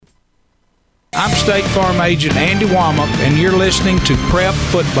I'm State Farm Agent Andy Womack, and you're listening to Prep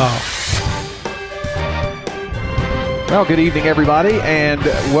Football. Well, good evening, everybody, and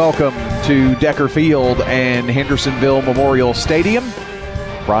welcome to Decker Field and Hendersonville Memorial Stadium.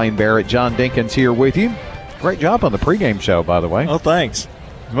 Brian Barrett, John Dinkins here with you. Great job on the pregame show, by the way. Oh, thanks.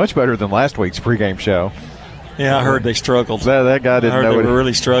 Much better than last week's pregame show. Yeah, I heard they struggled. That guy didn't know they were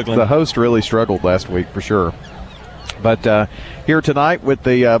really struggling. The host really struggled last week for sure. But here tonight with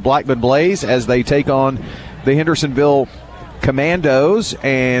the Blackman Blaze as they take on the Hendersonville Commandos,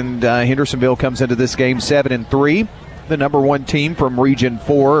 and Hendersonville comes into this game 7-3, the number one team from Region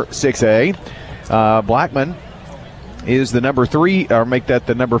 4 6A. Blackman is the number 3, or make that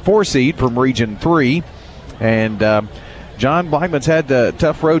the number 4 seed from Region 3, and John, Blackman's had a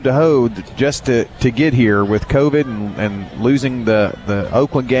tough road to hoe just to get here with COVID and losing the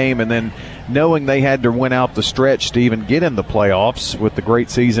Oakland game, and then knowing they had to win out the stretch to even get in the playoffs with the great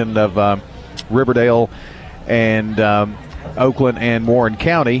season of Riverdale and Oakland and Warren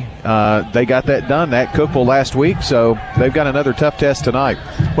County. They got that done at Cookeville last week, so they've got another tough test tonight.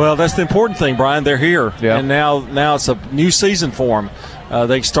 Well, that's the important thing, Brian. They're here, and now it's a new season for them.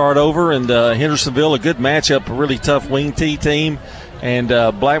 They start over, and Hendersonville, a good matchup, a really tough wing T team. And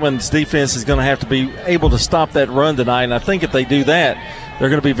Blackman's defense is going to have to be able to stop that run tonight. And I think if they do that, they're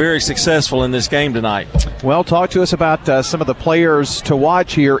going to be very successful in this game tonight. Well, talk to us about some of the players to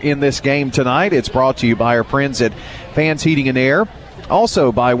watch here in this game tonight. It's brought to you by our friends at Fans Heating and Air,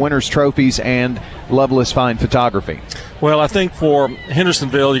 also by Winners Trophies and Loveless Fine Photography. Well, I think for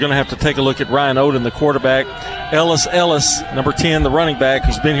Hendersonville, you're going to have to take a look at Ryan Odom, the quarterback, Ellis, number 10, the running back,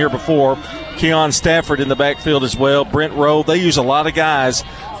 who's been here before, Keon Stafford in the backfield as well, Brent Rowe. They use a lot of guys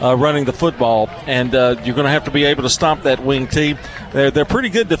running the football, and you're going to have to be able to stop that wing T. They're pretty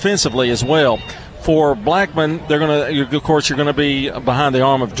good defensively as well. For Blackman, of course, you're going to be behind the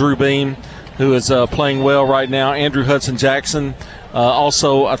arm of Drew Beam, who is playing well right now. Andrew Hudson-Jackson.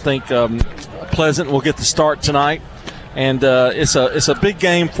 Also, I think Pleasant will get the start tonight. And it's a big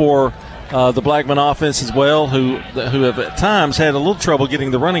game for the Blackman offense as well, who have at times had a little trouble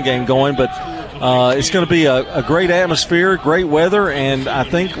getting the running game going. But it's going to be a great atmosphere, great weather, and I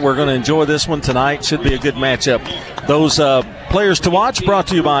think we're going to enjoy this one tonight. Should be a good matchup. Those players to watch brought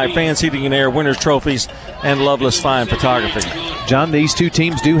to you by Fans Heating and Air, Winners Trophies, and Loveless Fine Photography. John, these two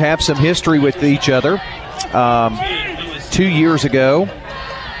teams do have some history with each other. 2 years ago,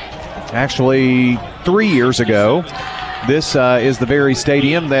 actually 3 years ago, this is the very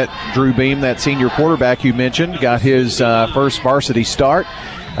stadium that Drew Beam, that senior quarterback you mentioned, got his first varsity start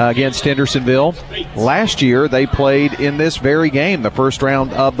against Hendersonville. Last year, they played in this very game, the first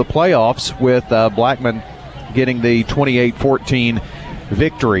round of the playoffs, with Blackman getting the 28-14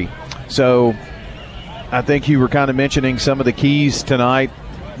 victory. So I think you were kind of mentioning some of the keys tonight,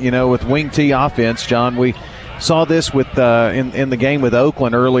 with wing T offense, John. We saw this with in the game with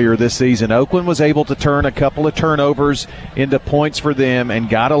Oakland earlier this season. Oakland was able to turn a couple of turnovers into points for them and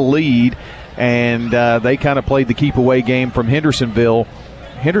got a lead, and they kind of played the keep-away game from Hendersonville.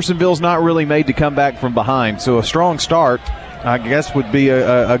 Hendersonville's not really made to come back from behind, so a strong start, I guess, would be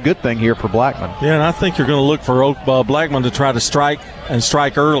a good thing here for Blackman. Yeah, and I think you're going to look for Blackman to try to strike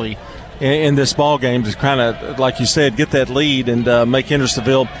early in this ball game to kind of, like you said, get that lead and make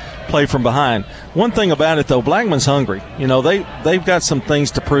Hendersonville play from behind. One thing about it, though, Blackman's hungry. They've got some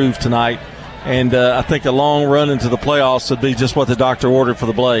things to prove tonight, and I think a long run into the playoffs would be just what the doctor ordered for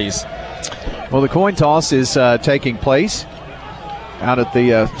the Blaze. Well, the coin toss is taking place out at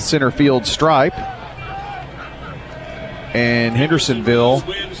the center field stripe, and Hendersonville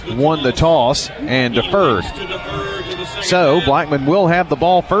won the toss and deferred. So Blackman will have the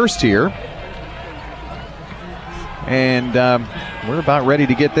ball first here, and we're about ready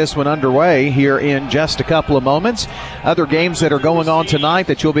to get this one underway here in just a couple of moments. Other games that are going on tonight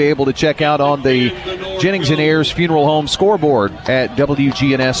that you'll be able to check out on the Jennings and Ayers Funeral Home scoreboard at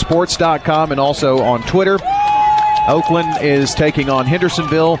WGNSSports.com and also on Twitter. Oakland is taking on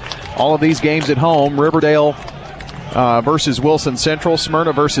Hendersonville. All of these games at home. Riverdale versus Wilson Central,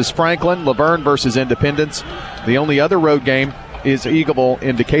 Smyrna versus Franklin, Laverne versus Independence. The only other road game is Eagleville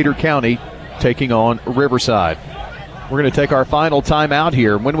in Decatur County taking on Riverside. We're going to take our final timeout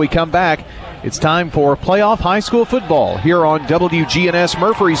here. When we come back, it's time for playoff high school football here on WGNS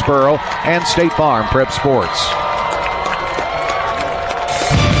Murfreesboro and State Farm Prep Sports.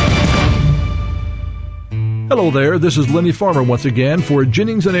 Hello there, this is Lenny Farmer once again for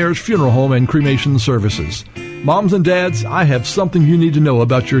Jennings and Ayers Funeral Home and Cremation Services. Moms and dads, I have something you need to know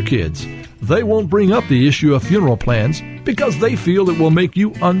about your kids. They won't bring up the issue of funeral plans because they feel it will make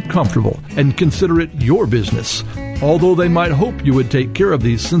you uncomfortable and consider it your business. Although they might hope you would take care of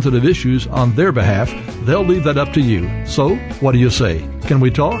these sensitive issues on their behalf, they'll leave that up to you. So, what do you say? Can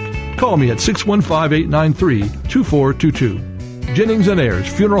we talk? Call me at 615-893-2422. Jennings &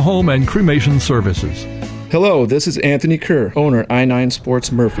 Ayers Funeral Home and Cremation Services. Hello, this is Anthony Kerr, owner I-9 Sports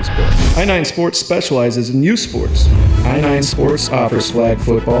Murfreesboro. I-9 Sports specializes in youth sports. I-9 Sports offers flag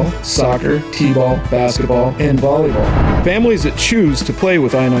football, soccer, t-ball, basketball, and volleyball. Families that choose to play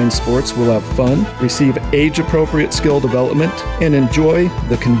with I-9 Sports will have fun, receive age-appropriate skill development, and enjoy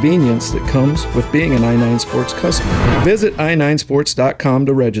the convenience that comes with being an I-9 Sports customer. Visit i9sports.com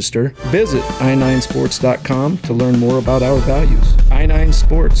to register. Visit i9sports.com to learn more about our values. I-9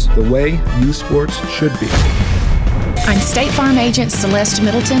 Sports, the way youth sports should be. I'm State Farm Agent Celeste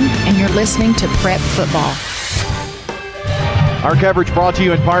Middleton, and you're listening to Prep Football. Our coverage brought to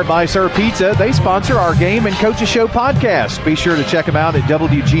you in part by Sir Pizza. They sponsor our Game and Coaches Show podcast. Be sure to check them out at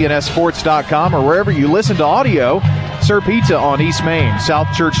WGNSSports.com or wherever you listen to audio. Sir Pizza on East Main,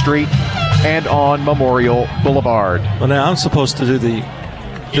 South Church Street, and on Memorial Boulevard. Well, now I'm supposed to do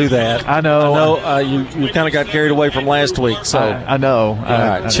that. I know. You kind of got carried away from last week. So I know. All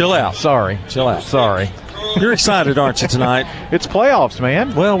right, chill out. Sorry. Chill out. Sorry. You're excited, aren't you, tonight? It's playoffs,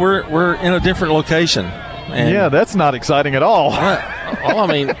 man. Well, we're in a different location. And yeah, that's not exciting at all. Well, I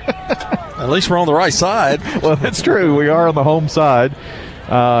mean, at least we're on the right side. Well, that's true. We are on the home side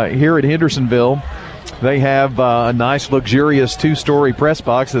here at Hendersonville. They have a nice, luxurious two-story press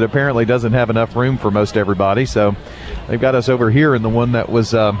box that apparently doesn't have enough room for most everybody. So they've got us over here in the one that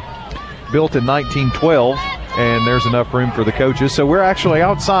was built in 1912, and there's enough room for the coaches. So we're actually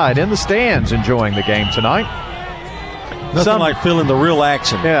outside in the stands enjoying the game tonight. Nothing like feeling the real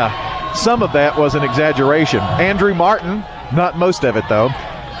action. Yeah. Some of that was an exaggeration. Andrew Martin, not most of it though,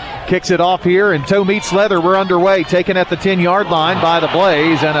 kicks it off here, and toe meets leather. We're underway, taken at the 10-yard line by the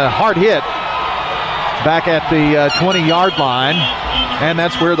Blaze, and a hard hit back at the 20-yard line, and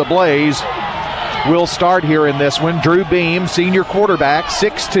that's where the Blaze will start here in this one. Drew Beam, senior quarterback,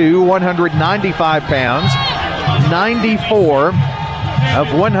 6'2", 195 pounds, 94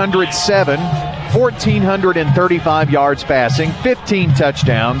 of 107, 1,435 yards passing, 15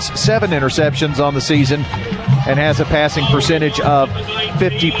 touchdowns, 7 interceptions on the season, and has a passing percentage of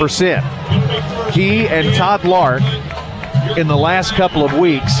 50%. He and Todd Lark in the last couple of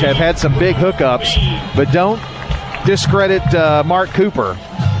weeks have had some big hookups, but don't discredit Mark Cooper.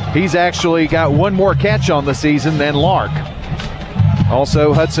 He's actually got one more catch on the season than Lark.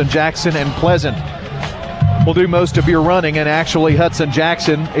 Also, Hudson Jackson and Pleasant will do most of your running, and actually Hudson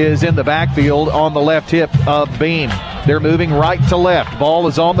Jackson is in the backfield on the left hip of Beam. They're moving right to left. Ball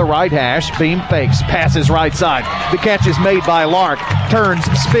is on the right hash. Beam fakes, passes right side. The catch is made by Lark, turns,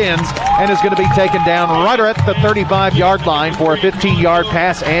 spins, and is going to be taken down right at the 35-yard line for a 15-yard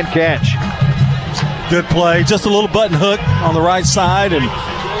pass and catch. Good play. Just a little button hook on the right side, and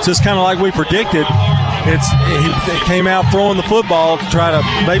just kind of like we predicted. He came out throwing the football to try to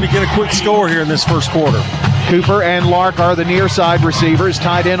maybe get a quick score here in this first quarter. Cooper and Lark are the near side receivers,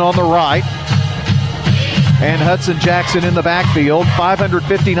 tied in on the right. And Hudson Jackson in the backfield,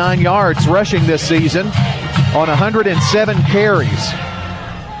 559 yards rushing this season on 107 carries.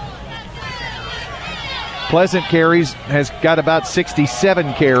 Pleasant carries has got about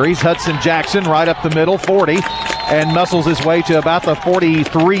 67 carries. Hudson Jackson right up the middle, 40, and muscles his way to about the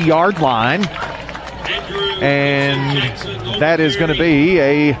 43-yard line. And that is going to be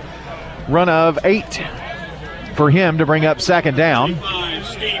a run of 8 for him to bring up second down.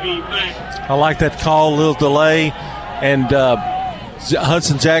 I like that call, a little delay. And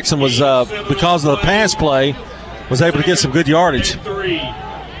Hudson Jackson was, because of the pass play, was able to get some good yardage.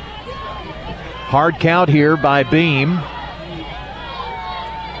 Hard count here by Beam.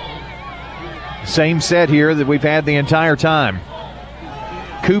 Same set here that we've had the entire time.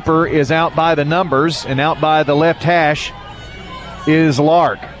 Cooper is out by the numbers, and out by the left hash is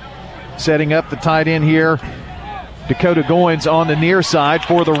Lark. Setting up the tight end here, Dakota Goins on the near side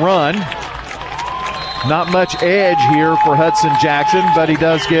for the run. Not much edge here for Hudson Jackson, but he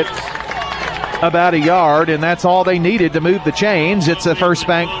does get about a yard, and that's all they needed to move the chains. It's a first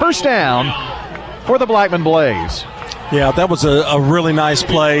down for the Blackman Blaze. Yeah, that was a really nice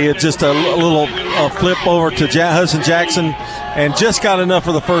play. It's just a little flip over to Hudson Jackson, and just got enough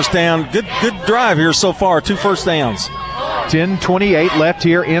for the first down. Good drive here so far, 2 first downs. 10:28 left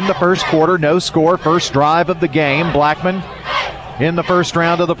here in the first quarter. No score, first drive of the game. Blackman in the first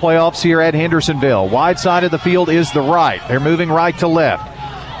round of the playoffs here at Hendersonville. Wide side of the field is the right. They're moving right to left.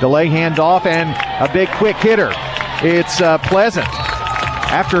 Delay handoff and a big quick hitter. It's Pleasant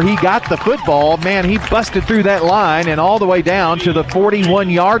after he got the football, man, he busted through that line and all the way down to the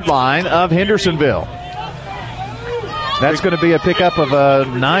 41-yard line of Hendersonville. That's going to be a pickup of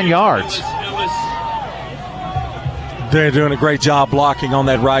 9 yards. They're doing a great job blocking on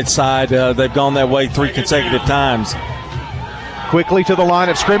that right side. They've gone that way 3 consecutive times. Quickly to the line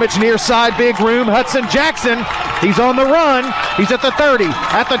of scrimmage, near side, big room. Hudson Jackson, he's on the run. He's at the 30,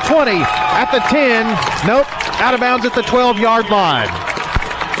 at the 20, at the 10. Nope, out of bounds at the 12-yard line.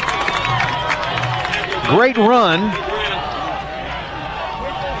 Great run.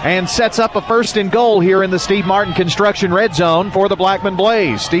 And sets up a 1st and goal here in the Steve Martin Construction red zone for the Blackman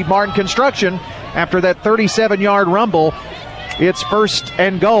Blaze. Steve Martin Construction, after that 37-yard rumble, it's 1st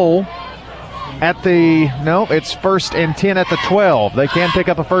and goal. It's 1st and 10 at the 12. They can pick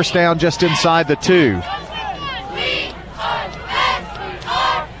up a first down just inside the 2.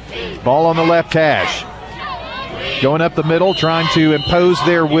 Ball on the left hash. Going up the middle, trying to impose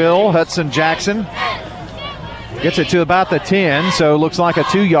their will. Hudson Jackson gets it to about the 10, so looks like a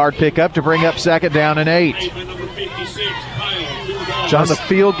 2-yard pickup to bring up 2nd down and 8. John, the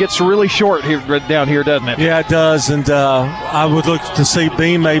field gets really short down here, doesn't it? Yeah, it does, and I would look to see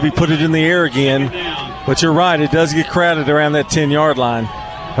Beam maybe put it in the air again. But you're right, it does get crowded around that 10-yard line.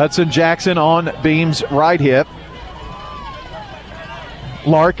 Hudson Jackson on Beam's right hip.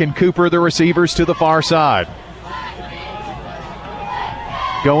 Lark and Cooper, the receivers, to the far side.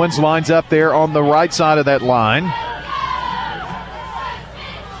 Goins lines up there on the right side of that line.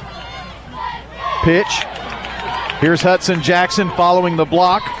 Pitch. Here's Hudson Jackson following the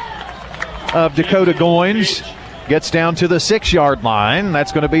block of Dakota Goins. Gets down to the 6-yard line.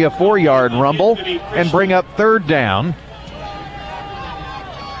 That's going to be a 4-yard rumble and bring up 3rd down.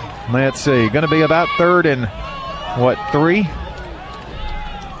 Let's see. Going to be about 3rd and, 3?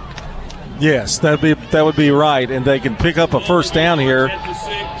 Yes, that would be right. And they can pick up a first down here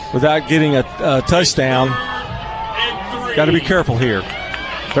without getting a touchdown. Got to be careful here.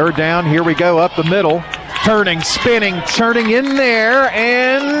 3rd down. Here we go up the middle. Turning, spinning, turning in there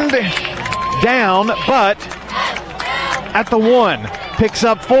and down, but at the 1. Picks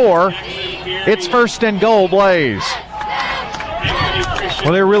up 4. It's 1st and goal, Blaze.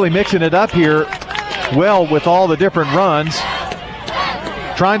 Well, they're really mixing it up here well with all the different runs.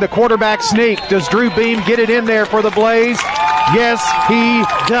 Trying the quarterback sneak. Does Drew Beam get it in there for the Blaze? Yes, he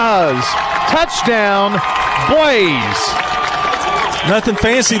does. Touchdown, Blaze. Nothing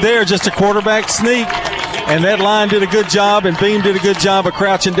fancy there, just a quarterback sneak. And that line did a good job, and Beam did a good job of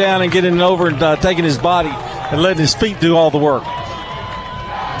crouching down and getting over and taking his body and letting his feet do all the work.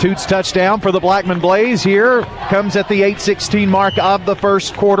 Toots touchdown for the Blackman Blaze here. Comes at the 8:16 mark of the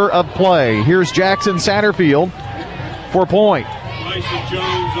first quarter of play. Here's Jackson Satterfield for point.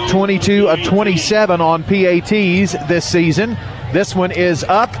 22 of 27 on PATs this season. This one is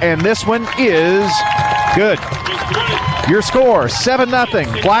up, and this one is good. Your score,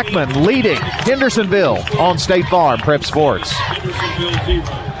 7-0. Blackman leading Hendersonville on State Farm Prep Sports.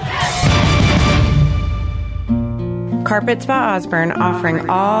 Carpets by Osborne, offering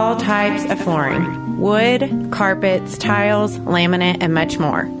all types of flooring. Wood, carpets, tiles, laminate, and much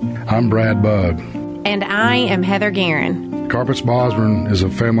more. I'm Brad Bugg. And I am Heather Guerin. Carpets by Osborne is a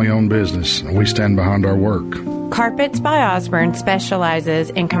family-owned business, and we stand behind our work. Carpets by Osborne specializes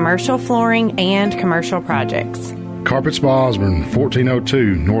in commercial flooring and commercial projects. Carpets by Osborne,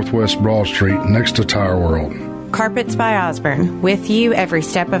 1402 Northwest Broad Street, next to Tire World. Carpets by Osborne, with you every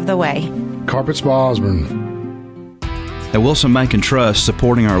step of the way. Carpets by Osborne. At Wilson Bank and Trust,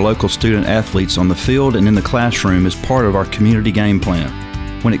 supporting our local student athletes on the field and in the classroom is part of our community game plan.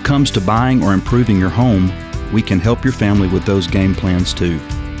 When it comes to buying or improving your home, we can help your family with those game plans too.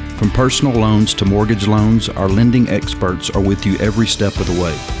 From personal loans to mortgage loans, our lending experts are with you every step of the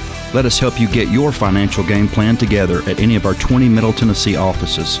way. Let us help you get your financial game plan together at any of our 20 Middle Tennessee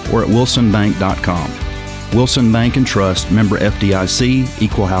offices or at wilsonbank.com. Wilson Bank and Trust, member FDIC,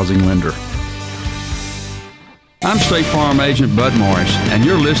 equal housing lender. I'm State Farm Agent Bud Morris, and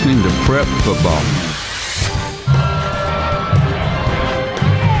you're listening to Prep Football.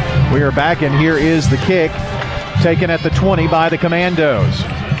 We are back, and here is the kick taken at the 20 by the Commandos.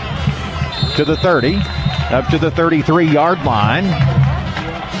 To the 30, up to the 33-yard line.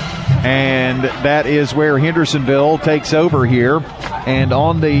 And that is where Hendersonville takes over here. And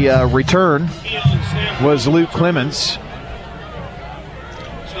on the return was Luke Clements.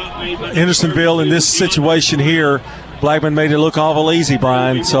 Hendersonville in this situation here, Blackman made it look awful easy,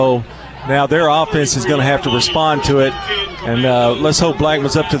 Brian. So now their offense is going to have to respond to it. And let's hope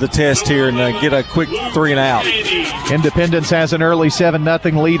Blackman's up to the test here and get a quick 3 and out. Independence has an early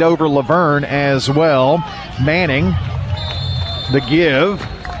 7-0 lead over Laverne as well. Manning The give.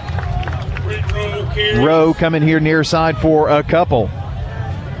 Rowe coming here near side for a couple.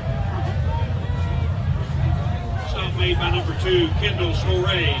 Stop made by number 2, Kendall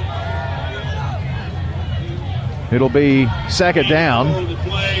Storey. It'll be second down.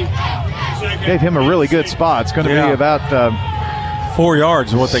 Gave him a really good spot. It's going to be about 4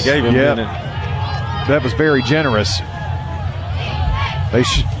 yards is what they gave him. Yeah, that was very generous. They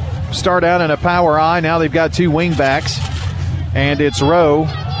start out in a power I. Now they've got 2 wing backs, and it's Rowe,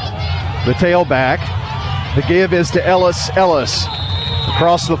 the tailback. The give is to Ellis. Ellis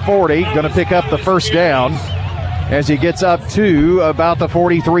across the 40, going to pick up the first down as he gets up to about the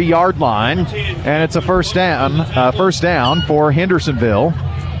 43-yard line, and it's a first down for Hendersonville.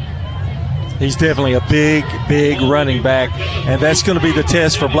 He's definitely a big running back, and that's going to be the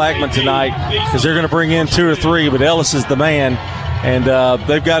test for Blackman tonight because they're going to bring in 2 or 3, but Ellis is the man, and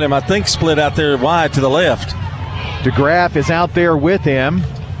they've got him, I think, split out there wide to the left. DeGraff is out there with him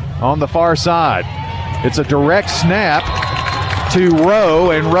on the far side. It's a direct snap to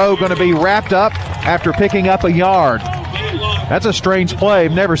Rowe, and Rowe going to be wrapped up after picking up a yard. That's a strange play.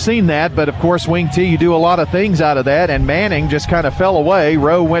 I've never seen that, but of course, wing T, you do a lot of things out of that, and Manning just kind of fell away.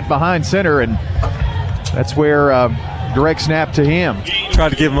 Rowe went behind center, and that's where direct snap to him. Tried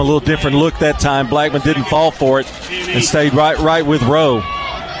to give him a little different look that time. Blackman didn't fall for it and stayed right with Rowe.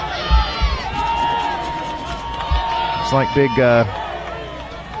 It's like big,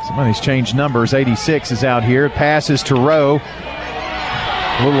 somebody's changed numbers. 86 is out here. Passes to Rowe.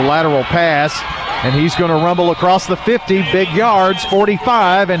 A little lateral pass, and he's going to rumble across the 50, big yards,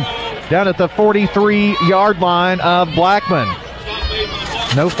 45, and down at the 43-yard line of Blackman.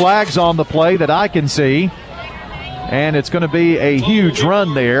 No flags on the play that I can see, and it's going to be a huge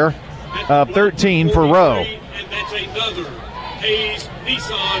run there of 13 for Rowe.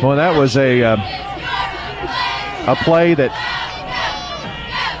 Well, that was a play that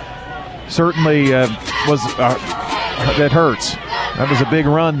certainly that hurts. That was a big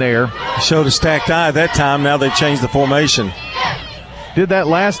run there. Showed a stacked eye that time. Now they've changed the formation. Did that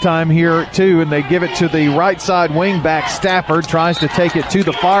last time here, too, and they give it to the right side wing back. Stafford tries to take it to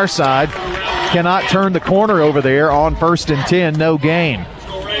the far side. Cannot turn the corner over there on 1st and 10. No gain.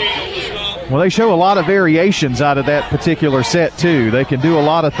 Well, they show a lot of variations out of that particular set, too. They can do a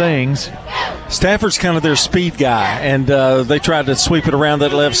lot of things. Stafford's kind of their speed guy, and they tried to sweep it around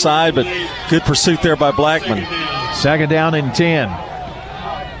that left side, but good pursuit there by Blackman. Second down and 10.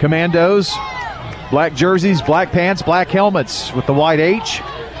 Commandos, black jerseys, black pants, black helmets with the white H.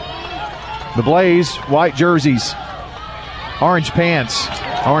 The Blaze, white jerseys, orange pants,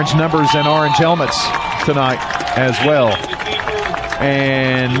 orange numbers, and orange helmets tonight as well.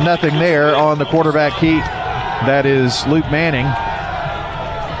 And nothing there on the quarterback heat. That is Luke Manning.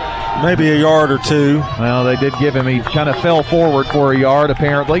 Maybe a yard or 2. Well, they did give him, he kind of fell forward for a yard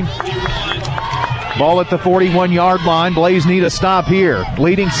apparently. Ball at the 41-yard line. Blaze need a stop here.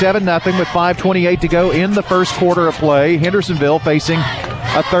 Leading 7-0 with 5:28 to go in the first quarter of play. Hendersonville facing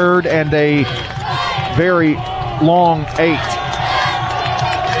a 3rd and a very long 8.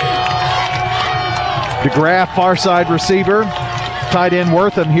 DeGraff, far side receiver. Tight end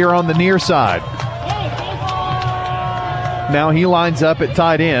Wortham here on the near side. Now he lines up at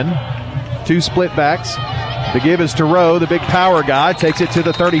tight end. 2 split backs. The give is to Rowe, the big power guy. Takes it to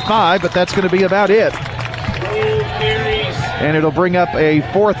the 35, but that's going to be about it. And it'll bring up a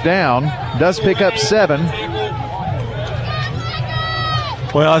 4th down. Does pick up 7.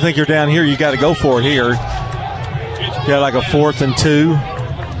 Well, I think you're down here. You got to go for it here. You got like a 4th and 2.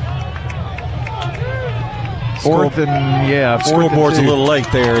 4th and, yeah. Scoreboard's a little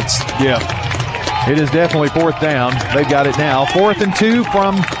late there. It is definitely 4th down. They've got it now. 4th and 2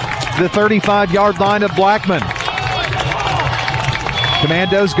 from the 35-yard line of Blackman.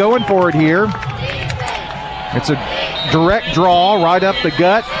 Commandos going for it here. It's a direct draw right up the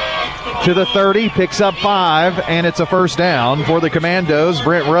gut to the 30, picks up 5, and it's a first down for the Commandos.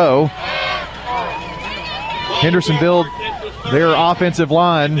 Brent Rowe. Hendersonville, their offensive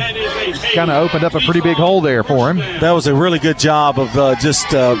line kind of opened up a pretty big hole there for him. That was a really good job of just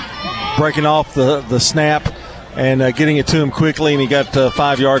breaking off the snap and getting it to him quickly, and he got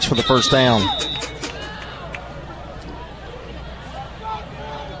 5 yards for the first down.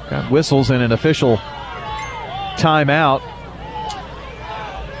 Got whistles and an official timeout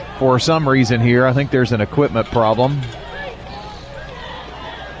for some reason here. I think there's an equipment problem.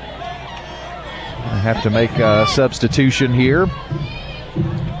 I have to make a substitution here.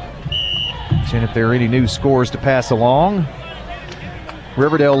 Seeing if there are any new scores to pass along.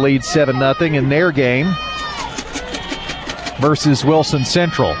 Riverdale leads 7-0 in their game versus Wilson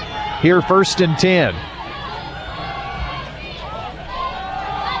Central. Here, 1st and 10.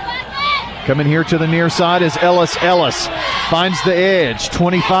 Coming here to the near side is Ellis. Ellis finds the edge,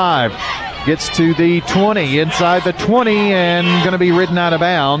 25. Gets to the 20, inside the 20, and going to be ridden out of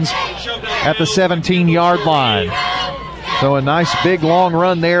bounds at the 17-yard line. So a nice big long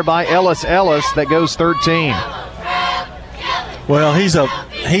run there by Ellis that goes 13. Well, he's a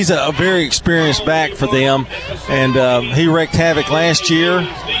very experienced back for them, and he wreaked havoc last year,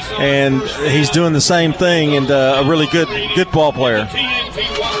 and he's doing the same thing, and a really good ball player.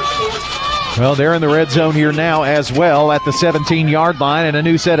 Well, they're in the red zone here now as well at the 17-yard line, and a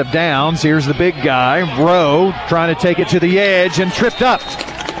new set of downs. Here's the big guy, Rowe, trying to take it to the edge and tripped up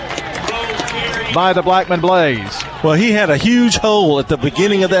by the Blackman Blaze. Well, he had a huge hole at the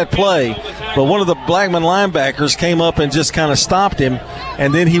beginning of that play, but one of the Blackman linebackers came up and just kind of stopped him,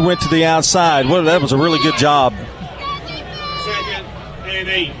 and then he went to the outside. Well, that was a really good job.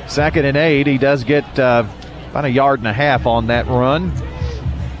 2nd and 8. He does get about 1.5 yards on that run.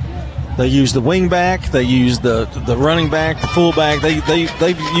 They use the wing back. They use the running back, the fullback. They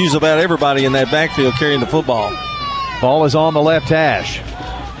use about everybody in that backfield carrying the football. Ball is on the left hash.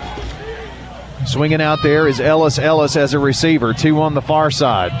 Swinging out there is Ellis as a receiver. 2 on the far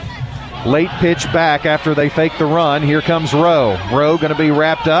side. Late pitch back after they fake the run. Here comes Rowe. Rowe going to be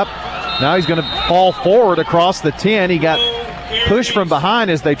wrapped up. Now he's going to fall forward across the 10. He got pushed from behind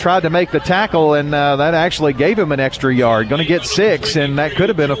as they tried to make the tackle, and that actually gave him an extra yard. Going to get 6, and that could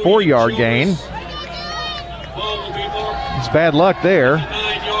have been a 4-yard gain. It's bad luck there.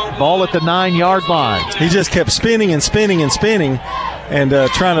 Ball at the 9-yard line. He just kept spinning and spinning and spinning and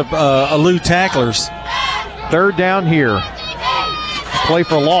trying to elude tacklers. 3rd down here. Play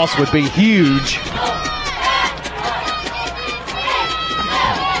for loss would be huge.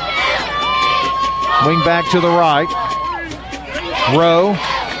 Wing back to the right. Rowe,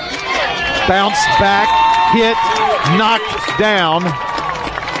 bounced back, hit, knocked down,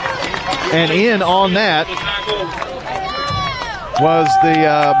 and in on that was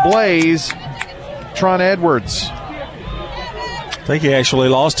the Blaze, Tron Edwards. I think he actually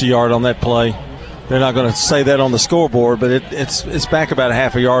lost a yard on that play. They're not going to say that on the scoreboard, but it's back about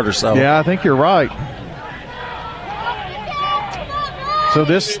 1/2 yard or so. Yeah, I think you're right. So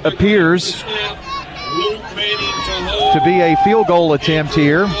this appears to be a field goal attempt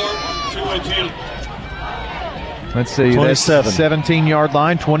here. Let's see, 27. That's 17-yard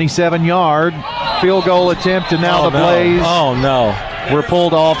line, 27-yard field goal attempt, and now the Blaze were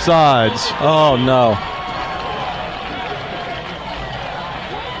pulled off sides. Oh, no.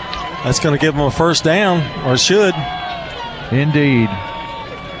 That's going to give them a 1st down, or should. Indeed.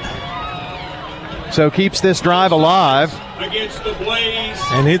 So keeps this drive alive. Against the Blaze.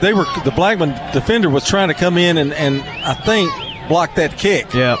 And the Blackman defender was trying to come in and I think block that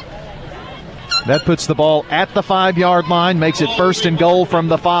kick. Yeah. That puts the ball at the 5-yard line, makes it 1st and goal from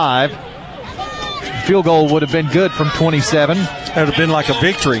the 5. Field goal would have been good from 27. That would have been like a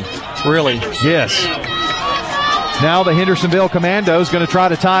victory, really. Yes. Now the Hendersonville Commandos going to try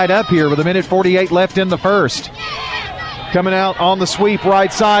to tie it up here with 1:48 left in the 1st. Coming out on the sweep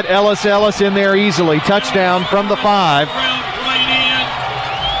right side, Ellis in there easily. Touchdown from the 5.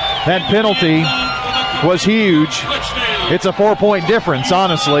 That penalty was huge. It's a 4-point difference,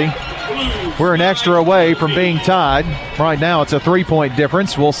 honestly. We're an extra away from being tied. Right now it's a 3-point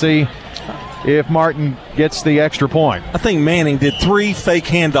difference. We'll see if Martin gets the extra point. I think Manning did 3 fake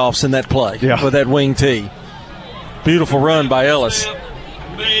handoffs in that play with that wing tee. Beautiful run by Ellis.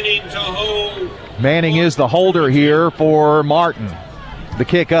 Manning to hold. Manning is the holder here for Martin. The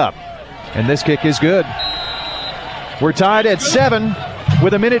kick up. And this kick is good. We're tied at 7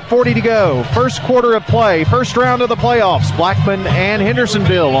 with 1:40 to go. First quarter of play. First round of the playoffs. Blackman and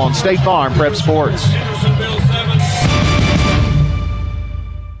Hendersonville on State Farm Prep Sports.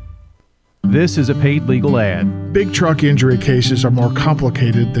 This is a paid legal ad. Big truck injury cases are more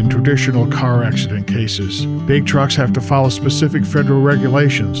complicated than traditional car accident cases. Big trucks have to follow specific federal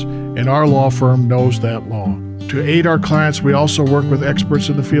regulations, and our law firm knows that law. To aid our clients, we also work with experts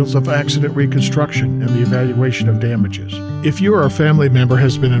in the fields of accident reconstruction and the evaluation of damages. If you or a family member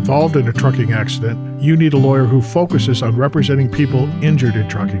has been involved in a trucking accident, you need a lawyer who focuses on representing people injured in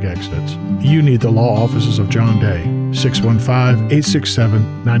trucking accidents. You need the law offices of John Day,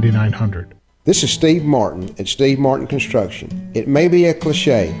 615-867-9900. This is Steve Martin at Steve Martin Construction. It may be a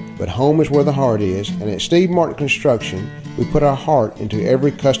cliche, but home is where the heart is, and at Steve Martin Construction, we put our heart into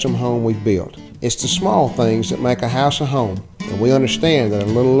every custom home we've built. It's the small things that make a house a home. and we understand that a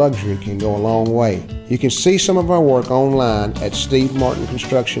little luxury can go a long way. You can see some of our work online at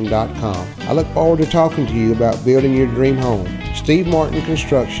stevemartinconstruction.com. I look forward to talking to you about building your dream home. Steve Martin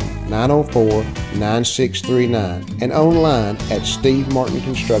Construction, 904-9639, and online at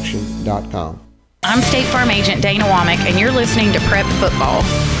stevemartinconstruction.com. I'm State Farm Agent Dana Womack, and you're listening to Prep Football.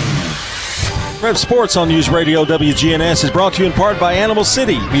 Prep Sports on News Radio WGNS is brought to you in part by Animal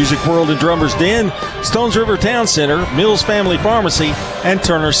City, Music World and Drummers Den, Stones River Town Center, Mills Family Pharmacy, and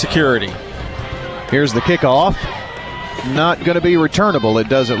Turner Security. Here's the kickoff. Not going to be returnable, it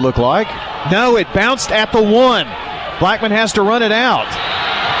doesn't look like. No, it bounced at the 1. Blackman has to run it out.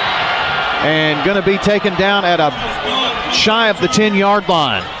 And going to be taken down at a shy of the 10-yard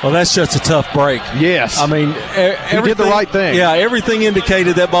line. Well, that's just a tough break. Yes. I mean, he did the right thing. Yeah, everything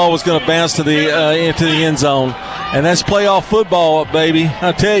indicated that ball was going to bounce to the into the end zone. And that's playoff football, baby.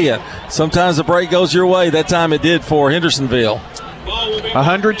 I tell you, sometimes the break goes your way. That time it did for Hendersonville.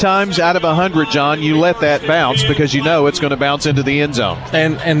 100 times out of 100, John, you let that bounce because you know it's going to bounce into the end zone.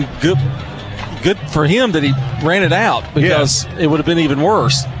 And good for him that he ran it out because it would have been even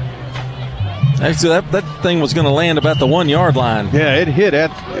worse. Actually, that thing was going to land about the 1-yard line. Yeah, it hit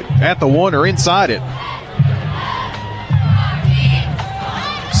at the 1 or inside it.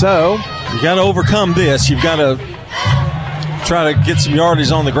 So you got to overcome this. You've got to try to get some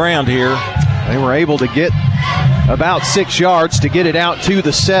yardage on the ground here. They were able to get about 6 yards to get it out to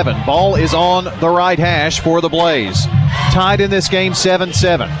the 7. Ball is on the right hash for the Blaze. Tied in this game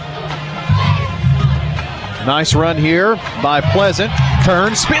 7-7. Nice run here by Pleasant.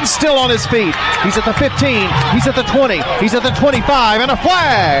 Turns, spins, still on his feet. He's at the 15. He's at the 20. He's at the 25, and a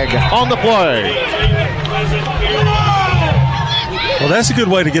flag on the play. Well, that's a good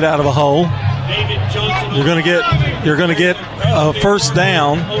way to get out of a hole. You're going to get a first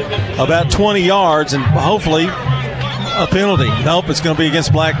down about 20 yards and hopefully a penalty. Nope, it's going to be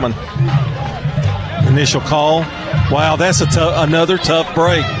against Blackman. Initial call. Wow, that's another tough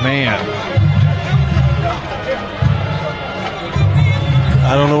break. Man.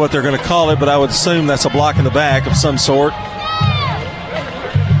 I don't know what they're going to call it, but I would assume that's a block in the back of some sort.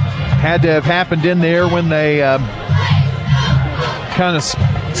 Had to have happened in there when they kind of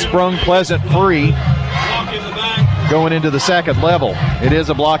sprung Pleasant free going into the second level. It is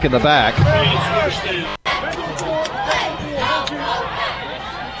a block in the back.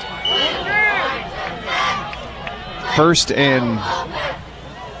 First and,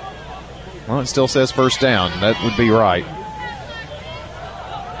 well, it still says first down. That would be right.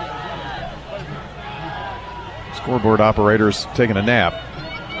 Scoreboard operator's taking a nap.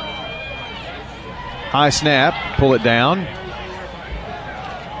 High snap, pull it down.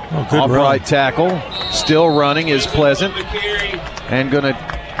 Oh, good Off run. right tackle. Still running is Pleasant. And going to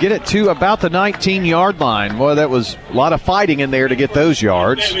get it to about the 19-yard line. Boy, that was a lot of fighting in there to get those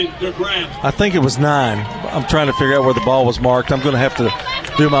yards. I think it was 9. I'm trying to figure out where the ball was marked. I'm going to have to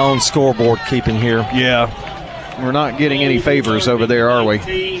do my own scoreboard keeping here. Yeah. We're not getting any favors over there, are we?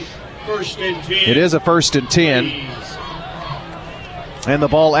 It is a 1st and 10. And the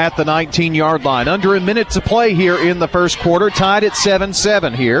ball at the 19-yard line. Under a minute to play here in the first quarter. Tied at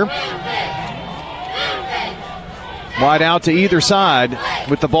 7-7 here. Wide out to either side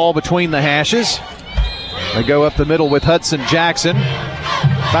with the ball between the hashes. They go up the middle with Hudson Jackson.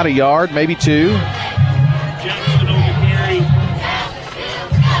 About a yard, maybe 2.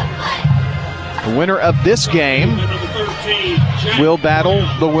 The winner of this game will battle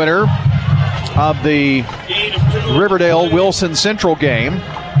the winner of the Riverdale-Wilson Central game.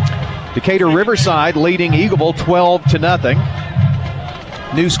 Decatur Riverside leading Eagleville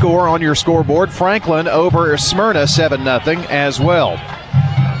 12-0. New score on your scoreboard. Franklin over Smyrna 7-0 as well.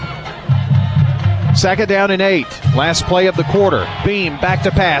 Second down and 8. Last play of the quarter. Beam back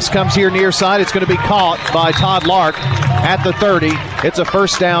to pass. Comes here near side. It's going to be caught by Todd Lark at the 30. It's a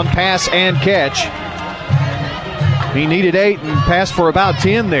first down pass and catch. He needed 8 and passed for about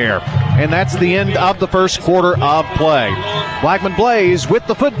 10 there. And that's the end of the first quarter of play. Blackman Blaze with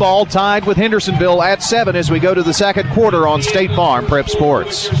the football, tied with Hendersonville at 7 as we go to the second quarter on State Farm Prep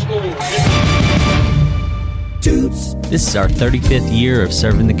Sports. This is our 35th year of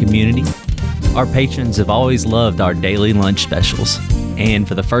serving the community. Our patrons have always loved our daily lunch specials. And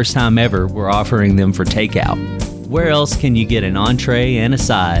for the first time ever, we're offering them for takeout. Where else can you get an entree and a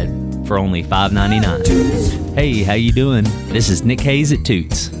side for only $5.99? Hey, how you doing? This is Nick Hayes at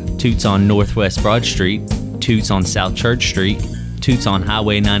Toots. Toots on Northwest Broad Street, Toots on South Church Street, Toots on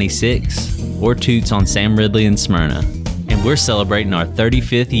Highway 96, or Toots on Sam Ridley and Smyrna. And we're celebrating our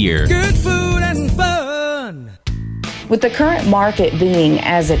 35th year. Good food and fun. With the current market being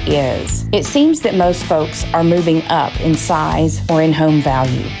as it is, it seems that most folks are moving up in size or in home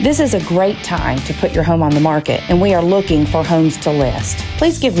value. This is a great time to put your home on the market, and we are looking for homes to list.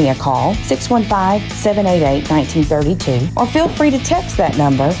 Please give me a call, 615-788-1932, or feel free to text that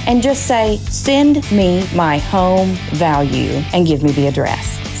number and just say, "Send me my home value," and give me the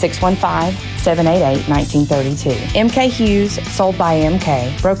address. 615-788-1932. MK Hughes, sold by MK,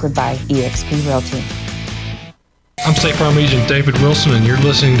 brokered by eXp Realty. I'm State Farm Agent David Wilson, and you're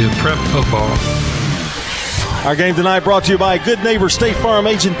listening to Prep Football. Our game tonight brought to you by Good Neighbor State Farm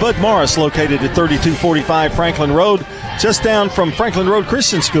Agent Bud Morris, located at 3245 Franklin Road, just down from Franklin Road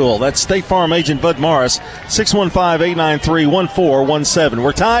Christian School. That's State Farm Agent Bud Morris, 615-893-1417.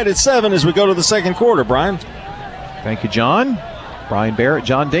 We're tied at 7 as we go to the second quarter, Brian. Thank you, John. Brian Barrett,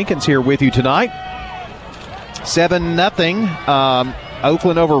 John Dinkins here with you tonight. 7-0.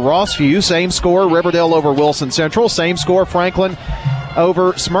 Oakland over Rossview. Same score, Riverdale over Wilson Central. Same score, Franklin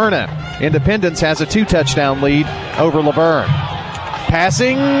over Smyrna. Independence has a 2-touchdown lead over Laverne.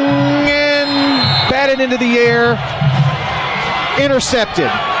 Passing and batted into the air. Intercepted.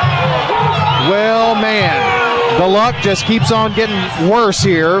 Well, man, the luck just keeps on getting worse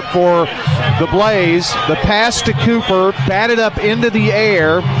here for the Blaze. The pass to Cooper, batted up into the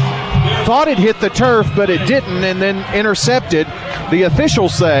air. Thought it hit the turf, but it didn't, and then intercepted. The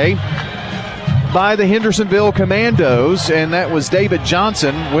officials say by the Hendersonville Commandos, and that was David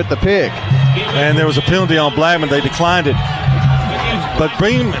Johnson with the pick. And there was a penalty on Blackman. They declined it. But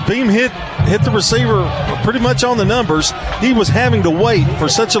Beam hit the receiver pretty much on the numbers. He was having to wait for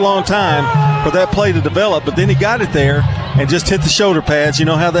such a long time for that play to develop, but then he got it there and just hit the shoulder pads. You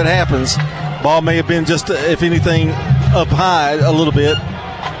know how that happens. Ball may have been just, if anything, up high a little bit.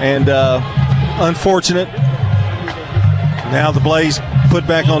 And unfortunate. Now the Blaze put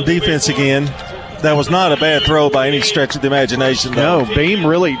back on defense again. That was not a bad throw by any stretch of the imagination, though. No, Beam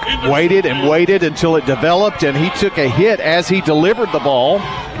really waited and waited until it developed, and he took a hit as he delivered the ball.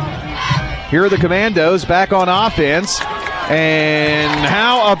 Here are the Commandos back on offense. And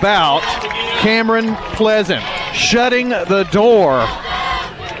how about Cameron Pleasant shutting the door?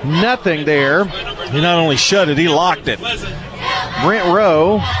 Nothing there. He not only shut it, he locked it. Brent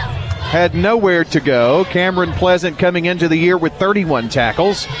Rowe had nowhere to go. Cameron Pleasant coming into the year with 31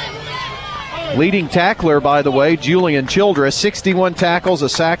 tackles. Leading tackler, by the way, Julian Childress, 61 tackles, a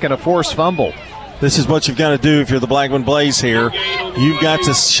sack, and a forced fumble. This is what you've got to do if you're the Blackman Blaze here. You've got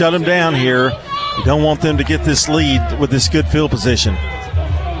to shut them down here. You don't want them to get this lead with this good field position.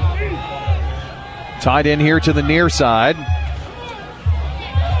 Tied in here to the near side.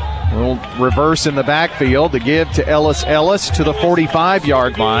 We'll reverse in the backfield to give to Ellis to the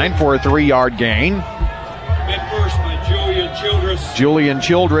 45-yard line for a 3-yard gain. Julian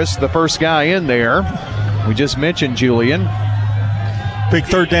Childress, the first guy in there. We just mentioned Julian. Big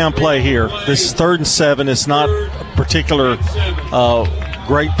third down play here. This is 3rd and 7. It's not a particular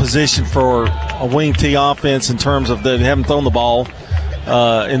great position for a wing T offense in terms of they haven't thrown the ball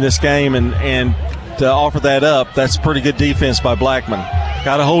in this game, and to offer that up, that's pretty good defense by Blackman.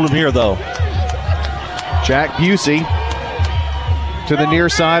 Got to hold him here, though. Jack Busey to the near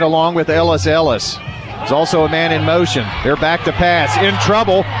side along with Ellis. There's also a man in motion. They're back to pass. In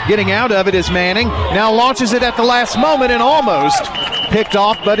trouble. Getting out of it is Manning. Now launches it at the last moment and almost picked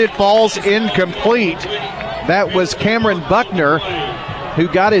off, but it falls incomplete. That was Cameron Buckner who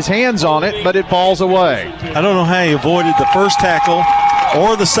got his hands on it, but it falls away. I don't know how he avoided the first tackle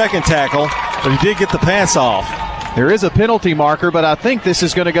or the second tackle, but he did get the pass off. There is a penalty marker, but I think this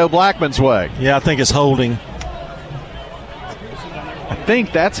is going to go Blackman's way. Yeah, I think it's holding. I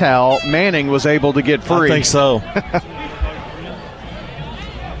think that's how Manning was able to get free. I think so.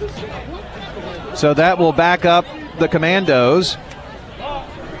 So that will back up the Commandos.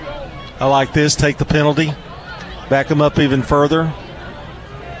 I like this. Take the penalty. Back them up even further.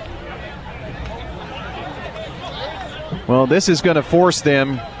 Well, this is going to force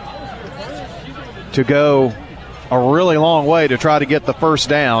them to go a really long way to try to get the first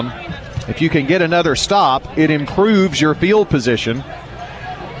down. If you can get another stop, it improves your field position.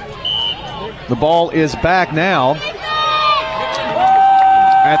 The ball is back now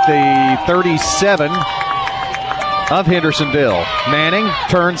at the 37 of Hendersonville. Manning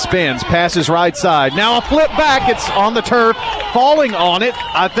turns, spins, passes right side. Now a flip back. It's on the turf, falling on it,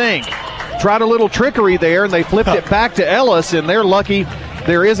 I think. Tried a little trickery there, and they flipped it back to Ellis, and they're lucky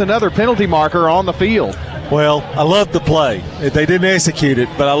there is another penalty marker on the field. Well, I love the play. They didn't execute it,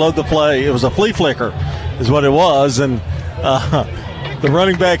 but I love the play. It was a flea flicker is what it was, and the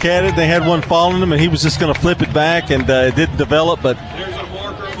running back had it. They had one following him, and he was just going to flip it back, and it didn't develop, but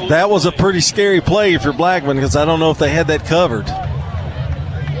That was a pretty scary play if you're Blackman, because I don't know if they had that covered.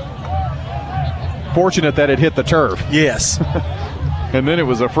 Fortunate that it hit the turf. Yes. And then it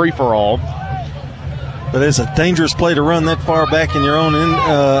was a free-for-all. But it's a dangerous play to run that far back in your own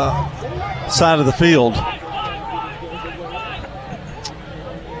side of the field.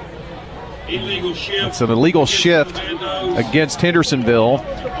 It's an illegal shift against Hendersonville.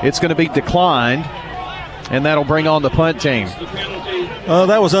 It's going to be declined, and that'll bring on the punt team.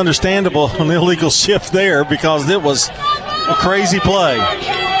 That was understandable, an illegal shift there, because it was a crazy play.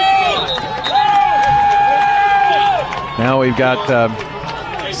 Now we've got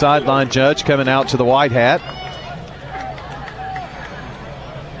sideline judge coming out to the white hat.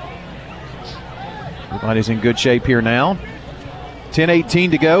 Everybody's in good shape here now.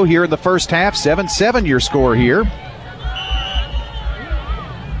 10:18 to go here in the first half. 7-7 your score here.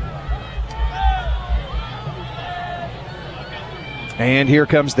 And here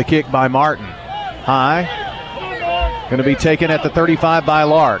comes the kick by Martin. High. Going to be taken at the 35 by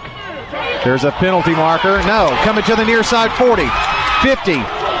Lark. There's a penalty marker. No, coming to the near side, 40, 50,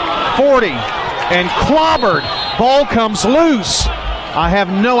 40, and clobbered. Ball comes loose. I have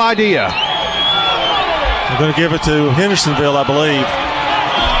no idea. I'm going to give it to Hendersonville, I believe.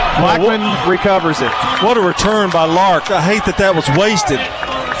 Blackman recovers it. What a return by Lark. I hate that was wasted.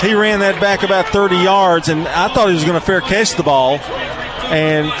 He ran that back about 30 yards, and I thought he was going to fair catch the ball.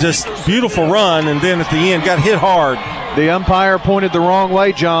 And just beautiful run, and then at the end got hit hard. The umpire pointed the wrong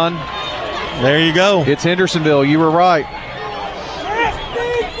way, John. There you go. It's Hendersonville. You were right.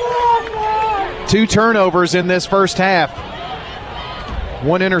 2 turnovers in this first half.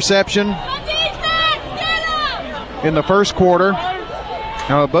 1 interception in the first quarter.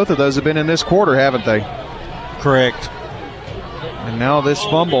 Now, both of those have been in this quarter, haven't they? Correct. And now this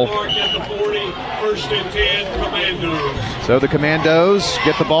fumble. So the Commandos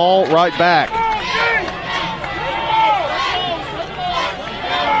get the ball right back.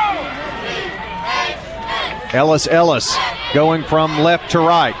 Ellis going from left to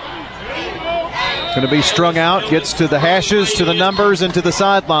right. Going to be strung out, gets to the hashes, to the numbers, and to the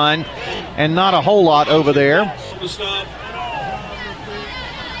sideline, and not a whole lot over there.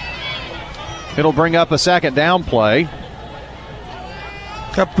 It'll bring up a second down play.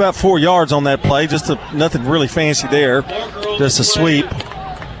 Got about 4 yards on that play, just nothing really fancy there, just a sweep.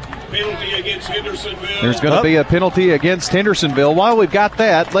 There's going to be a penalty against Hendersonville. While we've got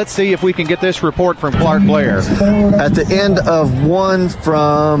that, let's see if we can get this report from Clark Blair. At the end of 1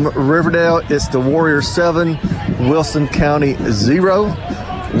 from Riverdale, it's the Warriors 7, Wilson County 0.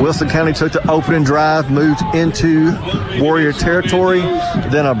 Wilson County took the opening drive, moved into Warrior territory.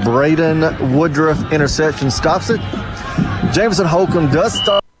 Then a Braden Woodruff interception stops it. Jameson Holcomb does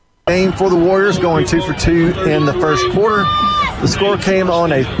start the game for the Warriors, going 2 for 2 in the first quarter. The score came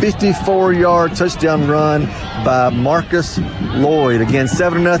on a 54-yard touchdown run by Marcus Lloyd. Again,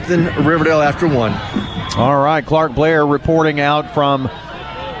 7-0 Riverdale after 1. All right, Clark Blair reporting out from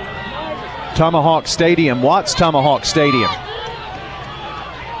Tomahawk Stadium, Watts Tomahawk Stadium.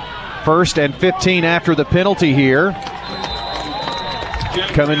 1st and 15 after the penalty here.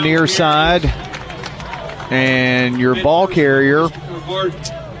 Coming near side. And your ball carrier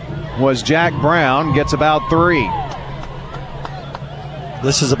was Jack Brown, gets about 3.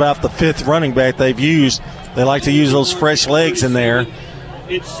 This is about the 5th running back they've used. They like to use those fresh legs in there.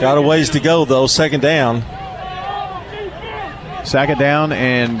 Got a ways to go, though. Second down. Second down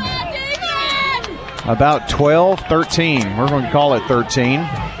and about 12, 13. We're going to call it 13.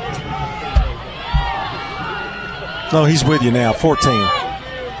 No, he's with you now, 14.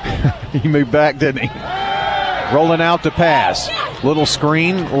 He moved back, didn't he? Rolling out to pass. Little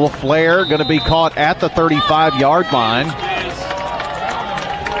screen, little flare, going to be caught at the 35-yard line.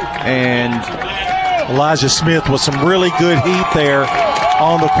 And Elijah Smith with some really good heat there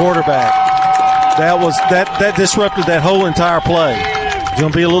on the quarterback. That disrupted that whole entire play. It's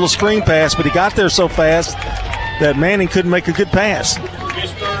going to be a little screen pass, but he got there so fast that Manning couldn't make a good pass.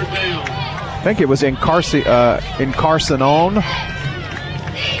 I think it was Encarnacion.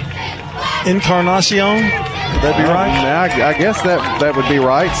 Would that be right? I guess that would be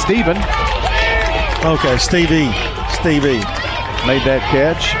right. Stephen. Okay, Stevie made that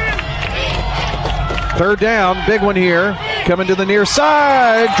catch. 3rd down, big one here. Coming to the near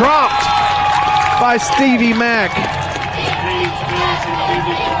side, dropped by Stevie Mack.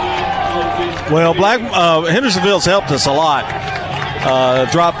 Well, Hendersonville's helped us a lot.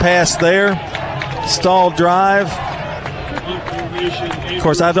 Drop pass there, stalled drive. Of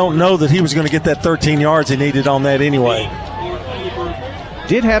course, I don't know that he was going to get that 13 yards he needed on that anyway.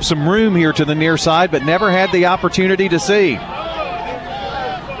 Did have some room here to the near side, but never had the opportunity to see.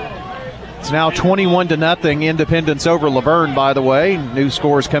 It's now 21-0 Independence over Laverne, by the way. New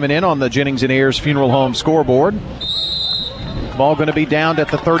scores coming in on the Jennings and Ayers Funeral Home scoreboard. Ball going to be downed at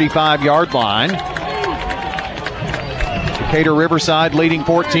the 35-yard line. Decatur Riverside leading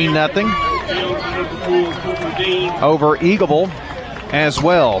 14-0 over Eagleville as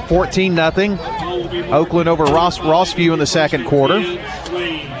well. 14-0. Oakland over Rossview in the second quarter.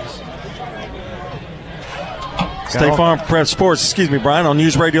 State Farm Prep Sports, Brian, on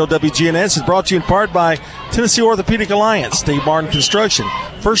News Radio WGNS is brought to you in part by Tennessee Orthopedic Alliance, Steve Martin Construction,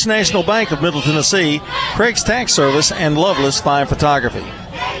 First National Bank of Middle Tennessee, Craig's Tax Service, and Loveless Fine Photography.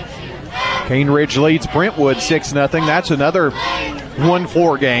 Cane Ridge leads Brentwood 6-0. That's another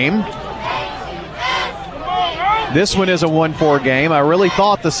 1-4 game. This one is a 1-4 game. I really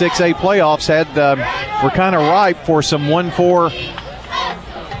thought the 6A playoffs were kind of ripe for some 1-4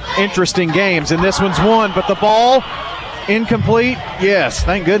 interesting games, and this one's won, but the ball incomplete. Yes,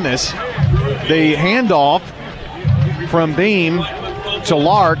 thank goodness. The handoff from Beam to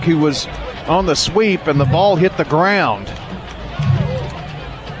Lark, who was on the sweep, and the ball hit the ground.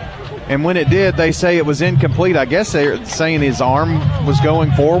 And when it did, they say it was incomplete. I guess they're saying his arm was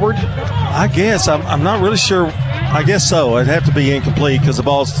going forward. I guess. I'm not really sure. I guess so. It'd have to be incomplete because the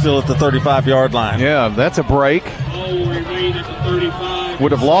ball's still at the 35-yard line. Yeah, that's a break.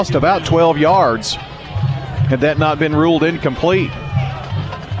 Would have lost about 12 yards had that not been ruled incomplete.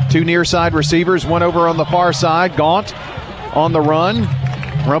 Two near side receivers, one over on the far side. Gaunt on the run,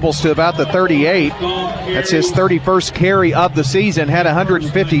 rumbles to about the 38. That's his 31st carry of the season, had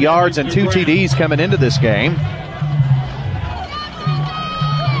 150 yards and 2 TDs coming into this game.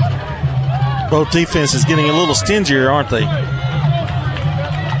 Both defenses getting a little stingier, aren't they?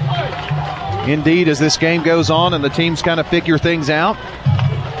 Indeed, as this game goes on and the teams kind of figure things out.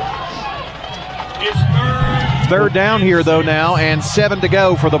 Third down here, though, now, and 7 to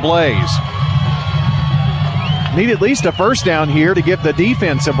go for the Blaze. Need at least a first down here to give the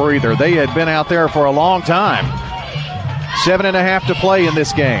defense a breather. They had been out there for a long time. 7.5 to play in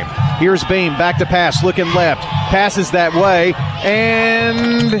this game. Here's Beam, back to pass, looking left. Passes that way,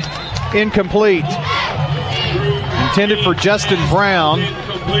 and incomplete. Intended for Justin Brown.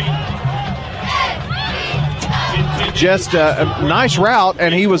 Just a nice route,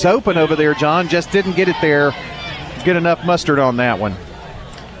 and he was open over there, John. Just didn't get it there. Get enough mustard on that one.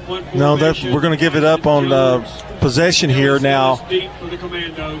 No, we're going to give it up on possession here now.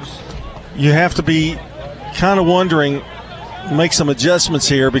 You have to be kind of wondering, make some adjustments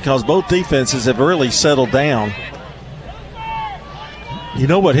here because both defenses have really settled down. You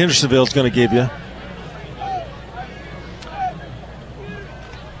know what Hendersonville's going to give you.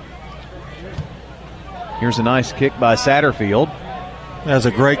 Here's a nice kick by Satterfield. That's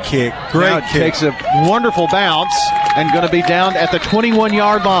a great kick. Great kick. Takes a wonderful bounce and going to be down at the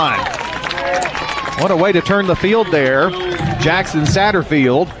 21-yard line. What a way to turn the field there. Jackson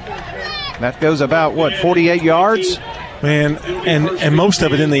Satterfield. That goes about, 48 yards? Man, and most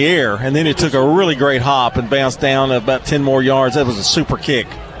of it in the air. And then it took a really great hop and bounced down about 10 more yards. That was a super kick.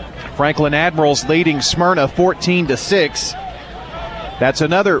 Franklin Admirals leading Smyrna 14-6. That's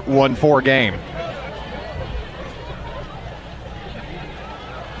another 1-4 game.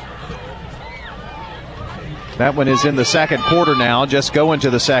 That one is in the second quarter now, just going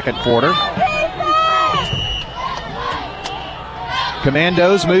to the second quarter.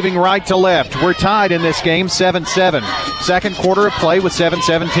 Commandos moving right to left. We're tied in this game, 7-7. Second quarter of play with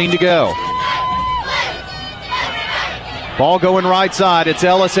 7:17 to go. Ball going right side. It's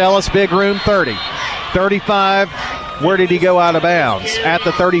Ellis. Ellis, big room, 30. 35. Where did he go out of bounds? At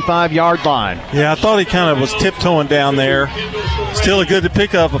the 35-yard line. Yeah, I thought he kind of was tiptoeing down there. Still a good to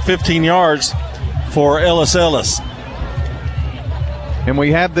pick up of 15 yards for Ellis. And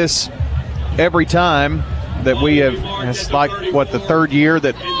we have this every time that we have, it's like, the third year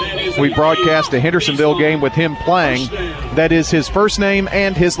that we broadcast a Hendersonville game with him playing. That is his first name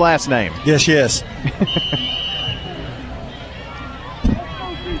and his last name. Yes.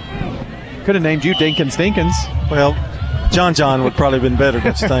 Could have named you Dinkins Dinkins. Well, John would probably have been better,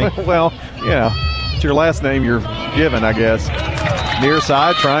 don't you think? Well, yeah. It's your last name you're given, I guess. Near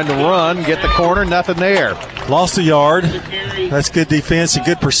side, trying to run, get the corner, nothing there. Lost a yard. That's good defense and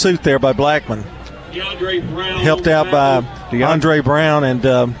good pursuit there by Blackman. Helped out by DeAndre Brown and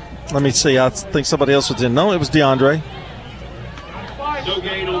let me see. I think somebody else was in. No, it was DeAndre. No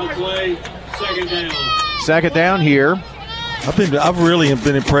gain on the play. Second down. Second down here. I've really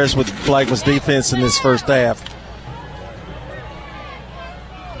been impressed with Blackman's defense in this first half.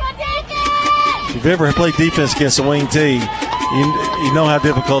 If you've ever played defense against a wing T, you know how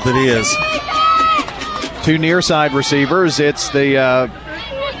difficult it is. Two near side receivers. It's the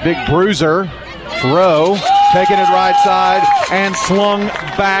Big bruiser. Rowe taking it right side and slung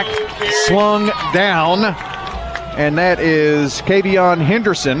back, slung down. And that is Kavion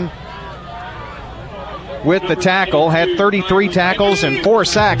Henderson with the tackle. Had 33 tackles and 4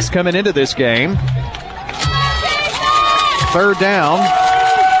 sacks coming into this game. Third down.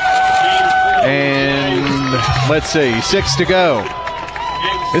 And let's see, 6 to go.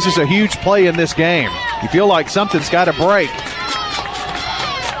 This is a huge play in this game. You feel like something's got to break.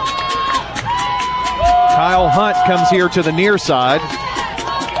 Kyle Hunt comes here to the near side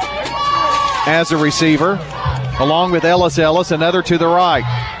as a receiver, along with Ellis, another to the right.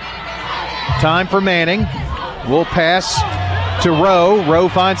 Time for Manning. Will pass to Rowe. Rowe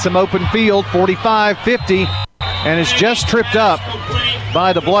finds some open field, 45-50, and is just tripped up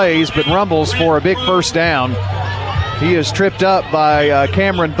by the Blaze, but rumbles for a big first down. He is tripped up by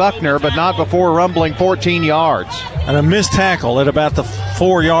Cameron Buckner, but not before rumbling 14 yards. And a missed tackle at about the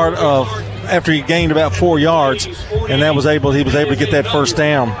 4 yard of after he gained about 4 yards, and he was able to get that first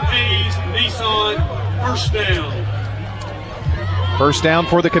down. First down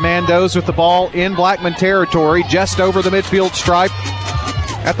for the Commandos with the ball in Blackman territory, just over the midfield stripe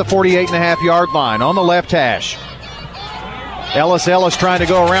at the 48.5-yard line on the left hash. Ellis trying to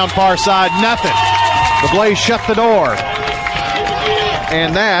go around far side, nothing. The Blaze shut the door.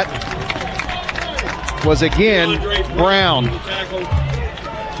 And that was again Brown.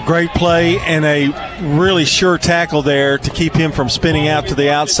 Great play and a really sure tackle there to keep him from spinning out to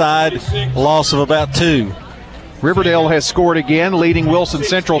the outside. A loss of about 2. Riverdale has scored again, leading Wilson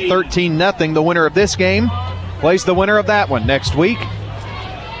Central 13-0. The winner of this game plays the winner of that one next week.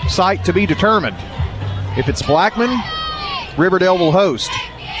 Site to be determined. If it's Blackman, Riverdale will host.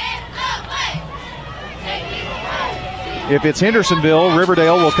 If it's Hendersonville,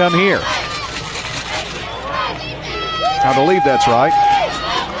 Riverdale will come here. I believe that's right.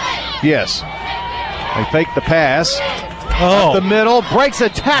 Yes. They fake the pass. Up the middle, breaks a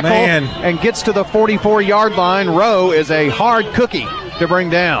tackle, and gets to the 44-yard line. Rowe is a hard cookie to bring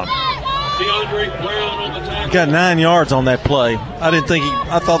down. Got 9 yards on that play.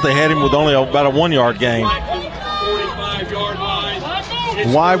 I thought they had him with only about a 1 yard gain.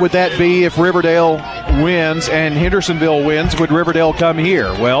 Why would that be if Riverdale wins and Hendersonville wins? Would Riverdale come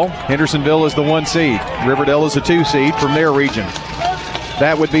here? Well, Hendersonville is the 1 seed. Riverdale is the 2 seed from their region.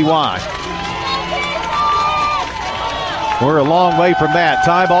 That would be why. We're a long way from that.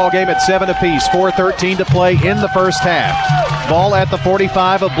 Tie ball game at 7 apiece. 4:13 to play in the first half. Ball at the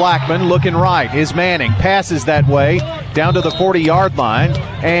 45 of Blackman. Looking right is Manning. Passes that way down to the 40-yard line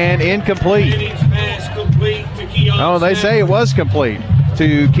and incomplete. Oh, they say it was complete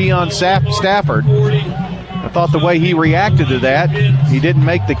to Keon Stafford. I thought the way he reacted to that, he didn't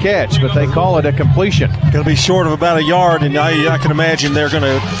make the catch, but they call it a completion. Going to be short of about a yard, and I can imagine they're going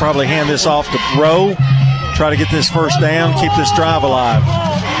to probably hand this off to Rowe. Try to get this first down, keep this drive alive.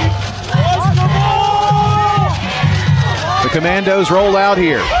 The Commandos roll out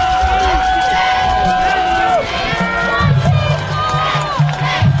here.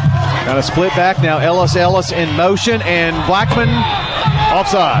 Got a split back now. Ellis in motion, and Blackman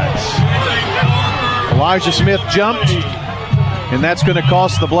offsides. Elijah Smith jumped, and that's going to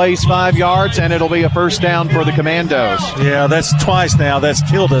cost the Blaze 5 yards, and it'll be a first down for the Commandos. Yeah, that's twice now. That's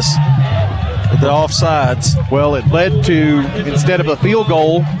killed us. The offsides. Well, it led to, instead of a field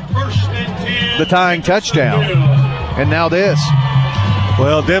goal, the tying touchdown. And now this.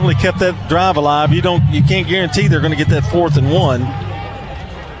 Well, definitely kept that drive alive. You can't guarantee they're going to get that 4th and 1.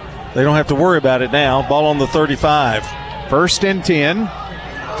 They don't have to worry about it now. Ball on the 35. 1st and 10.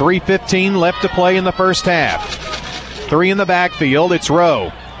 3:15 left to play in the first half. 3 in the backfield. It's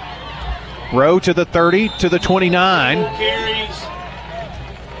Rowe. Rowe to the 30, to the 29.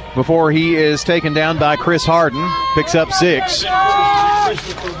 Before he is taken down by Chris Harden. Picks up 6.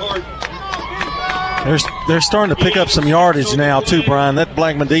 They're starting to pick up some yardage now too, Brian. That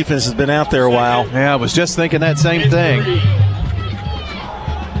Blackman defense has been out there a while. Yeah, I was just thinking that same thing.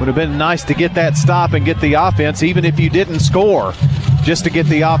 Would have been nice to get that stop and get the offense, even if you didn't score, just to get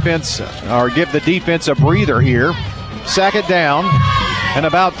the offense or give the defense a breather here. Sack it down, and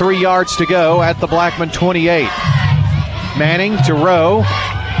about 3 yards to go at the Blackman 28. Manning to Rowe.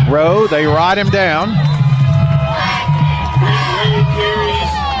 Rowe, they ride him down.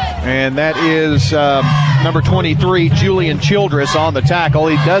 And that is number 23, Julian Childress, on the tackle.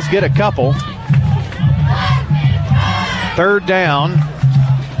 He does get a couple. 3rd down.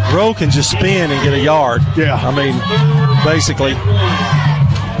 Rowe can just spin and get a yard. Yeah. I mean, basically.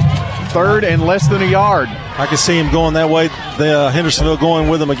 3rd and less than a yard. I can see him going that way. The Hendersonville going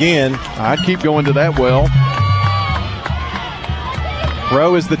with him again. I'd keep going to that well.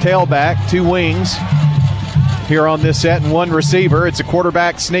 Rowe is the tailback, 2 wings here on this set and 1 receiver. It's a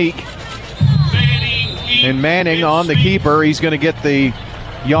quarterback sneak. And Manning on the keeper. He's going to get the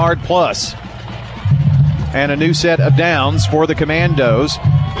yard plus. And a new set of downs for the Commandos.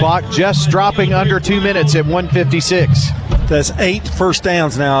 Clock just dropping under 2 minutes at 1:56. That's 8 first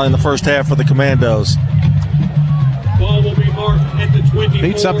downs now in the first half for the Commandos. Ball will be marked at the 24.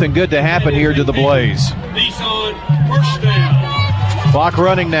 Need something good to happen here to the Blaze. Nissan, first down. Clock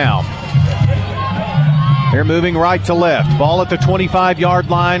running now. They're moving right to left. Ball at the 25-yard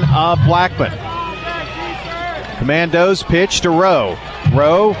line of Blackman. Commandos pitch to Rowe.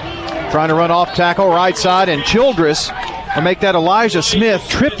 Rowe trying to run off tackle right side, and Childress, or make that Elijah Smith,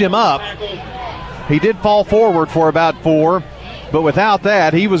 tripped him up. He did fall forward for about 4, but without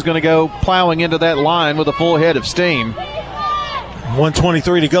that, he was going to go plowing into that line with a full head of steam.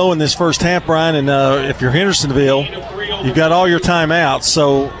 1:23 to go in this first half, Brian, and if you're Hendersonville, you've got all your timeouts,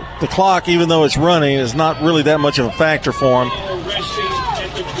 so the clock, even though it's running, is not really that much of a factor for them.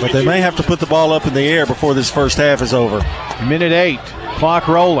 But they may have to put the ball up in the air before this first half is over. Minute 8, clock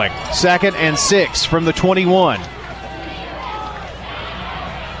rolling. 2nd and 6 from the 21.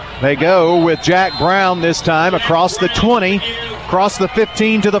 They go with Jack Brown this time across the 20, across the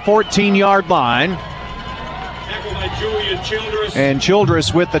 15 to the 14-yard line. And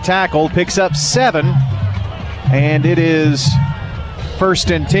Childress with the tackle picks up 7. And it is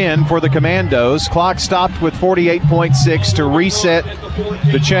 1st and 10 for the Commandos. Clock stopped with 48.6 to reset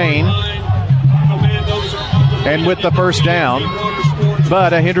the chain. And with the first down.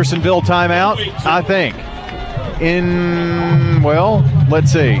 But a Hendersonville timeout, I think.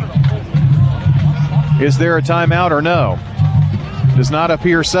 Let's see. Is there a timeout or no? Does not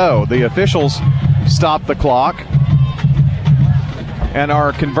appear so. The officials stopped the clock and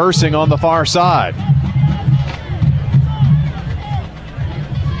are conversing on the far side.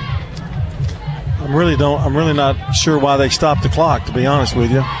 I'm really not sure why they stopped the clock, to be honest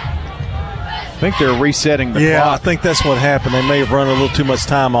with you. I think they're resetting the clock. Yeah, I think that's what happened. They may have run a little too much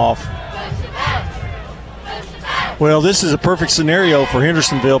time off. Well, this is a perfect scenario for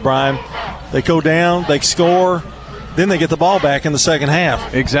Hendersonville, Brian. They go down, they score, then they get the ball back in the second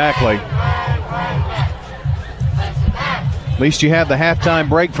half. Exactly. At least you have the halftime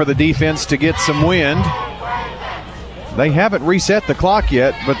break for the defense to get some wind. They haven't reset the clock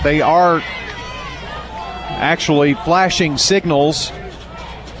yet, but they are actually flashing signals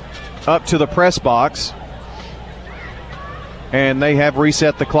up to the press box. And they have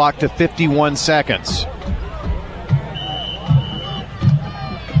reset the clock to 51 seconds.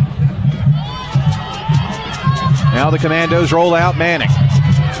 Now the Commandos roll out Manning.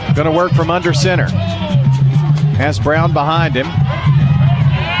 Going to work from under center. Has Brown behind him.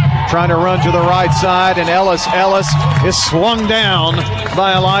 Trying to run to the right side, and Ellis is swung down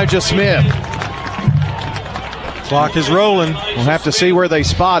by Elijah Smith. Clock is rolling. We'll have to see where they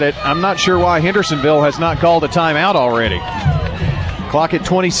spot it. I'm not sure why Hendersonville has not called a timeout already. Clock at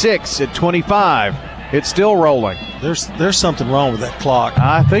 26, at 25. It's still rolling. There's something wrong with that clock.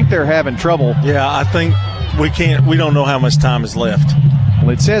 I think they're having trouble. Yeah, I think we don't know how much time is left.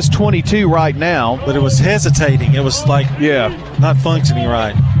 Well, it says 22 right now. But it was hesitating. It was like not functioning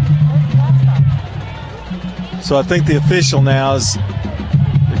right. So I think the official now is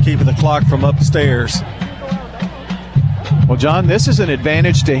they're keeping the clock from upstairs. Well, John, this is an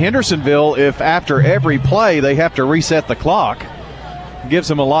advantage to Hendersonville if after every play they have to reset the clock. It gives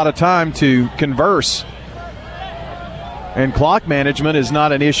them a lot of time to converse. And clock management is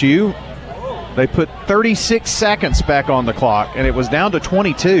not an issue. They put 36 seconds back on the clock, and it was down to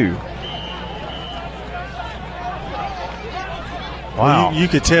 22. Wow. Well, you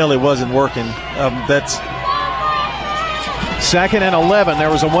could tell it wasn't working. That's 2nd and 11. There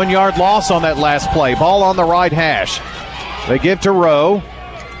was a 1-yard loss on that last play. Ball on the right hash. They give to Rowe.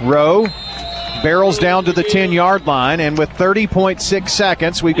 Rowe barrels down to the 10-yard line, and with 30.6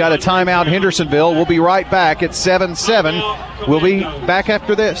 seconds, we've got a timeout, Hendersonville. We'll be right back at 7-7. We'll be back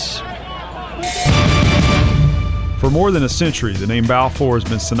after this. For more than a century, the name Balfour has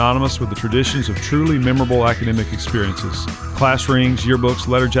been synonymous with the traditions of truly memorable academic experiences. Class rings, yearbooks,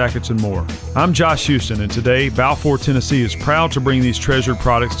 letter jackets, and more. I'm Josh Houston, and today, Balfour, Tennessee is proud to bring these treasured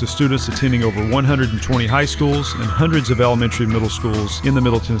products to students attending over 120 high schools and hundreds of elementary and middle schools in the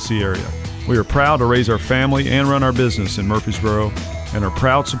Middle Tennessee area. We are proud to raise our family and run our business in Murfreesboro and are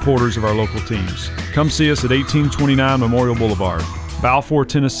proud supporters of our local teams. Come see us at 1829 Memorial Boulevard. Balfour,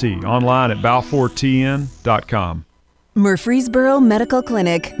 Tennessee, online at balfourtn.com. Murfreesboro Medical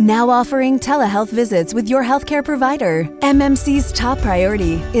Clinic, now offering telehealth visits with your healthcare provider. MMC's top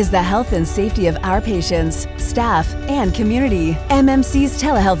priority is the health and safety of our patients, staff, and community. MMC's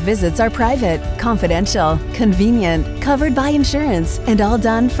telehealth visits are private, confidential, convenient, covered by insurance, and all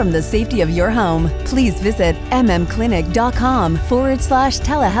done from the safety of your home. Please visit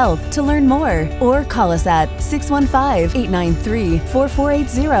mmclinic.com/telehealth to learn more, or call us at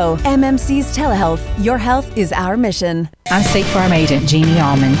 615-893-4480. MMC's Telehealth. Your health is our mission. I'm State Farm Agent Jeannie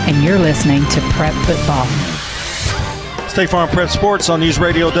Allman, and you're listening to Prep Football. State Farm Prep Sports on News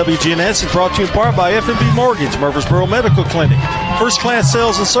Radio WGNS is brought to you in part by FNB Mortgage, Murfreesboro Medical Clinic, First Class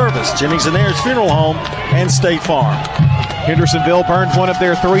Sales and Service, Jennings and Ayers Funeral Home, and State Farm. Hendersonville burned one of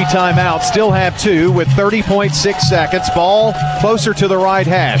their 3 timeouts, still have 2 with 30.6 seconds. Ball closer to the right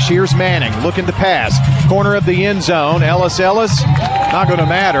hash. Here's Manning looking to pass. Corner of the end zone. Ellis, not going to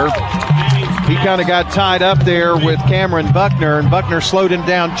matter. He kind of got tied up there with Cameron Buckner, and Buckner slowed him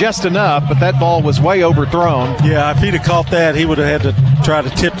down just enough, but that ball was way overthrown. Yeah, if he'd have caught that, he would have had to try to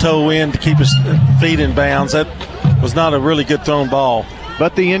tiptoe in to keep his feet in bounds. That was not a really good thrown ball.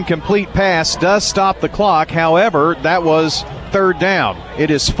 But the incomplete pass does stop the clock. However, that was 3rd down. It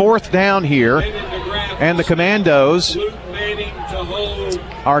is 4th down here, and the Commandos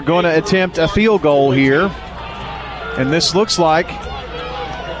are going to attempt a field goal here. And this looks like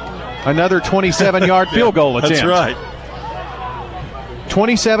another 27-yard field goal attempt. That's right.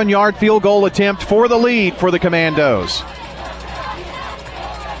 27-yard field goal attempt for the lead for the Commandos.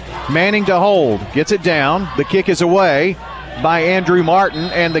 Manning to hold. Gets it down. The kick is away by Andrew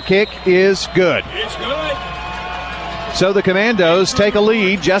Martin, and the kick is good. It's good. So the Commandos take a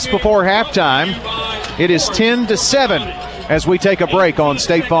lead just before halftime. It is 10-7 as we take a break on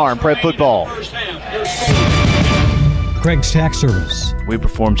State Farm Prep Football. Craig's Tax Service. We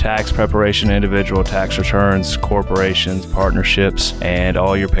perform tax preparation, individual tax returns, corporations, partnerships, and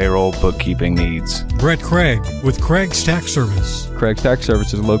all your payroll bookkeeping needs. Brett Craig with Craig's Tax Service. Craig's Tax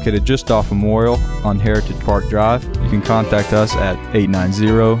Service is located just off Memorial on Heritage Park Drive. You can contact us at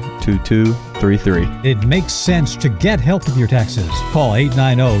 890-2233. It makes sense to get help with your taxes. Call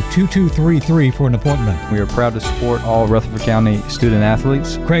 890-2233 for an appointment. We are proud to support all Rutherford County student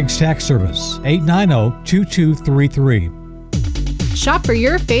athletes. Craig's Tax Service, 890-2233. Shop for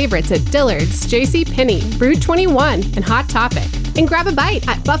your favorites at Dillard's, JCPenney, Brew 21, and Hot Topic. And grab a bite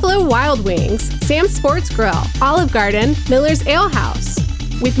at Buffalo Wild Wings, Sam's Sports Grill, Olive Garden, Miller's Ale House.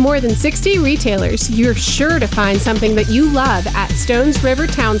 With more than 60 retailers, you're sure to find something that you love at Stones River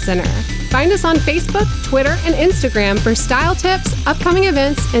Town Center. Find us on Facebook, Twitter, and Instagram for style tips, upcoming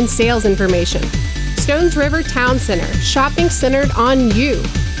events, and sales information. Stones River Town Center, shopping centered on you.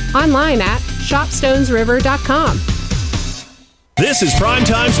 Online at shopstonesriver.com. This is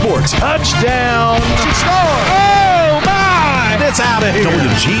Primetime Sports. Touchdown. She scored. Oh, my. It's out of here.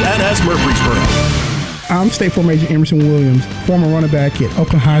 WGNS Murfreesboro. I'm State Farm Agent Emerson Williams, former running back at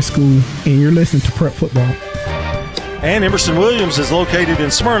Oakland High School, and you're listening to Prep Football. And Emerson Williams is located in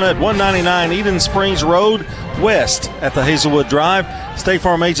Smyrna at 199 Eden Springs Road West at the Hazelwood Drive. State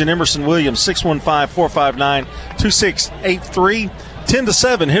Farm Agent Emerson Williams, 615-459-2683.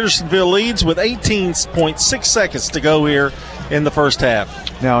 10-7, Hendersonville leads with 18.6 seconds to go here in the first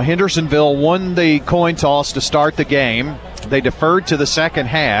half. Now, Hendersonville won the coin toss to start the game. They deferred to the second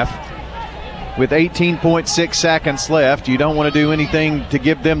half with 18.6 seconds left. You don't want to do anything to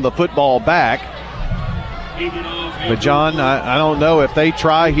give them the football back. But, John, I don't know if they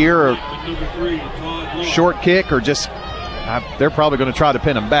try here or short kick or just they're probably going to try to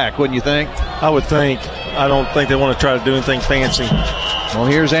pin them back, wouldn't you think? I would think. I don't think they want to try to do anything fancy. Well,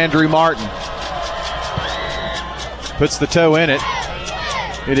 here's Andrew Martin. Puts the toe in it.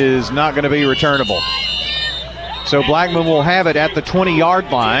 It is not going to be returnable. So Blackman will have it at the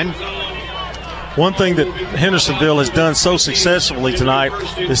 20-yard line. One thing that Hendersonville has done so successfully tonight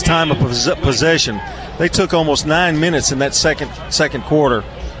is time of possession. They took almost 9 minutes in that second quarter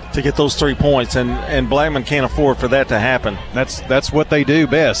to get those 3 points, and Blackman can't afford for that to happen. That's what they do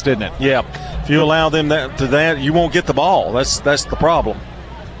best, isn't it? Yeah. If you allow them that, you won't get the ball. That's the problem.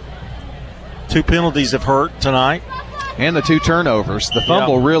 2 penalties have hurt tonight. And the 2 turnovers. The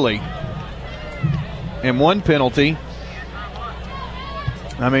fumble really. And 1 penalty.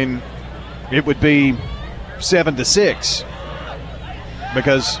 I mean, it would be 7-6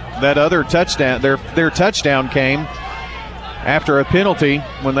 because that other touchdown, their touchdown came after a penalty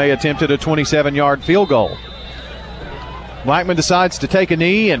when they attempted a 27-yard field goal. Blackman decides to take a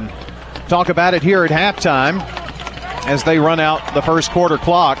knee and talk about it here at halftime as they run out the first quarter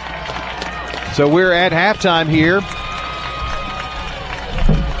clock. So we're at halftime here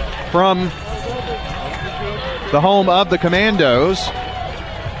from the home of the Commandos.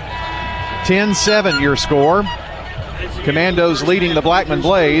 10-7 your score. Commandos leading the Blackman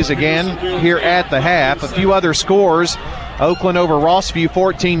Blaze again here at the half. A few other scores. Oakland over Rossview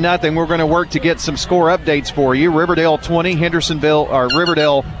 14-0. We're going to work to get some score updates for you. Riverdale 20,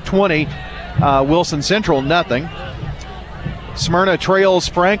 Riverdale 20, Wilson Central nothing. Smyrna trails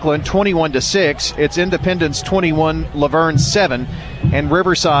Franklin 21-6. It's Independence 21, Laverne 7, and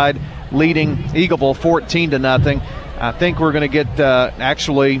Riverside leading Eagleville 14-0. I think we're going to get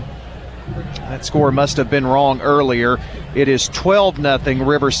actually. That score must have been wrong earlier. It is 12-0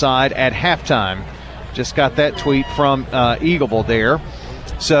 Riverside at halftime. Just got that tweet from Eagleville there.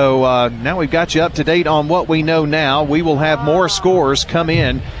 So now we've got you up to date on what we know now. We will have more scores come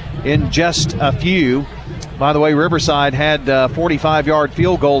in just a few. By the way, Riverside had a 45-yard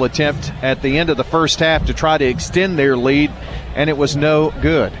field goal attempt at the end of the first half to try to extend their lead, and it was no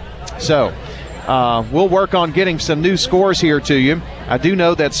good. So we'll work on getting some new scores here to you. I do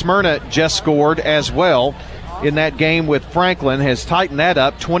know that Smyrna just scored as well in that game with Franklin, has tightened that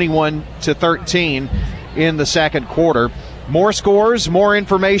up 21-13 in the second quarter. More scores, more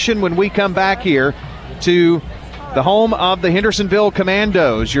information when we come back here to the home of the Hendersonville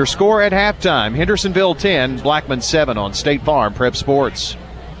Commandos. Your score at halftime, Hendersonville 10, Blackman 7 on State Farm Prep Sports.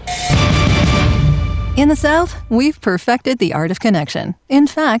 In the South, we've perfected the art of connection. In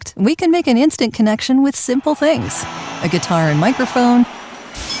fact, we can make an instant connection with simple things. A guitar and microphone,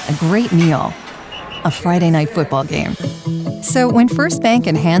 a great meal, a Friday night football game. So when First Bank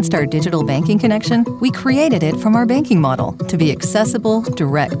enhanced our digital banking connection, we created it from our banking model to be accessible,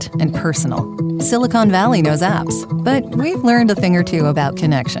 direct, and personal. Silicon Valley knows apps, but we've learned a thing or two about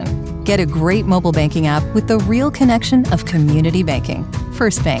connection. Get a great mobile banking app with the real connection of community banking.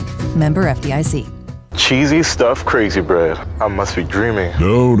 First Bank, member FDIC. Cheesy stuffed crazy bread. I must be dreaming.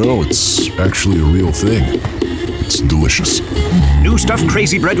 No, it's actually a real thing. It's delicious. New stuffed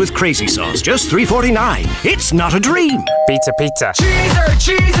crazy bread with crazy sauce, just $3.49. It's not a dream. Pizza.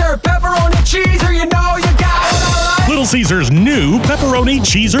 Cheeser, pepperoni cheeser, you know you got it all right. Little Caesars new pepperoni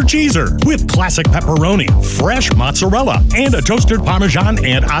cheeser with classic pepperoni, fresh mozzarella, and a toasted Parmesan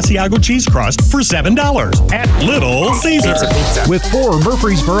and Asiago cheese crust for $7 at Little Caesars. Pizza. With 4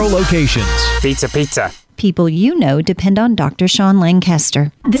 Murfreesboro locations. Pizza. People you know depend on Dr. Sean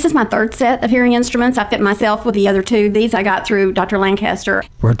Lancaster. This is my third set of hearing instruments. I fit myself with the other 2. These I got through Dr. Lancaster.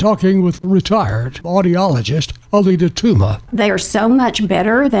 We're talking with retired audiologist Alida Tuma. They are so much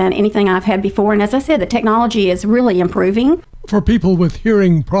better than anything I've had before. And as I said, the technology is really improving. For people with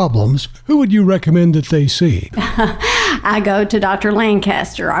hearing problems, who would you recommend that they see? I go to Dr.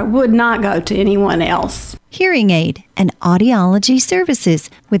 Lancaster. I would not go to anyone else. Hearing aid and audiology services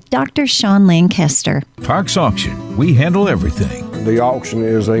with Dr. Sean Lancaster. Parks Auction. We handle everything. The auction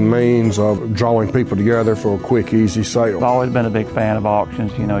is a means of drawing people together for a quick, easy sale. I've always been a big fan of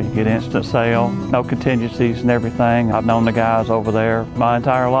auctions. You know, you get instant sale, no contingencies and everything. I've known the guys over there my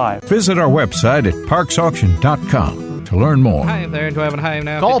entire life. Visit our website at parksauction.com. to learn more. Hi there, do I have a home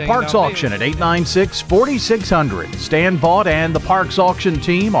now? Call Parks Auction at 896-4600. Stan Vaught and the Parks Auction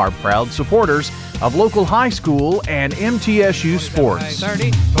team are proud supporters of local high school and MTSU sports.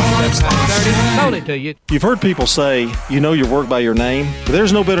 30, sold it to you. You've heard people say, you know your work by your name, but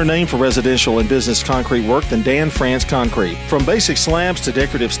there's no better name for residential and business concrete work than Dan France Concrete. From basic slabs to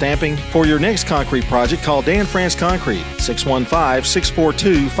decorative stamping, for your next concrete project, call Dan France Concrete,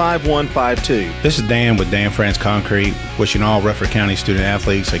 615-642-5152. This is Dan with Dan France Concrete, wishing all Rutherford County student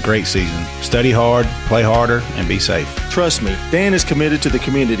athletes a great season. Study hard, play harder, and be safe. Trust me, Dan is committed to the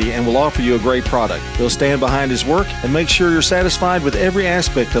community and will offer you a great product. He'll stand behind his work and make sure you're satisfied with every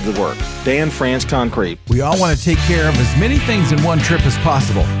aspect of the work. Dan France Concrete. We all want to take care of as many things in one trip as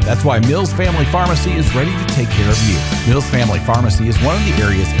possible. That's why Mills Family Pharmacy is ready to take care of you. Mills Family Pharmacy is one of the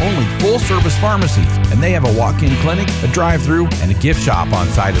area's only full-service pharmacies, and they have a walk-in clinic, a drive-thru, and a gift shop on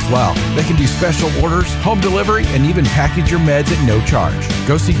site as well. They can do special orders, home delivery, and even package your meds at no charge.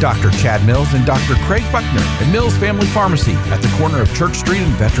 Go see Dr. Chad Mills and Dr. Craig Buckner at Mills Family Pharmacy at the corner of Church Street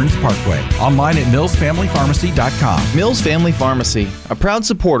and Veterans Parkway. Online at millsfamilypharmacy.com. Mills Family Pharmacy, a proud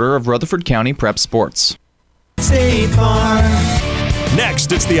supporter of Rutherford County Prep Sports. State Farm.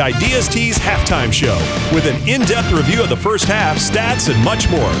 Next, it's the Ideas Tees halftime show with an in-depth review of the first half, stats, and much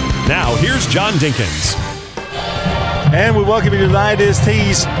more. Now, here's John Dinkins. And we welcome you to the Ideas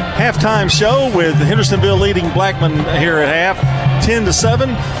Tees halftime show with Hendersonville leading Blackman here at half,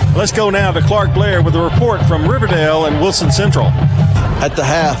 10-7. Let's go now to Clark Blair with a report from Riverdale and Wilson Central. At the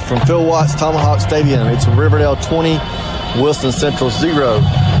half from Phil Watts Tomahawk Stadium, it's Riverdale 20, Wilson Central 0.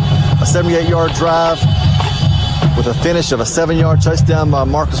 A 78-yard drive with a finish of a 7-yard touchdown by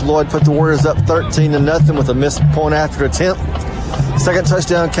Marcus Lloyd, put the Warriors up 13-0 with a missed point after attempt. Second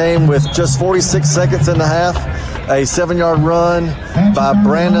touchdown came with just 46 seconds in the half, a 7-yard run by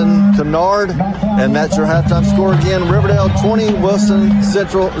Brandon Kennard, and that's your halftime score again. Riverdale 20, Wilson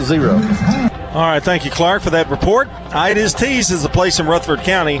Central 0. All right, thank you, Clark, for that report. Ida's Tees is the place in Rutherford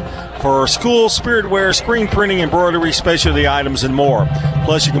County for school, spirit wear, screen printing, embroidery, specialty items, and more.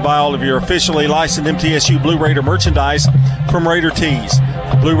 Plus, you can buy all of your officially licensed MTSU Blue Raider merchandise from Raider Tees.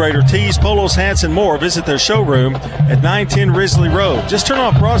 Blue Raider Tees, polos, hats, and more. Visit their showroom at 910 Risley Road. Just turn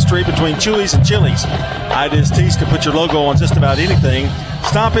off Broad Street between Chewy's and Chili's. Ida's Tees can put your logo on just about anything.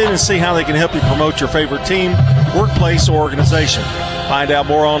 Stop in and see how they can help you promote your favorite team, workplace, or organization. Find out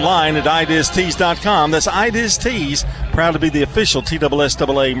more online at idiztees.com. That's Idiz Tees, proud to be the official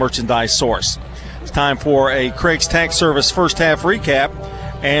TSSAA merchandise source. It's time for a Craig's Tax Service first half recap.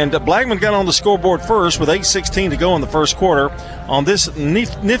 And Blackman got on the scoreboard first with 8:16 to go in the first quarter on this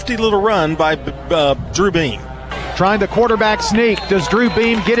nifty little run by Drew Beam. Trying the quarterback sneak. Does Drew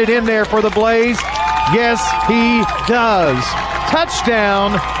Beam get it in there for the Blaze? Yes, he does.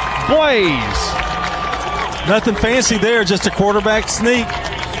 Touchdown, Blaze. Nothing fancy there, just a quarterback sneak.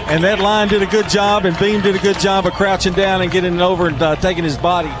 And that line did a good job, and Beam did a good job of crouching down and getting it over and taking his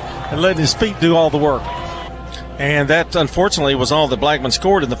body and letting his feet do all the work. And that, unfortunately, was all that Blackman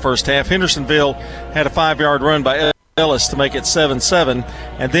scored in the first half. Hendersonville had a 5-yard run by Ellis to make it 7-7,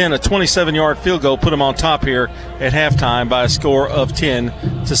 and then a 27-yard field goal put him on top here at halftime by a score of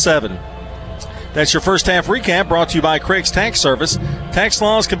 10-7. That's your first half recap, brought to you by Craig's Tax Service. Tax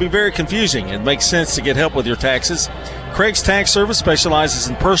laws can be very confusing. It makes sense to get help with your taxes. Craig's Tax Service specializes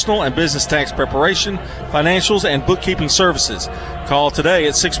in personal and business tax preparation, financials, and bookkeeping services. Call today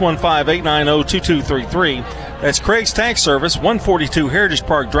at 615-890-2233. That's Craig's Tax Service, 142 Heritage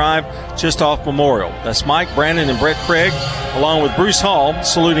Park Drive, just off Memorial. That's Mike, Brandon, and Brett Craig, along with Bruce Hall,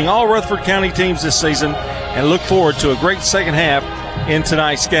 saluting all Rutherford County teams this season, and look forward to a great second half in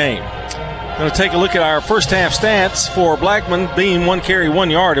tonight's game. Going to take a look at our first half stats for Blackman. Beam, 1 carry, 1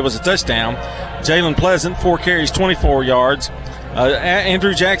 yard. It was a touchdown. Jalen Pleasant, 4 carries, 24 yards.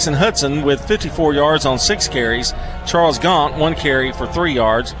 Andrew Jackson Hudson with 54 yards on 6 carries. Charles Gaunt, 1 carry for 3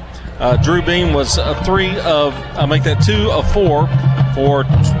 yards. Drew Beam was 2 of 4 for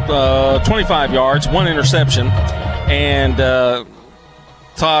 25 yards, 1 interception. And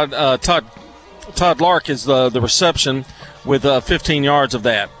Todd Lark is the reception with 15 yards of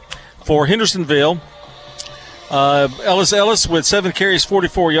that. For Hendersonville, Ellis with 7 carries,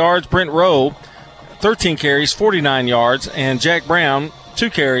 44 yards. Brent Rowe, 13 carries, 49 yards. And Jack Brown, 2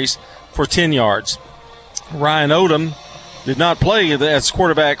 carries for 10 yards. Ryan Odom did not play as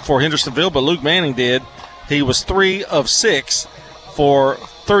quarterback for Hendersonville, but Luke Manning did. He was 3 of 6 for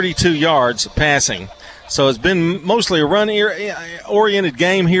 32 yards passing. So it's been mostly a run-oriented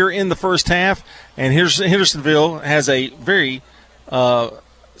game here in the first half. And Hendersonville has a very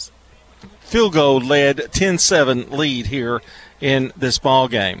field goal-led 10-7 lead here in this ball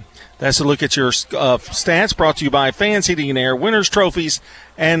game. That's a look at your stats, brought to you by Fans Heating and Air, Winners Trophies,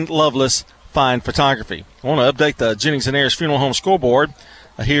 and Loveless Fine Photography. I want to update the Jennings and Ayers Funeral Home scoreboard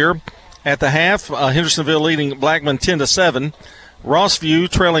here at the half. Hendersonville leading Blackman 10-7. Rossview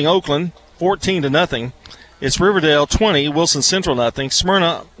trailing Oakland 14-0. It's Riverdale 20, Wilson Central 0.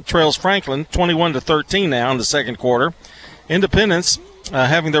 Smyrna trails Franklin 21-13 now in the second quarter. Independence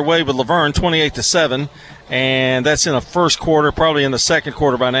having their way with Laverne 28-7, and that's in the first quarter, probably in the second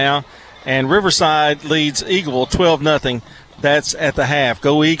quarter by now. And Riverside leads Eagle 12-0. That's at the half.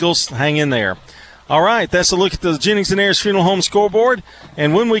 Go Eagles, hang in there. All right, that's a look at the Jennings and Ayers Funeral Home scoreboard.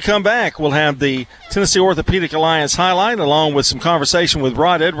 And when we come back, we'll have the Tennessee Orthopedic Alliance highlight, along with some conversation with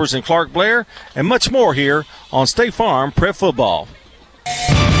Rod Edwards and Clark Blair, and much more here on State Farm Prep Football.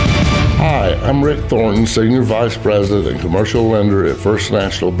 Hi, I'm Rick Thornton, Senior Vice President and Commercial Lender at First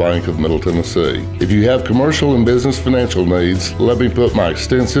National Bank of Middle Tennessee. If you have commercial and business financial needs, let me put my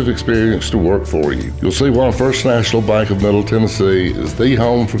extensive experience to work for you. You'll see why First National Bank of Middle Tennessee is the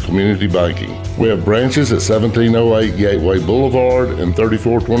home for community banking. We have branches at 1708 Gateway Boulevard and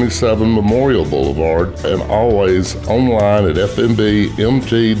 3427 Memorial Boulevard, and always online at fnbmt.com.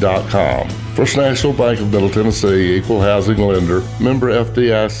 First National Bank of Middle Tennessee, Equal Housing Lender, member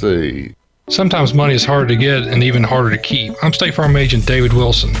FDIC. Sometimes money is hard to get and even harder to keep. I'm State Farm Agent David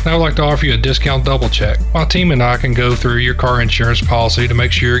Wilson, and I would like to offer you a discount double check. My team and I can go through your car insurance policy to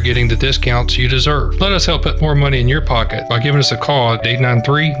make sure you're getting the discounts you deserve. Let us help put more money in your pocket by giving us a call at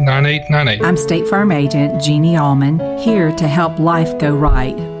 893-9898. I'm State Farm Agent Jeannie Allman, here to help life go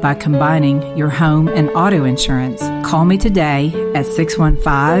right by combining your home and auto insurance. Call me today at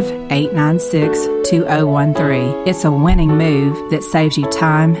 615-896-2013. It's a winning move that saves you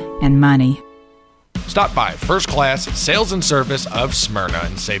time and money. Stop by First Class Sales and Service of Smyrna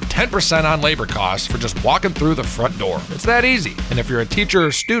and save 10% on labor costs for just walking through the front door. It's that easy. And if you're a teacher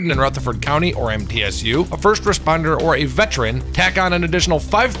or student in Rutherford County or MTSU, a first responder, or a veteran, tack on an additional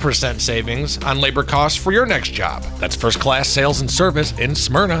 5% savings on labor costs for your next job. That's First Class Sales and Service in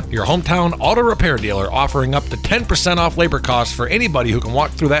Smyrna, your hometown auto repair dealer, offering up to 10% off labor costs for anybody who can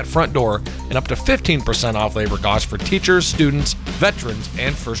walk through that front door and up to 15% off labor costs for teachers, students, veterans,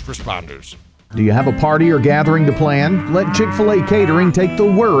 and first responders. Do you have a party or gathering to plan? Let Chick-fil-A Catering take the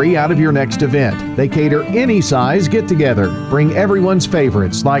worry out of your next event. They cater any size get-together. Bring everyone's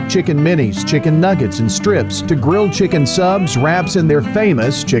favorites like chicken minis, chicken nuggets and strips, to grilled chicken subs, wraps, and their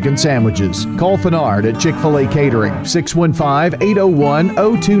famous chicken sandwiches. Call Fenard at Chick-fil-A Catering,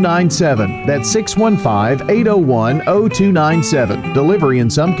 615-801-0297. That's 615-801-0297. Delivery in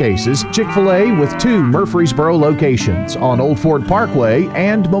some cases. Chick-fil-A with 2 Murfreesboro locations on Old Fort Parkway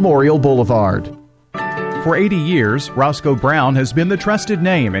and Memorial Boulevard. For 80 years, Roscoe Brown has been the trusted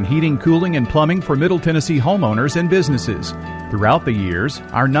name in heating, cooling, and plumbing for Middle Tennessee homeowners and businesses. Throughout the years,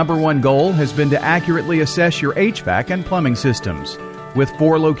 our #1 goal has been to accurately assess your HVAC and plumbing systems. With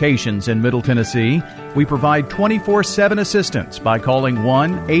 4 locations in Middle Tennessee, we provide 24/7 assistance by calling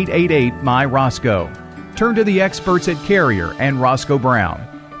 1-888-MY-ROSCOE. Turn to the experts at Carrier and Roscoe Brown.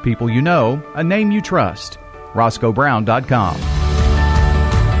 People you know, a name you trust. RoscoeBrown.com.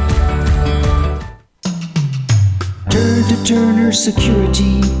 Turn to Turner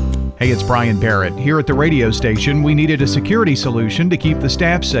Security. Hey, it's Brian Barrett. Here at the radio station, we needed a security solution to keep the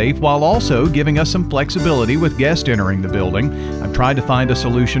staff safe while also giving us some flexibility with guests entering the building. I've tried to find a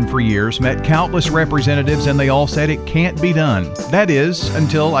solution for years, met countless representatives, and they all said it can't be done. That is,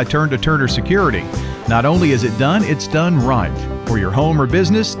 until I turned to Turner Security. Not only is it done, it's done right. For your home or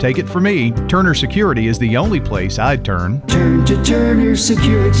business, take it from me, Turner Security is the only place I'd turn. Turn to Turner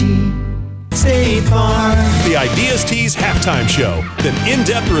Security. State Farm. The Ideas Tees Halftime Show. An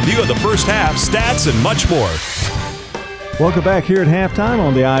in-depth review of the first half, stats, and much more. Welcome back here at halftime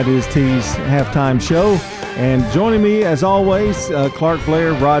on the Ideas Tees Halftime Show. And joining me, as always, Clark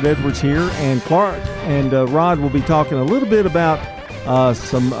Blair, Rod Edwards here. And Clark and Rod will be talking a little bit about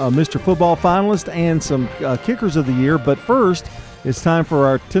some Mr. Football finalists and some kickers of the year. But first, it's time for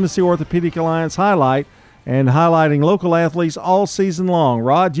our Tennessee Orthopedic Alliance highlight, and highlighting local athletes all season long.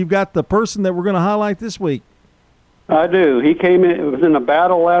 Rod, you've got the person that we're going to highlight this week. I do. He came in, it was in a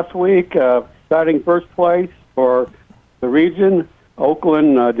battle last week, starting first place for the region.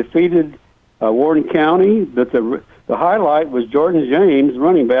 Oakland defeated Warden County, but the highlight was Jordan James,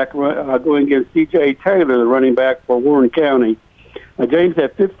 running back, going against C.J. Taylor, the running back for Warden County. James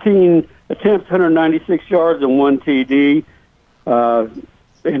had 15 attempts, 196 yards, and 1 TD.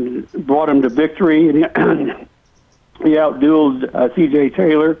 And brought him to victory. And he outdueled C.J.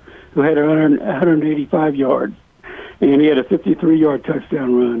 Taylor, who had 185 yards, and he had a 53-yard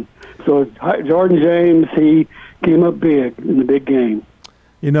touchdown run. So Jordan James, he came up big in the big game.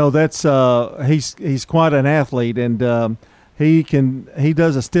 You know, that's he's quite an athlete, and he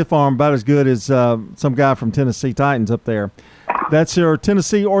does a stiff arm about as good as some guy from Tennessee Titans up there. That's our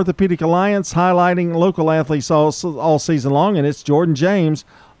Tennessee Orthopedic Alliance, highlighting local athletes all season long, and it's Jordan James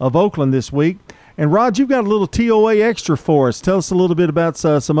of Oakland this week. And, Rod, you've got a little TOA extra for us. Tell us a little bit about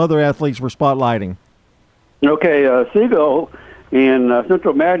some other athletes we're spotlighting. Okay, Siegel and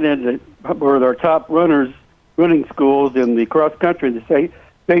Central Magnet were their top running schools in the cross-country. The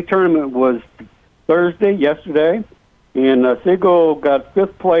state tournament was yesterday, and Siegel got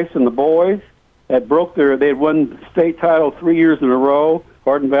 5th place in the boys. They had won the state title 3 years in a row.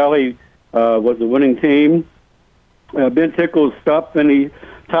 Hardin Valley was the winning team. Ben Tickle's top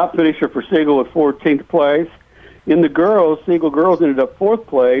finisher for Siegel at 14th place. In the girls, Siegel girls ended up 4th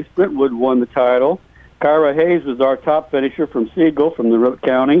place. Brentwood won the title. Kyra Hayes was our top finisher from Siegel from the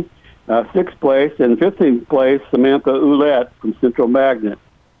county, 6th place. And 15th place, Samantha Ouellette from Central Magnet.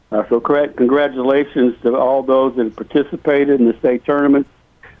 So congratulations to all those that participated in the state tournament.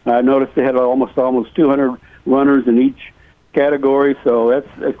 I noticed they had almost 200 runners in each category, so that's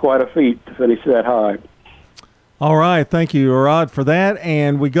quite a feat to finish that high. All right, thank you, Rod, for that.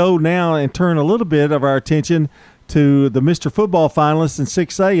 And we go now and turn a little bit of our attention to the Mr. Football finalists in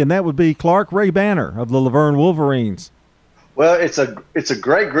 6A, and that would be Clark Ray Banner of the Laverne Wolverines. Well, it's a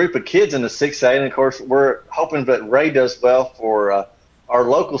great group of kids in the 6A, and of course we're hoping that Ray does well for our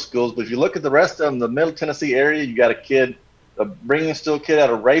local schools. But if you look at the rest of them, the Middle Tennessee area, you got a Brigham-Still kid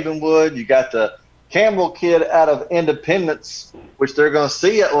out of Ravenwood. You got the Campbell kid out of Independence, which they're going to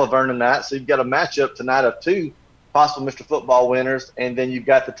see at Laverne tonight. So you've got a matchup tonight of 2 possible Mr. Football winners. And then you've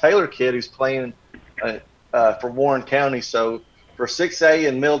got the Taylor kid who's playing for Warren County. So for 6A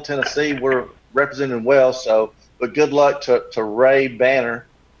in Middle Tennessee, we're representing well. So, but good luck to Ray Banner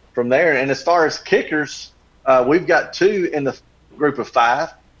from there. And as far as kickers, we've got 2 in the group of 5,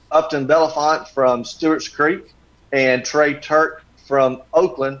 Upton Belafont from Stewart's Creek and Trey Turk from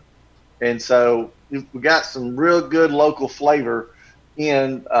Oakland. And so we got some real good local flavor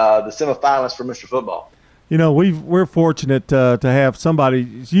in the semifinalists for Mr. Football. You know, we're fortunate to have somebody.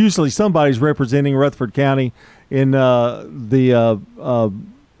 Usually, somebody's representing Rutherford County in the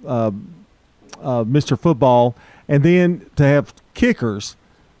Mr. Football, and then to have kickers.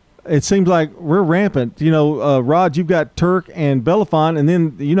 It seems like we're rampant. You know, Rod, you've got Turk and Belafont, and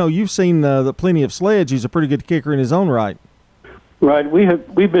then you've seen the Plenty of Sledge. He's a pretty good kicker in his own right. Right,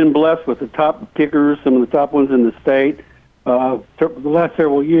 we've been blessed with the top kickers, some of the top ones in the state, the last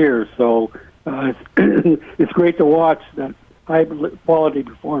several years. So it's great to watch that high quality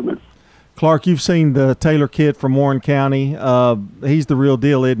performance. Clark, you've seen the Taylor kid from Warren County. He's the real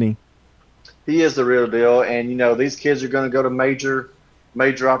deal, isn't he? He is the real deal, and these kids are going to go to major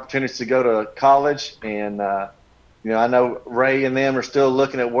opportunities to go to college, and I know Ray and them are still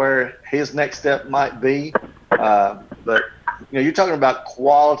looking at where his next step might be, but you're talking about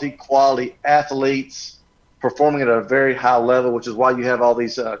quality athletes performing at a very high level, which is why you have all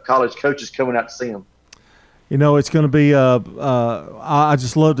these college coaches coming out to see them. It's going to be I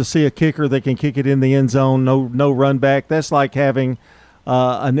just love to see a kicker that can kick it in the end zone, no run back. That's like having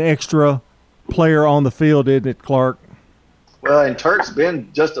an extra player on the field, isn't it, Clark? Well, and Turk's been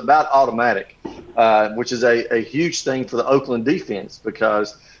just about automatic, which is a huge thing for the Oakland defense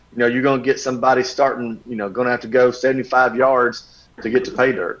because, you're going to get somebody starting, going to have to go 75 yards to get to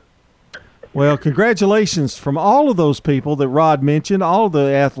pay dirt. Well, congratulations from all of those people that Rod mentioned, all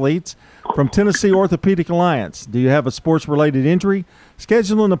the athletes from Tennessee Orthopedic Alliance. Do you have a sports-related injury?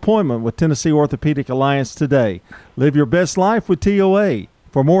 Schedule an appointment with Tennessee Orthopedic Alliance today. Live your best life with TOA.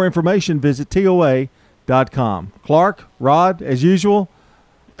 For more information, visit TOA.com. Clark, Rod, as usual,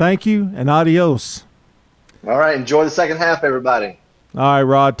 thank you and adios. All right, enjoy the second half, everybody. All right,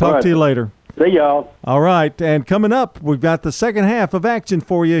 Rod, talk to you later. See y'all. All right, and coming up, we've got the second half of action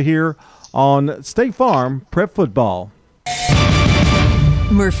for you here on State Farm Prep Football.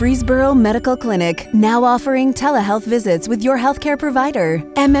 Murfreesboro Medical Clinic, now offering telehealth visits with your healthcare provider.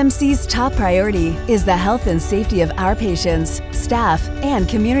 MMC's top priority is the health and safety of our patients, staff, and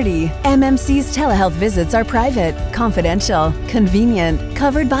community. MMC's telehealth visits are private, confidential, convenient,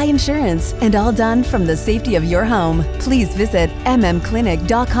 covered by insurance, and all done from the safety of your home. Please visit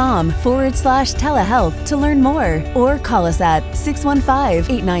mmclinic.com/telehealth to learn more, or call us at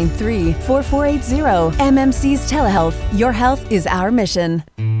 615-893-4480. MMC's Telehealth, your health is our mission.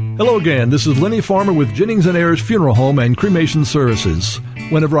 Hello again, this is Lenny Farmer with Jennings & Ayers Funeral Home and Cremation Services.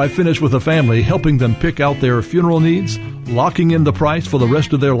 Whenever I finish with a family helping them pick out their funeral needs, locking in the price for the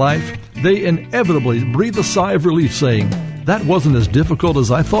rest of their life, they inevitably breathe a sigh of relief saying, "That wasn't as difficult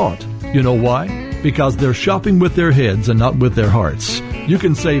as I thought." You know why? Because they're shopping with their heads and not with their hearts. You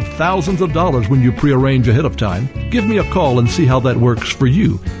can save thousands of dollars when you prearrange ahead of time. Give me a call and see how that works for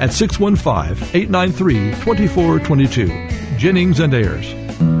you at 615-893-2422. Jennings & Ayers.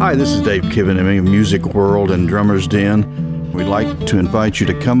 Hi, this is Dave Kivenemy of Music World and Drummer's Den. We'd like to invite you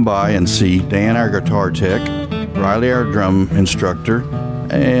to come by and see Dan, our guitar tech, Riley, our drum instructor,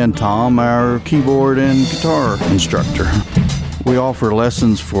 and Tom, our keyboard and guitar instructor. We offer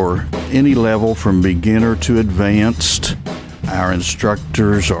lessons for any level from beginner to advanced. Our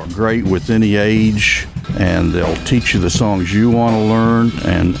instructors are great with any age, and they'll teach you the songs you want to learn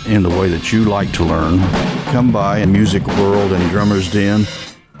and in the way that you like to learn. Come by in Music World and Drummer's Den.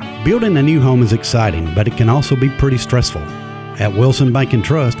 Building a new home is exciting, but it can also be pretty stressful. At Wilson Bank &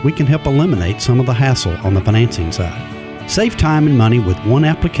 Trust, we can help eliminate some of the hassle on the financing side. Save time and money with one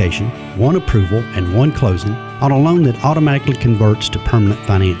application, one approval, and one closing on a loan that automatically converts to permanent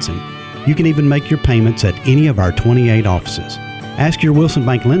financing. You can even make your payments at any of our 28 offices. Ask your Wilson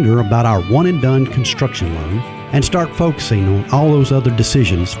Bank lender about our one-and-done construction loan and start focusing on all those other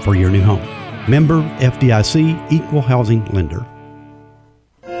decisions for your new home. Member FDIC, Equal Housing Lender.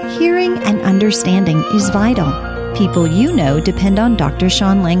 Hearing and understanding is vital. People you know depend on Dr.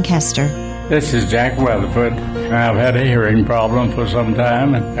 Sean Lancaster. This is Jack Weatherford. I've had a hearing problem for some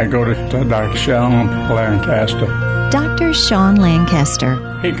time, and I go to Dr. Sean Lancaster. Dr. Sean Lancaster,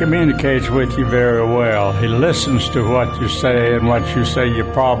 He communicates with you very well. He listens to what you say and what you say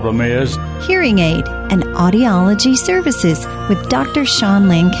your problem is. Hearing Aid and Audiology Services with Dr. Sean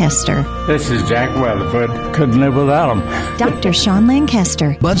Lancaster. This is Jack Weatherford. Couldn't live without him. Dr. Sean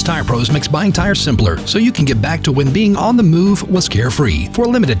Lancaster. Bud's Tire Pros makes buying tires simpler, so you can get back to when being on the move was carefree. For a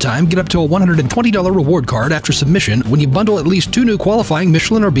limited time, get up to a $120 reward card after submission when you bundle at least 2 new qualifying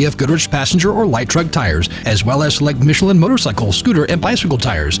Michelin or BF Goodrich passenger or light truck tires, as well as select Michelin motorcycle, scooter, and bicycle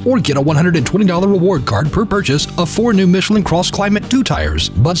tires, or get a $120 reward card per purchase of 4 new Michelin Cross Climate 2 tires.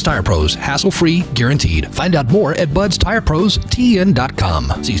 Bud's Tire Pros, hassle-free, guaranteed. Find out more at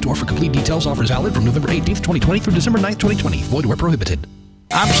budstireprostn.com. See store for complete details. Offers valid from November 18th, 2020 through December 9th, 2020. Void where prohibited.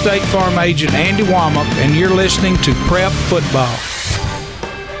 I'm State Farm Agent Andy Womack, and you're listening to Prep Football.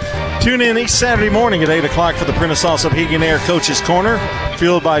 Tune in each Saturday morning at 8 o'clock for the Prentice Allsup Heating & Air Coaches Corner,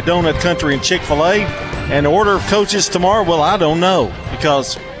 fueled by Donut Country and Chick-fil-A. And the order of coaches tomorrow, well, I don't know,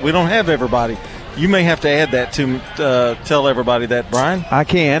 because we don't have everybody. You may have to add that to tell everybody that, Brian. I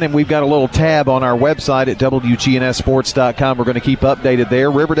can, and we've got a little tab on our website at WGNSSports.com. We're going to keep updated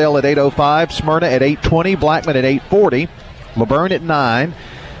there. Riverdale at 8:05, Smyrna at 8:20, Blackman at 8:40, Laverne at 9,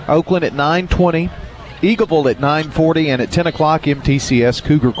 Oakland at 9:20, Eagleville at 9:40, and at 10 o'clock, MTCS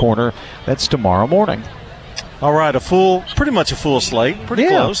Cougar Corner. That's tomorrow morning. All right, pretty much a full slate. Pretty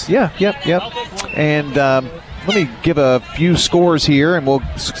close. Yep. And let me give a few scores here, and we'll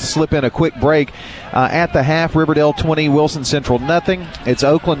slip in a quick break. At the half, Riverdale 20, Wilson Central nothing. It's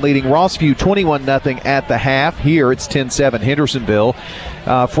Oakland leading Rossview 21-0 at the half. Here it's 10-7 Hendersonville.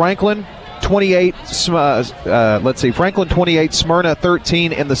 Franklin 28. Franklin 28, Smyrna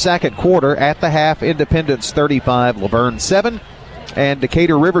 13 in the second quarter. At the half, Independence 35, Laverne 7, and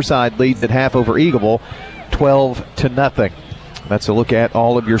Decatur Riverside leads at half over Eagleville 12-0. That's a look at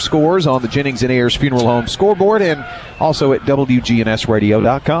all of your scores on the Jennings & Ayers Funeral Home scoreboard and also at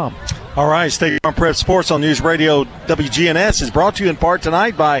WGNSradio.com. All right, State Farm Prep Sports on News Radio WGNS is brought to you in part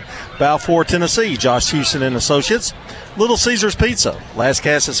tonight by Balfour, Tennessee, Josh Houston and Associates, Little Caesars Pizza, Las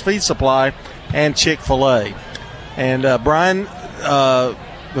Casas Feed Supply, and Chick-fil-A. And Brian,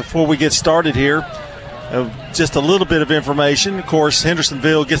 before we get started here, just a little bit of information. Of course,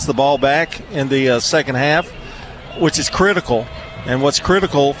 Hendersonville gets the ball back in the second half, which is critical. And what's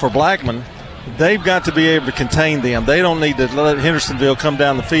critical for Blackman, they've got to be able to contain them. They don't need to let Hendersonville come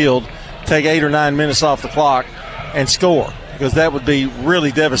down the field, take 8 or 9 minutes off the clock, and score, because that would be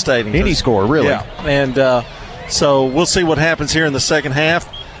really devastating. Any score, really. Yeah, and so we'll see what happens here in the second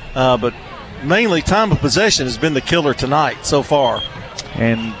half. But mainly time of possession has been the killer tonight so far.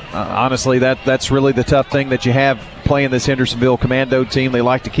 And honestly, that's really the tough thing that you have playing this Hendersonville Commando team. They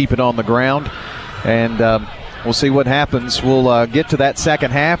like to keep it on the ground. And we'll see what happens. We'll get to that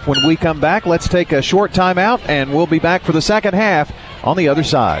second half when we come back. Let's take a short timeout, and we'll be back for the second half on the other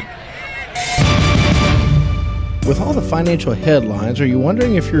side. With all the financial headlines, are you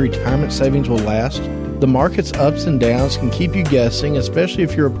wondering if your retirement savings will last? The market's ups and downs can keep you guessing, especially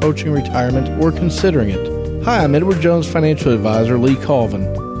if you're approaching retirement or considering it. Hi, I'm Edward Jones Financial Advisor Lee Colvin.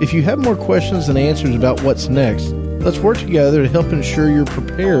 If you have more questions than answers about what's next, let's work together to help ensure you're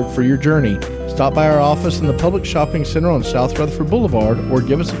prepared for your journey. Stop by our office in the Public Shopping Center on South Rutherford Boulevard or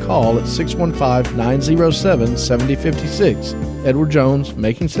give us a call at 615-907-7056. Edward Jones,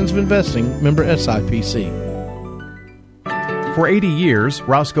 Making Sense of Investing, member SIPC. For 80 years,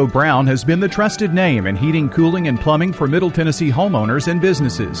 Roscoe Brown has been the trusted name in heating, cooling, and plumbing for Middle Tennessee homeowners and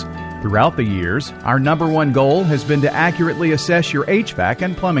businesses. Throughout the years, our number one goal has been to accurately assess your HVAC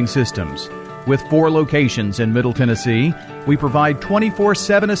and plumbing systems. With 4 locations in Middle Tennessee, we provide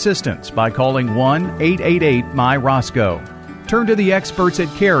 24/7 assistance by calling 1-888-MY-ROSCOE. Turn to the experts at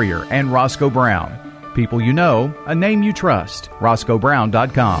Carrier and Roscoe Brown. People you know, a name you trust.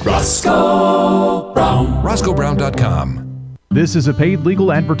 RoscoeBrown.com. Roscoe Brown. RoscoeBrown.com. This is a paid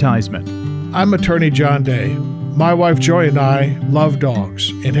legal advertisement. I'm attorney John Day. My wife Joy and I love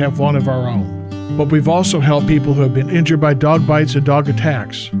dogs and have one of our own. But we've also helped people who have been injured by dog bites and dog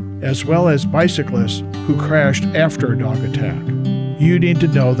attacks, as well as bicyclists who crashed after a dog attack. You need to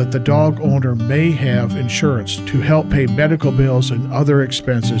know that the dog owner may have insurance to help pay medical bills and other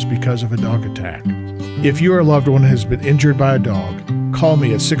expenses because of a dog attack. If your loved one has been injured by a dog, call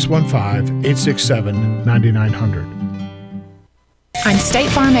me at 615-867-9900. I'm State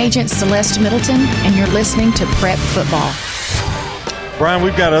Farm Agent Celeste Middleton, and you're listening to Prep Football. Brian,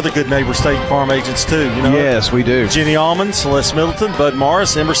 we've got other good neighbor State Farm agents, too. You know? Yes, we do. Jenny Allman, Celeste Middleton, Bud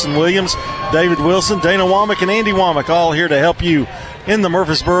Morris, Emerson Williams, David Wilson, Dana Womack, and Andy Womack, all here to help you in the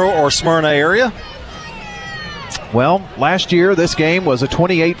Murfreesboro or Smyrna area. Well, last year this game was a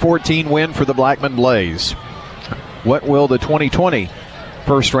 28-14 win for the Blackman Blaze. What will the 2020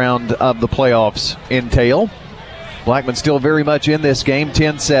 first round of the playoffs entail. Blackman still very much in this game,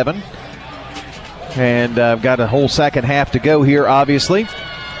 10-7. And got a whole second half to go here, obviously.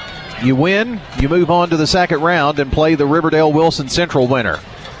 You win, you move on to the second round and play the Riverdale Wilson Central winner.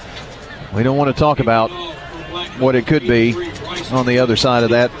 We don't want to talk about what it could be on the other side of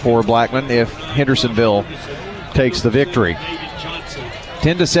that for Blackman if Hendersonville takes the victory.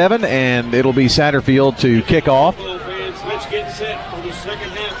 10-7, and it'll be Satterfield to kick off.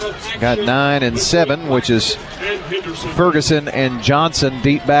 Got 9 and 7, which is Ferguson and Johnson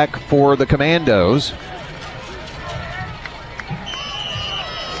deep back for the Commandos.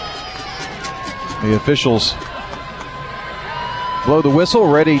 The officials blow the whistle,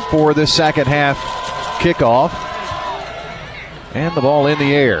 ready for this second half kickoff. And the ball in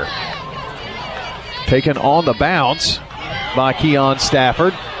the air. Taken on the bounce by Keon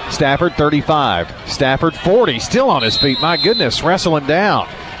Stafford. Stafford 35. Stafford 40. Still on his feet. My goodness. Wrestle him down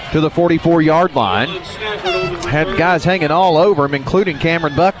to the 44-yard line. Had guys hanging all over him, including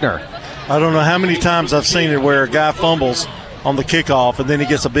Cameron Buckner. I don't know how many times I've seen it where a guy fumbles on the kickoff and then he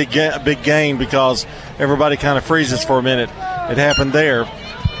gets a big gain because everybody kind of freezes for a minute. It happened there.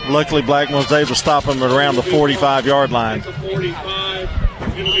 Luckily, Blackman was able to stop him at around the 45-yard line.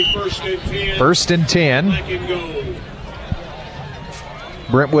 First and 10.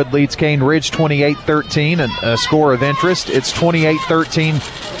 Brentwood leads Cane Ridge 28-13, a score of interest. It's 28-13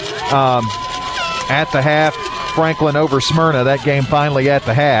 at the half. Franklin over Smyrna. That game finally at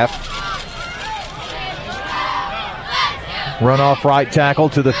the half. Run off right tackle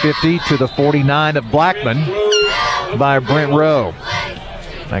to the 50 to the 49 of Blackman by Brent Rowe.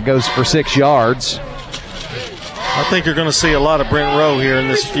 That goes for 6 yards. I think you're going to see a lot of Brent Rowe here in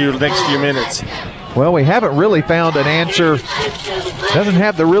this next few minutes. Well, we haven't really found an answer. Doesn't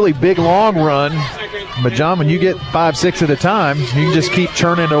have the really big long run. But, John, when you get 5-6 at a time, you can just keep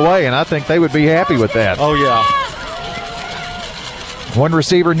churning away, and I think they would be happy with that. Oh, yeah. One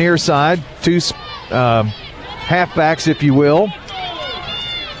receiver near side, 2 halfbacks, if you will.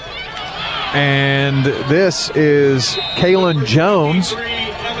 And this is Kalen Jones.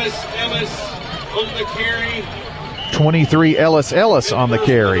 23 Ellis on the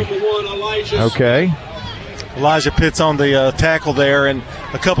carry. Okay. Elijah Pitts on the tackle there, and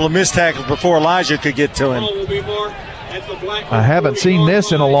a couple of missed tackles before Elijah could get to him. I haven't seen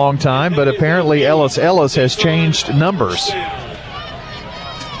this in a long time, but apparently Ellis has changed numbers.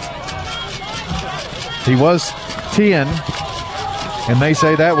 He was 10, and they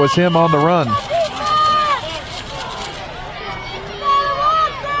say that was him on the run.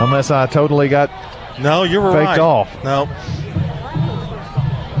 Unless I totally got faked right. off. No.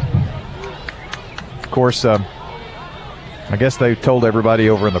 Of course, I guess they told everybody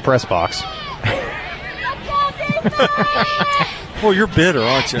over in the press box. Well, you're bitter,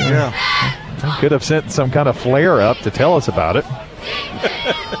 aren't you? Yeah. Could have sent some kind of flare up to tell us about it.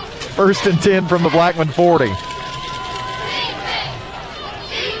 First and 10 from the Blackman 40.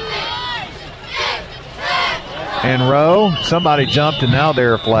 And Rowe, somebody jumped, and now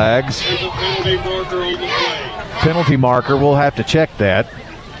there are flags. Penalty marker. We'll have to check that.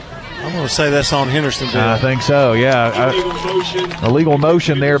 I'm going to say that's on Hendersonville. I think so, yeah. Illegal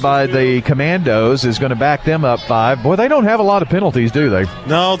motion there by the Commandos is going to back them up 5. Boy, they don't have a lot of penalties, do they?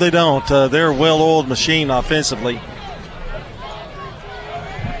 No, they don't. They're a well-oiled machine offensively.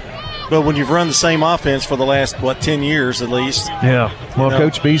 But when you've run the same offense for the last, 10 years at least. Yeah. Well,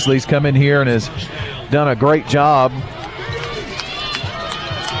 Coach Beasley's come in here and has done a great job.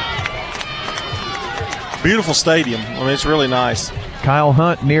 Beautiful stadium. I mean, it's really nice. Kyle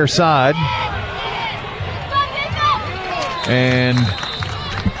Hunt near side. And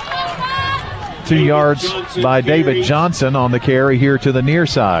 2 yards by David Johnson on the carry here to the near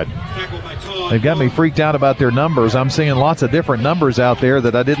side. They've got me freaked out about their numbers. I'm seeing lots of different numbers out there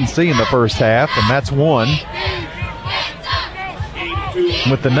that I didn't see in the first half, and that's 1.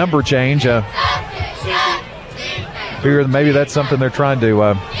 With the number change, figure maybe that's something they're trying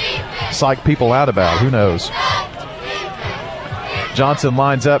to psych people out about. Who knows? Johnson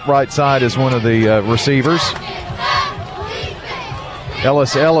lines up right side as one of the receivers.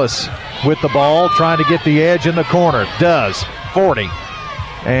 Ellis with the ball, trying to get the edge in the corner. Does. 40.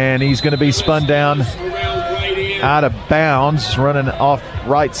 And he's going to be spun down out of bounds, running off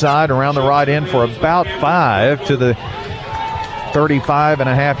right side around the right end for about 5 to the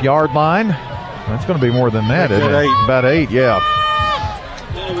 35.5-yard line. That's going to be more than that, isn't it? About 8, yeah.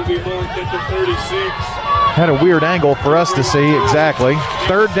 Had a weird angle for us to see exactly.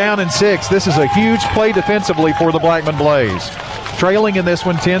 3rd down and 6. This is a huge play defensively for the Blackman Blaze. Trailing in this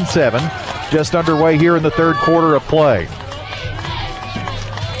one 10-7. Just underway here in the third quarter of play.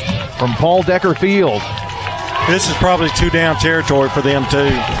 from Paul Decker Field. This is probably 2-down territory for them,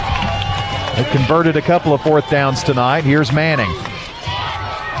 too. They converted a couple of fourth downs tonight. Here's Manning.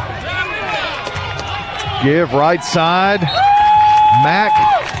 Give right side. Mack,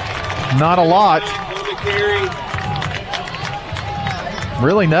 not a lot.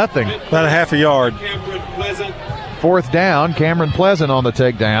 Really nothing. About a half a yard. Fourth down, Cameron Pleasant on the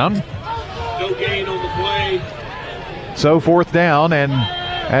takedown. No gain on the play. So fourth down, and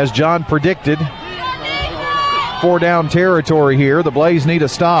as John predicted, 4-down territory here. The Blaze need a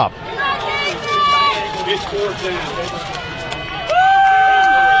stop. It's fourth down.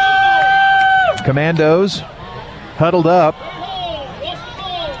 Commandos huddled up.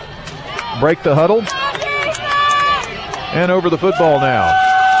 Break the huddle. And over the football now.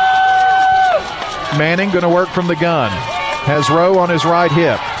 Manning going to work from the gun. Has Rowe on his right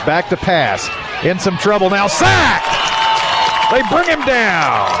hip. Back to pass. In some trouble now. Sack! They bring him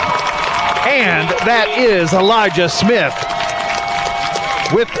down. And that is Elijah Smith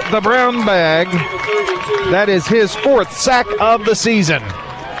with the brown bag. That is his 4th sack of the season.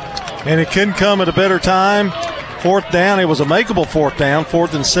 And it couldn't come at a better time. Fourth down. It was a makeable fourth down.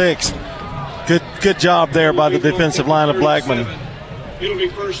 4th and 6. Good job there by the defensive line of Blackman. It'll be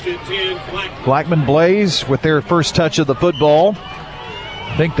 1st and 10. Blackman Blaze with their first touch of the football.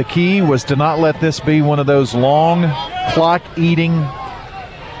 I think the key was to not let this be one of those long clock-eating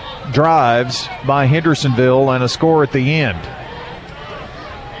drives by Hendersonville and a score at the end.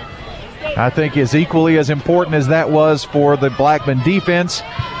 I think as equally as important as that was for the Blackman defense,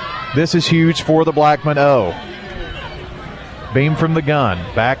 this is huge for the Blackman O. Beam from the gun,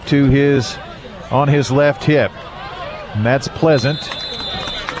 back to on his left hip. And that's Pleasant.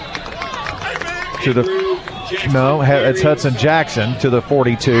 It's Hudson Jackson to the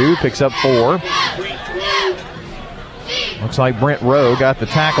 42, picks up 4. Looks like Brent Rowe got the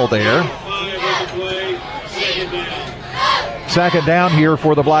tackle there. Second down here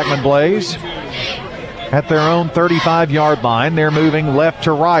for the Blackman Blaze. At their own 35-yard line, they're moving left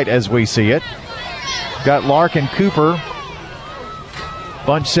to right as we see it. Got Lark and Cooper.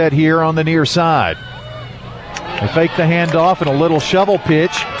 Bunch set here on the near side. They fake the handoff and a little shovel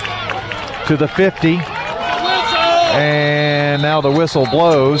pitch to the 50. And now the whistle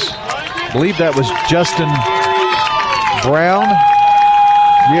blows. I believe that was Justin Brown.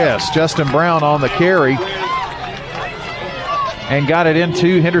 Yes, Justin Brown on the carry. And got it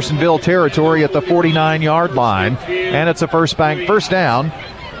into Hendersonville territory at the 49-yard line. And it's a First Bank first down.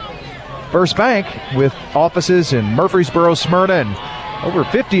 First Bank with offices in Murfreesboro, Smyrna, and over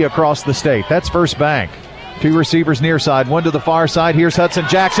 50 across the state. That's First Bank. 2 receivers near side, 1 to the far side. Here's Hudson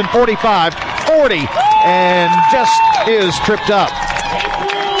Jackson, 45, 40, and just is tripped up.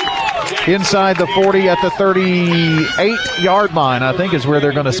 Inside the 40 at the 38-yard line, I think is where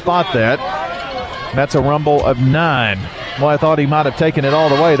they're going to spot that. That's a rumble of 9. Well, I thought he might have taken it all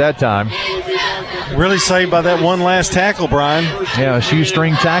the way that time. Really saved by that one last tackle, Brian. Yeah, a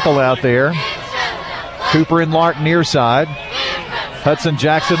shoestring tackle out there. Cooper and Lark near side. Hudson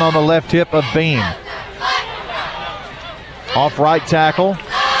Jackson on the left hip of Beam. Off right tackle.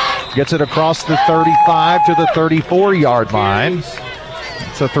 Gets it across the 35 to the 34-yard line.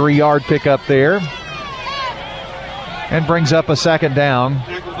 It's a 3-yard pickup there. And brings up a second down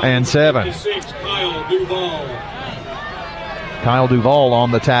and 7. Kyle Duvall on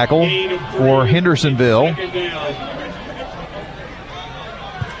the tackle for Hendersonville.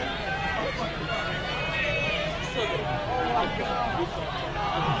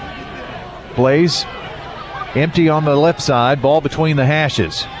 Blaze empty on the left side, ball between the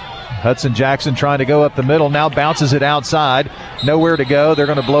hashes. Hudson Jackson trying to go up the middle, now bounces it outside. Nowhere to go. They're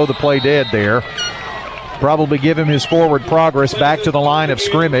going to blow the play dead there. Probably give him his forward progress back to the line of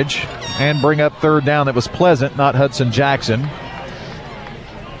scrimmage and bring up third down. That was Pleasant, not Hudson Jackson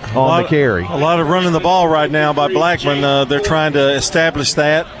on the carry. A lot of running the ball right now by Blackman. They're trying to establish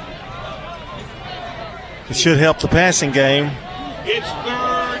that. It should help the passing game. It's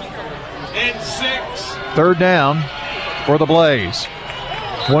 3rd and 6. Third down for the Blaze.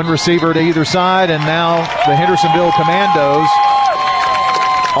 1 receiver to either side, and now the Hendersonville Commandos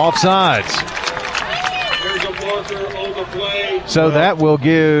offsides. There's a marker on the play. So that will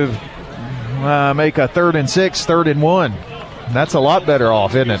make a 3rd and 6, 3rd and 1. That's a lot better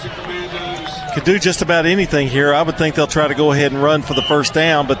off, isn't it? Could do just about anything here. I would think they'll try to go ahead and run for the first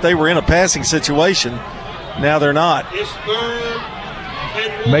down, but they were in a passing situation. Now they're not. It's 3rd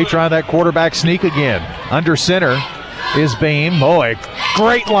and 1. May try that quarterback sneak again. Under center is Beam. Boy,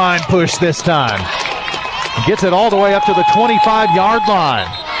 great line push this time. Gets it all the way up to the 25-yard line.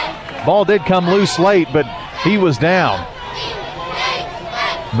 Ball did come loose late, but he was down.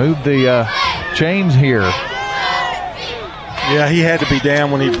 moved the chains here. Yeah, he had to be down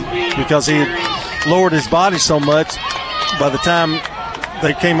because he had lowered his body so much. By the time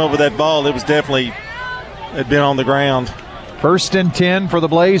they came over that ball, it was definitely had been on the ground. 1st and 10 for the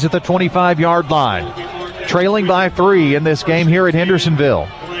Blaze at the 25-yard line. Trailing by 3 in this game here at Hendersonville.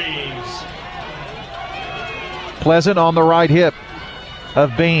 Pleasant on the right hip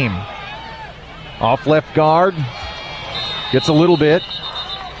of Beam. Off left guard. Gets a little bit.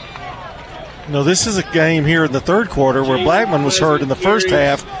 No, this is a game here in the third quarter where Blackman was hurt in the first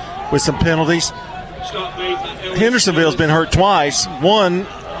half with some penalties. Hendersonville's been hurt twice. One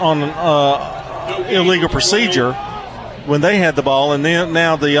on illegal procedure when they had the ball, and then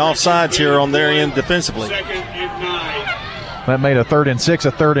now the offsides here on their end defensively. That made a 3rd and 6,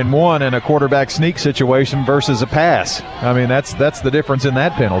 a 3rd and 1 in a quarterback sneak situation versus a pass. I mean, that's the difference in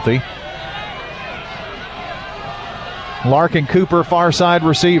that penalty. Larkin, Cooper, far side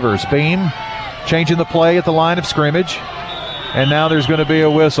receivers. Beam changing the play at the line of scrimmage. And now there's going to be a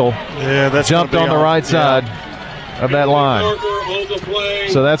whistle. Yeah, that's jumped on the right side of that line.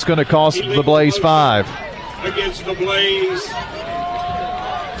 So that's going to cost the Blaze 5. Against the Blaze.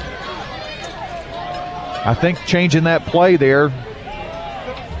 I think changing that play there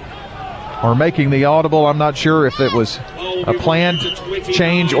or making the audible, I'm not sure if it was a planned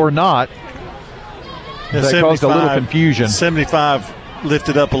change or not. Yeah, that caused a little confusion. 75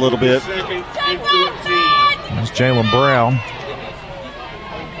 lifted up a little bit. There's Jalen Brown.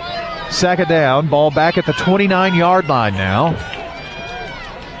 Second down, ball back at the 29-yard line now.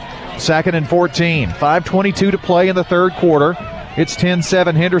 2nd and 14. 5:22 to play in the third quarter. It's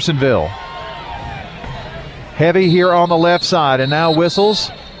 10-7 Hendersonville. Heavy here on the left side, and now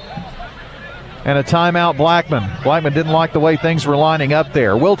whistles. And a timeout, Blackman. Blackman didn't like the way things were lining up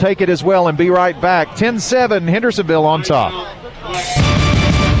there. We'll take it as well and be right back. 10-7, Hendersonville on top.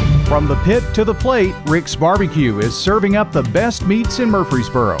 From the pit to the plate, Rick's Barbecue is serving up the best meats in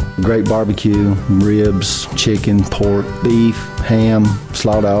Murfreesboro. Great barbecue, ribs, chicken, pork, beef, ham,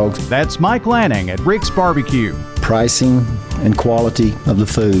 slaw dogs. That's Mike Lanning at Rick's Barbecue. Pricing and quality of the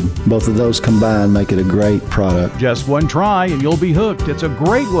food, both of those combined make it a great product. Just one try and you'll be hooked. It's a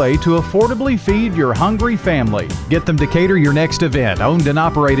great way to affordably feed your hungry family. Get them to cater your next event. Owned and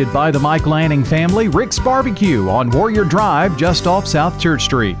operated by the Mike Lanning family, Rick's Barbecue on Warrior Drive, just off South Church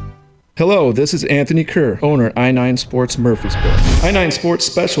Street. Hello, this is Anthony Kerr, owner I-9 Sports Murfreesboro. I-9 Sports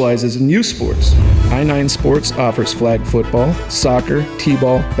specializes in youth sports. I-9 Sports offers flag football, soccer,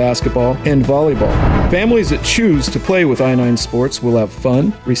 t-ball, basketball, and volleyball. Families that choose to play with I-9 Sports will have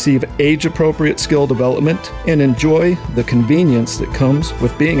fun, receive age-appropriate skill development, and enjoy the convenience that comes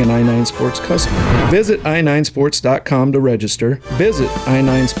with being an I-9 Sports customer. Visit i9sports.com to register. Visit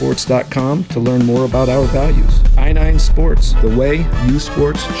i9sports.com to learn more about our values. I-9 Sports, the way youth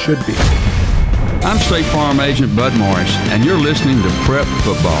sports should be. I'm State Farm Agent Bud Morris, and you're listening to Prep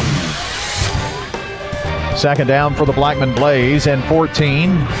Football. Second down for the Blackman Blaze and 14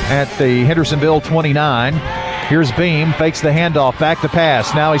 at the Hendersonville 29. Here's Beam, fakes the handoff, back to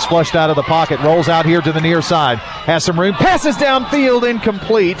pass. Now he's flushed out of the pocket, rolls out here to the near side. Has some room, passes downfield,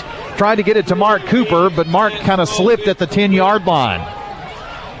 incomplete. Tried to get it to Mark Cooper, but Mark kind of slipped at the 10-yard line.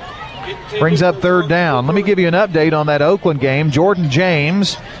 Brings up third down. Let me give you an update on that Oakland game. Jordan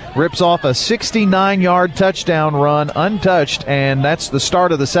James rips off a 69-yard touchdown run untouched, and that's the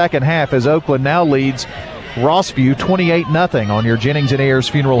start of the second half as Oakland now leads Rossview 28-0 on your Jennings & Ayers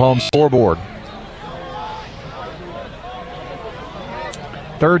Funeral Home scoreboard.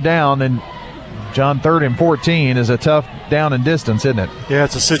 Third down, and John, 3rd and 14 is a tough down and distance, isn't it? Yeah,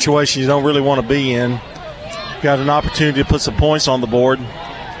 it's a situation you don't really want to be in. Got an opportunity to put some points on the board.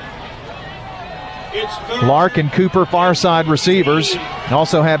 Lark and Cooper, far side receivers.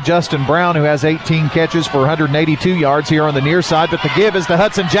 Also have Justin Brown, who has 18 catches for 182 yards here on the near side. But the give is to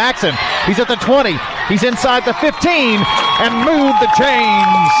Hudson Jackson. He's at the 20. He's inside the 15 and moved the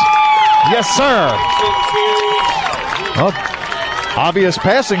chains. Yes, sir. Well, obvious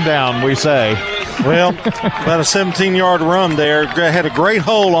passing down, we say. Well, about a 17-yard run there. Had a great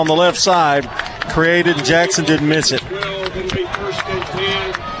hole on the left side. Created, and Jackson didn't miss it.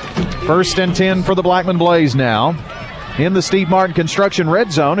 1st and 10 for the Blackman Blaze now. In the Steve Martin Construction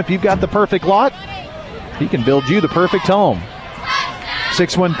red zone, if you've got the perfect lot, he can build you the perfect home.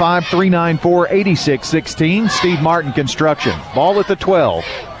 615-394-8616, Steve Martin Construction. Ball at the 12.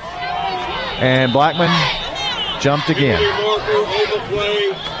 And Blackman jumped again.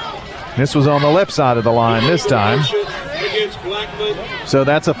 This was on the left side of the line this time. So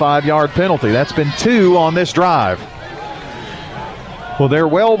that's a 5-yard penalty. That's been 2 on this drive. Well, they're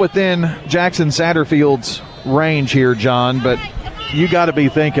well within Jackson Satterfield's range here, John, but you got to be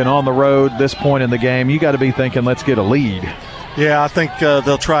thinking on the road, this point in the game, you got to be thinking, let's get a lead. Yeah, I think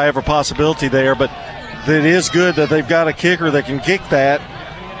they'll try every possibility there, but it is good that they've got a kicker that can kick that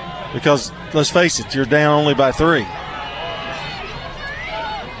because, let's face it, you're down only by 3.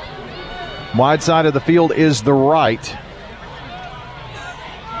 Wide side of the field is the right.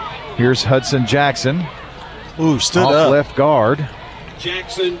 Here's Hudson Jackson. Ooh, stood off up. Left guard.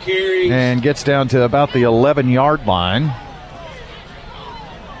 Jackson carries. And gets down to about the 11-yard line.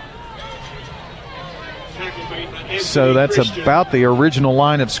 So that's about the original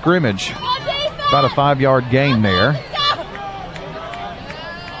line of scrimmage. About a 5-yard gain there.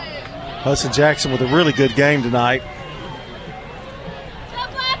 Hudson Jackson with a really good game tonight.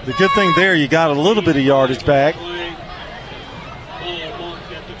 The good thing there, you got a little bit of yardage back.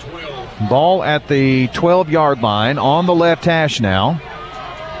 Ball at the 12-yard line on the left hash now.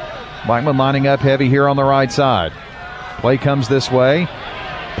 Blackman lining up heavy here on the right side. Play comes this way.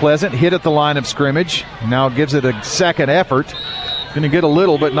 Pleasant hit at the line of scrimmage. Now gives it a second effort. Going to get a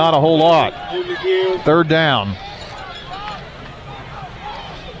little, but not a whole lot. 3rd down.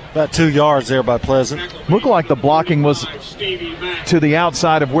 About 2 yards there by Pleasant. Looked like the blocking was to the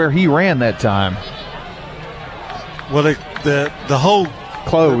outside of where he ran that time. Well, the hole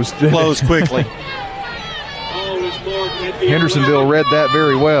closed quickly. Hendersonville read that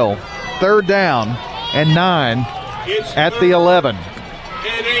very well. 3rd down and 9 at the 11.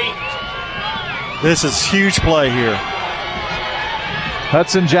 This is huge play here.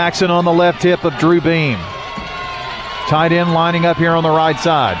 Hudson Jackson on the left hip of Drew Beam. Tight end lining up here on the right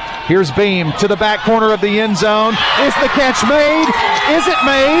side. Here's Beam to the back corner of the end zone. Is the catch made? Is it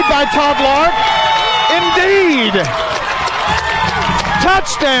made by Todd Lark? Indeed!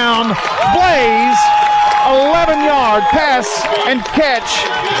 Touchdown, Blaze. 11-yard pass and catch.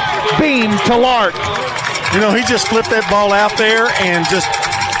 Beam to Lark. You know, he just flipped that ball out there and just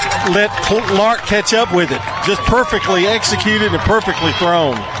let Lark catch up with it. Just perfectly executed and perfectly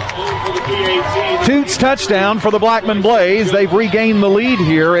thrown. Toots touchdown for the Blackman Blaze. They've regained the lead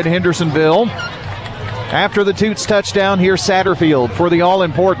here at Hendersonville. After the Toots touchdown, here's Satterfield for the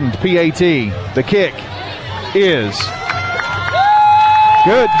all-important PAT. The kick is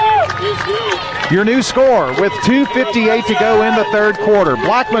good. Your new score with 2:58 to go in the 3rd quarter.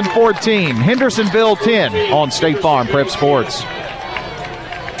 Blackman 14, Hendersonville 10 on State Farm Prep Sports.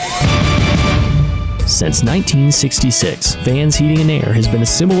 Since 1966, Vans Heating and Air has been a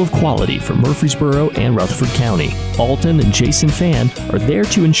symbol of quality for Murfreesboro and Rutherford County. Alton and Jason Fan are there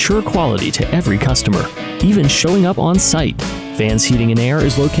to ensure quality to every customer, even showing up on site. Vans Heating and Air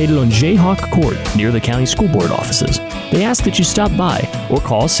is located on Jayhawk Court near the county school board offices. They ask that you stop by or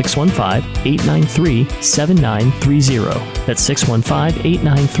call 615-893-7930. That's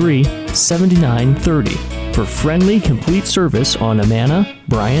 615-893-7930. For friendly, complete service on Amana,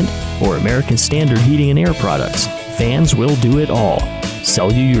 Bryant, or American Standard Heating and Air products, Vans will do it all.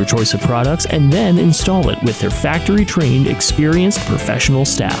 Sell you your choice of products and then install it with their factory-trained, experienced professional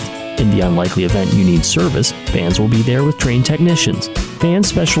staff. In the unlikely event you need service, Vans will be there with trained technicians. Vans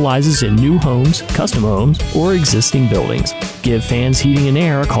specializes in new homes, custom homes, or existing buildings. Give Vans Heating and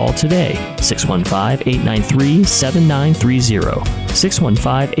Air a call today, 615-893-7930,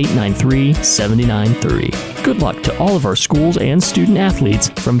 615-893-7930. Good luck to all of our schools and student athletes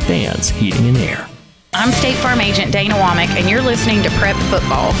from Vans Heating and Air. I'm State Farm Agent Dana Womack, and you're listening to Prep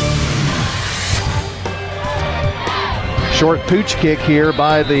Football. Short pooch kick here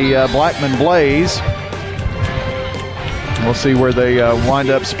by the Blackman Blaze. We'll see where they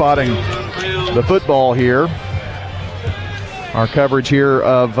wind up spotting the football here. Our coverage here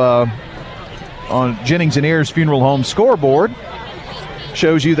of on Jennings and Ayers Funeral Home scoreboard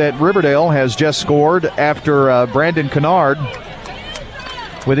shows you that Riverdale has just scored after Brandon Kennard,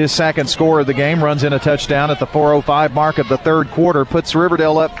 with his second score of the game, runs in a touchdown at the 4:05 mark of the 3rd quarter, puts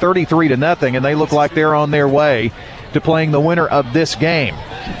Riverdale up 33-0, and they look like they're on their way to playing the winner of this game.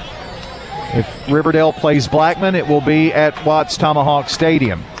 If Riverdale plays Blackman, it will be at Watts Tomahawk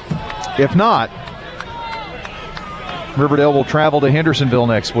Stadium. If not, Riverdale will travel to Hendersonville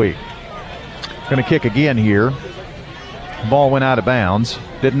next week. Going to kick again here. Ball went out of bounds.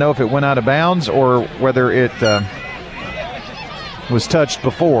 Didn't know if it went out of bounds or whether it was touched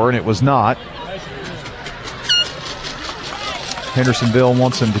before, and it was not. Hendersonville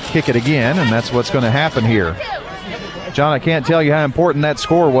wants him to kick it again, and that's what's going to happen here. John, I can't tell you how important that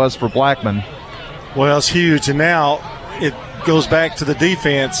score was for Blackman. Well, it's huge, and now it goes back to the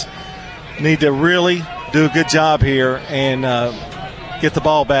defense. Need to really do a good job here and get the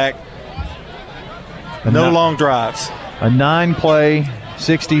ball back. No long drives. A 9-play,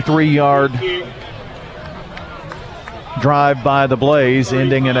 63-yard drive by the Blaze,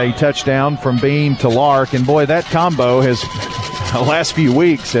 ending in a touchdown from Beam to Lark. And boy, that combo has, the last few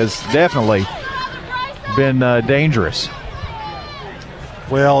weeks, has definitely been dangerous.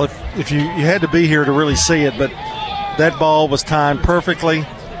 Well, if you had to be here to really see it, but that ball was timed perfectly,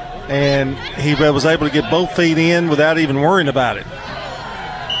 and he was able to get both feet in without even worrying about it.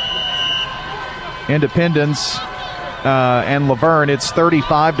 Independence and Laverne, it's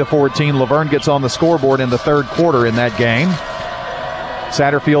 35-14. Laverne gets on the scoreboard in the third quarter in that game.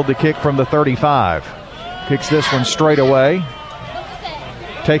 Satterfield to kick from the 35. Kicks this one straight away.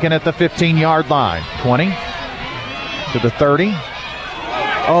 Taken at the 15-yard line. 20 to the 30.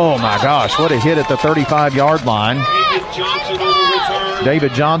 Oh, my gosh, what a hit at the 35-yard line.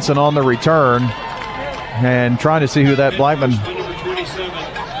 David Johnson on the return. And trying to see who that Blackman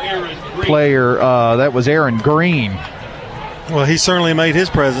player, that was Aaron Green. Well, he certainly made his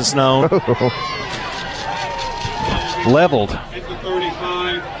presence known. Leveled.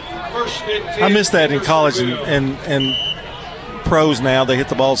 I missed that in college and pros now. They hit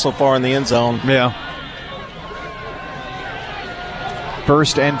the ball so far in the end zone. Yeah.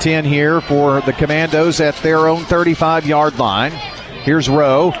 1st and 10 here for the Commandos at their own 35-yard line. Here's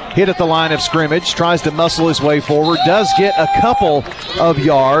Rowe, hit at the line of scrimmage, tries to muscle his way forward, does get a couple of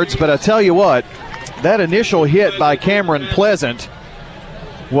yards, but I tell you what, that initial hit by Cameron Pleasant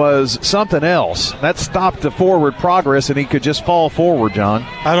was something else. That stopped the forward progress, and he could just fall forward, John.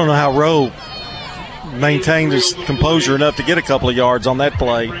 I don't know how Rowe maintained his composure enough to get a couple of yards on that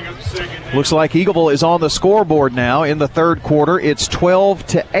play. Looks like Eagleville is on the scoreboard now in the third quarter. It's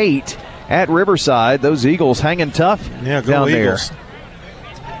 12-8 at Riverside. Those Eagles hanging tough down Eagles. there.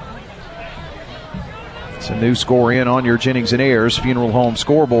 It's a new score in on your Jennings and Ayers Funeral Home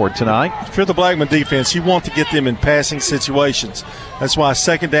scoreboard tonight. If you're the Blackman defense, you want to get them in passing situations. That's why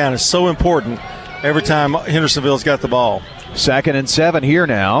second down is so important every time Hendersonville's got the ball. 2nd and 7 here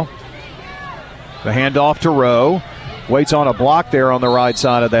now. The handoff to Rowe. Waits on a block there on the right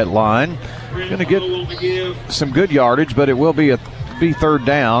side of that line. Going to get some good yardage, but it will be third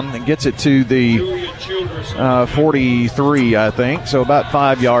down, and gets it to the 43, I think. So about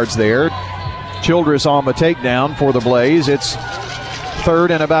 5 yards there. Childress on the takedown for the Blaze. It's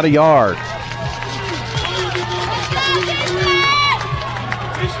 3rd and about a yard.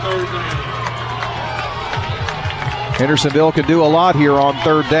 Hendersonville can do a lot here on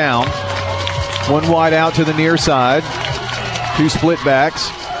 3rd down. One wide out to the near side. 2 split backs.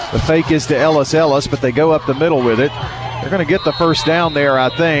 The fake is to Ellis, but they go up the middle with it. They're going to get the first down there,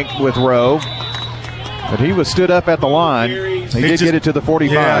 I think, with Rowe. But he was stood up at the line. He did get it to the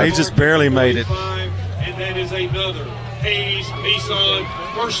 45. Yeah, he just barely made it. And that is another Hayes Nissan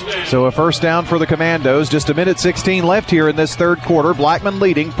first down. So a first down for the Commandos. Just a minute 16 left here in this third quarter. Blackman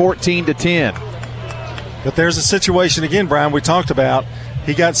leading 14-10. But there's a situation again, Brian, we talked about.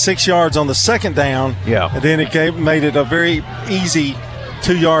 He got 6 yards on the second down. Yeah. And then it made it a very easy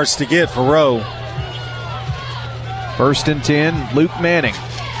 2 yards to get for Rowe. 1st and 10, Luke Manning.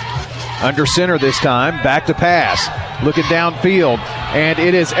 Under center this time, back to pass. Looking downfield, and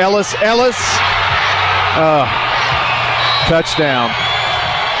it is Ellis. Touchdown.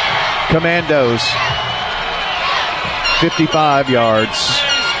 Commandos. 55 yards.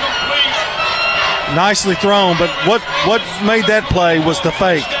 Nicely thrown, but what made that play was the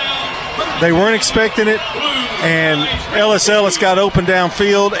fake. They weren't expecting it, and Ellis got open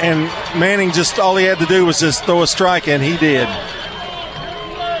downfield, and Manning just all he had to do was just throw a strike, and he did.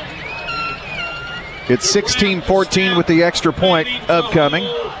 It's 16-14 with the extra point upcoming.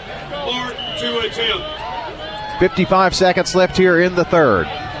 55 seconds left here in the third.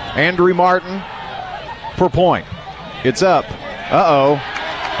 Andrew Martin for point. It's up.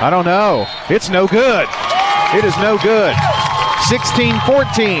 I don't know. It's no good. It is no good.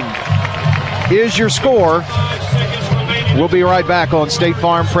 16-14 is your score. We'll be right back on State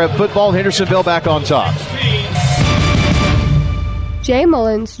Farm Prep Football. Hendersonville back on top. Jay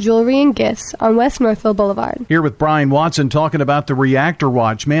Mullins Jewelry and Gifts on West Northville Boulevard. Here with Brian Watson talking about the Reactor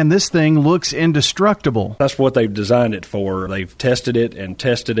Watch. Man, this thing looks indestructible. That's what they've designed it for. They've tested it and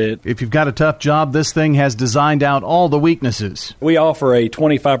tested it. If you've got a tough job, this thing has designed out all the weaknesses. We offer a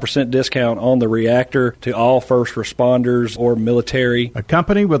 25% discount on the Reactor to all first responders or military. A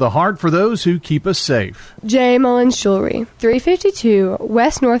company with a heart for those who keep us safe. Jay Mullins Jewelry, 352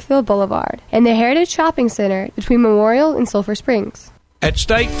 West Northville Boulevard, and the Heritage Shopping Center between Memorial and Sulphur Springs. At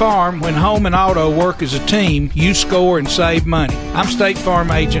State Farm, when home and auto work as a team, you score and save money. I'm State Farm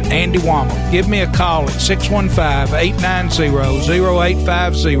agent Andy Womack. Give me a call at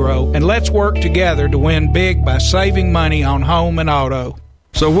 615-890-0850, and let's work together to win big by saving money on home and auto.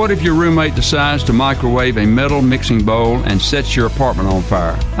 So what if your roommate decides to microwave a metal mixing bowl and sets your apartment on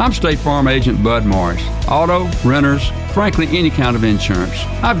fire? I'm State Farm Agent Bud Morris. Auto, renters, frankly, any kind of insurance.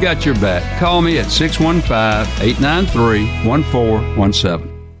 I've got your back. Call me at 615-893-1417.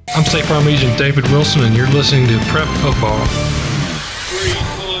 I'm State Farm Agent David Wilson, and you're listening to Prep Football.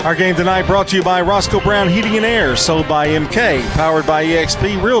 Our game tonight brought to you by Roscoe Brown Heating and Air, sold by MK, powered by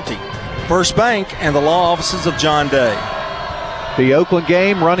EXP Realty, First Bank, and the law offices of John Day. The Oakland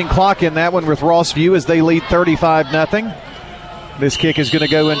game, running clock in that one with Ross View as they lead 35-0. This kick is going to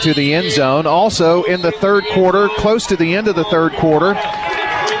go into the end zone. Also in the third quarter, close to the end of the third quarter,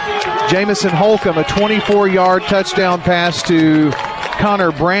 Jamison Holcomb, a 24-yard touchdown pass to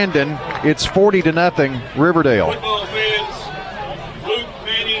Connor Brandon. It's 40-0 Riverdale.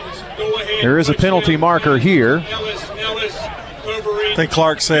 There is a penalty marker here. I think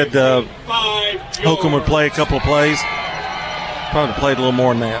Clark said Holcomb would play a couple of plays. Probably played a little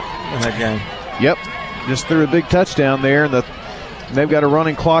more than that in that game. Yep, just threw a big touchdown there, and they've got a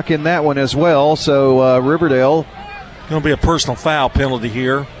running clock in that one as well. So Riverdale. Going to be a personal foul penalty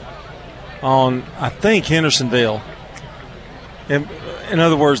here on, I think, Hendersonville. In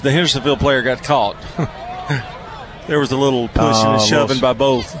other words, the Hendersonville player got caught. There was a little pushing and shoving by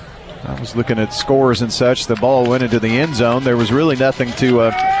both. I was looking at scores and such. The ball went into the end zone. There was really nothing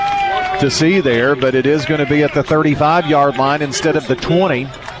to see there, but it is going to be at the 35-yard line instead of the 20.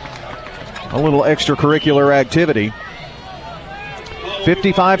 A little extracurricular activity.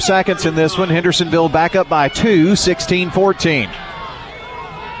 55 seconds in this one. Hendersonville back up by 2, 16-14.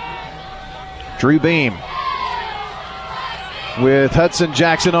 Drew Beam with Hudson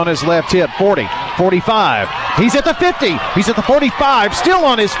Jackson on his left hip. 40, 45. He's at the 50. He's at the 45. Still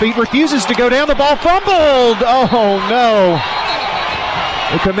on his feet. Refuses to go down. The ball fumbled. Oh, no.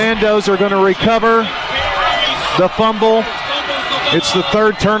 The Commandos are going to recover the fumble. It's the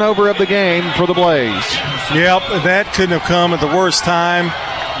third turnover of the game for the Blaze. Yep, that couldn't have come at the worst time.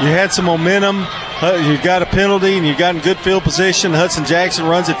 You had some momentum. You got a penalty, and you got in good field position. Hudson Jackson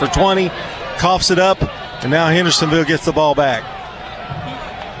runs it for 20, coughs it up, and now Hendersonville gets the ball back.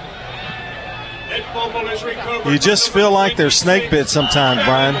 You just feel like they're snake bit sometimes,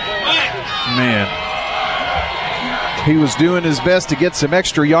 Brian. Man. He was doing his best to get some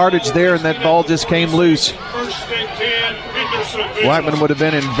extra yardage there, and that ball just came loose. Blackman would have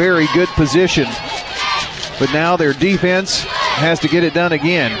been in very good position, but now their defense has to get it done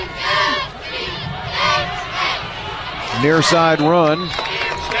again. Near side run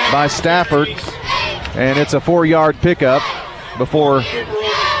by Stafford, and it's a 4-yard pickup before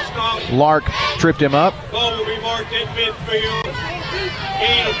Lark tripped him up. Ball will be marked at midfield.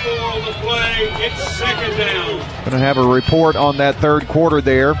 Gain of 4 on the play. It's second down. Going to have a report on that third quarter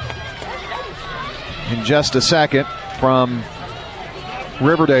there in just a second from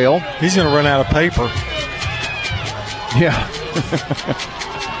Riverdale. He's going to run out of paper. Yeah.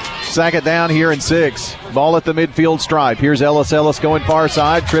 Second down here and 6. Ball at the midfield stripe. Here's Ellis. Ellis going far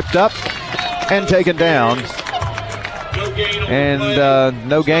side. Tripped up and taken down. And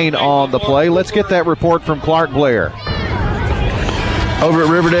no gain on the play. Let's get that report from Clark Blair. Over at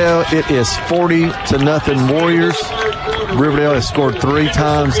Riverdale, it is 40-0 Warriors. Riverdale has scored 3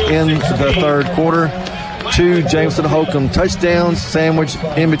 times in the third quarter. 2 Jameson Holcomb touchdowns, sandwiched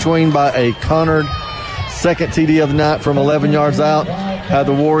in between by a Connard second TD of the night from 11 yards out. Have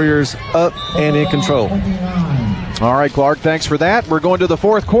the Warriors up and in control. All right, Clark, thanks for that. We're going to the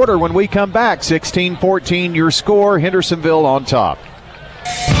fourth quarter when we come back. 16-14 your score, Hendersonville on top.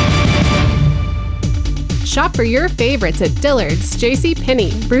 Shop for your favorites at Dillard's,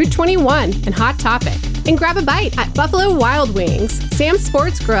 JCPenney, Brew 21, and Hot Topic. And grab a bite at Buffalo Wild Wings, Sam's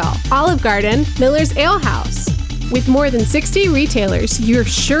Sports Grill, Olive Garden, Miller's Ale House. With more than 60 retailers, you're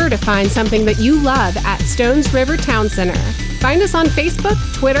sure to find something that you love at Stones River Town Center. Find us on Facebook,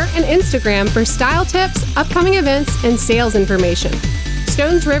 Twitter, and Instagram for style tips, upcoming events, and sales information.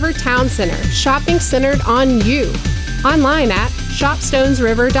 Stones River Town Center, shopping centered on you. Online at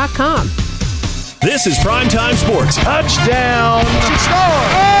shopstonesriver.com. This is Primetime Sports. Touchdown! She scored!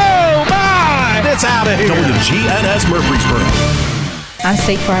 Oh, my! It's out of here. Going to GNS Murfreesboro. I'm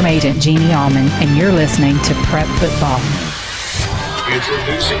State Farm Agent Jeannie Allman, and you're listening to Prep Football.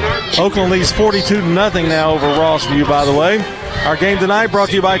 Oakland leads 42-0 now over Rossview, by the way. Our game tonight brought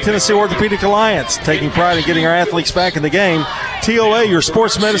to you by Tennessee Orthopedic Alliance, taking pride in getting our athletes back in the game. TOA, your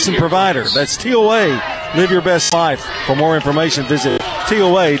sports medicine provider. That's TOA. Live your best life. For more information, visit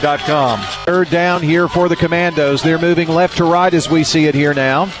TOA.com. Third down here for the Commandos. They're moving left to right as we see it here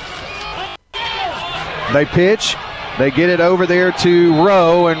now. They pitch. They get it over there to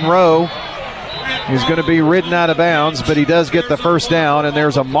Rowe, and Rowe He's going to be ridden out of bounds, but he does get the first down, and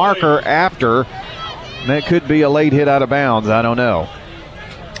there's a marker after. That could be a late hit out of bounds. I don't know.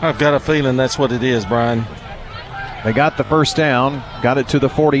 I've got a feeling that's what it is, Brian. They got the first down, got it to the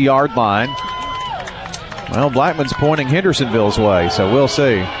 40-yard line. Well, Blackman's pointing Hendersonville's way, so we'll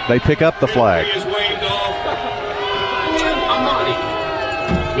see. They pick up the flag.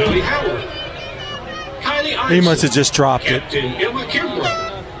 He must have just dropped it.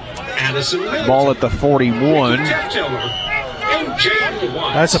 Ball at the 41.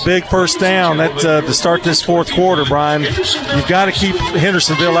 That's a big first down to start this fourth quarter, Brian. You've got to keep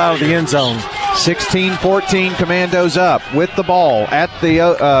Hendersonville out of the end zone. 16-14, Commandos up with the ball at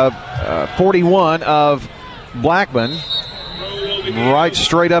the 41 of Blackman. Right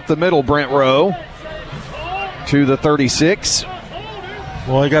straight up the middle, Brent Rowe to the 36.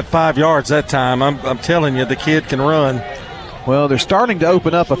 Well, he got 5 yards that time. I'm telling you, the kid can run. Well, they're starting to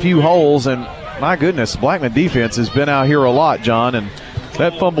open up a few holes, and my goodness, Blackman defense has been out here a lot, John, and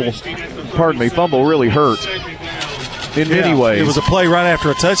that fumble really hurt in many ways. It was a play right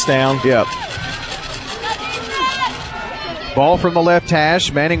after a touchdown. Yep. Ball from the left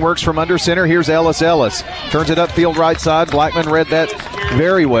hash. Manning works from under center. Here's Ellis. Turns it upfield right side. Blackman read that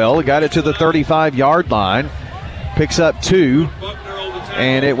very well. He got it to the 35-yard line. Picks up 2,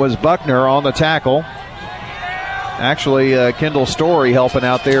 and it was Buckner on the tackle. Actually, Kendall Story helping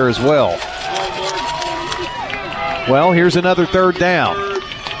out there as well. Well, here's another third down.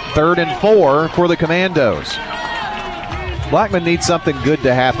 3rd and 4 for the Commandos. Blackman needs something good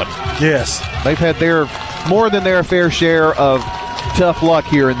to happen. Yes. They've had more than their fair share of tough luck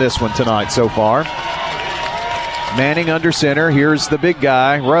here in this one tonight so far. Manning under center. Here's the big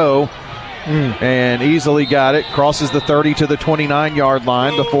guy, Rowe. And easily got it. Crosses the 30 to the 29-yard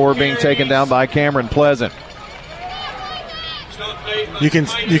line before being taken down by Cameron Pleasant. You can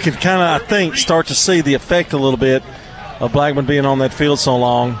kind of, I think, start to see the effect a little bit of Blackman being on that field so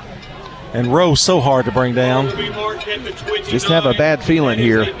long. And Rowe so hard to bring down. Just have a bad feeling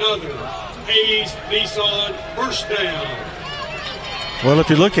here. Hayes Nissan first down. Well, if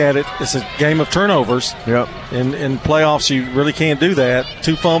you look at it, it's a game of turnovers. Yep. In playoffs, you really can't do that.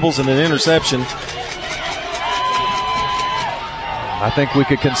 2 fumbles and an interception. I think we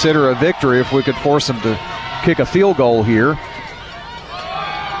could consider a victory if we could force them to kick a field goal here.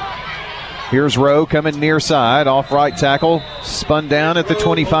 Here's Rowe coming near side, off right tackle, spun down at the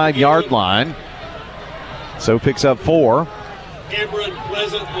 25-yard line. So picks up 4. Cameron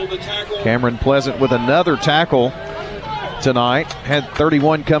Pleasant on the tackle. Cameron Pleasant with another tackle tonight. Had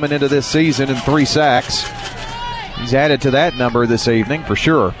 31 coming into this season and 3 sacks. He's added to that number this evening for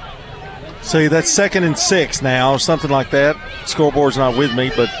sure. See, that's 2nd and 6 now, something like that. Scoreboard's not with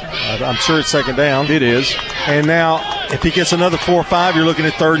me, but I'm sure it's 2nd down. It is. And now, if he gets another 4 or 5, you're looking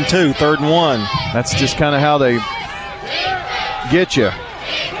at 3rd and 2, 3rd and 1. That's just kind of how they get you.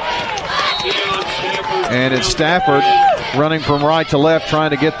 And it's Stafford running from right to left, trying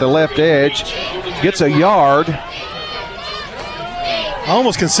to get the left edge. Gets a yard. I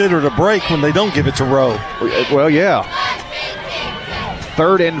almost consider it a break when they don't give it to Rowe. Well, yeah.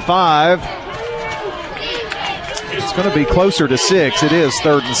 3rd and 5. It's going to be closer to 6. It is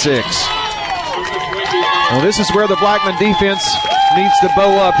 3rd and 6. Well, this is where the Blackman defense needs to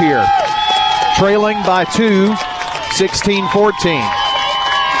bow up here. Trailing by 2, 16-14.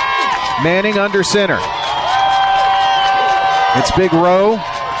 Manning under center. It's Big Rowe,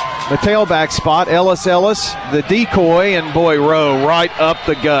 the tailback spot. Ellis, the decoy, and boy, Rowe right up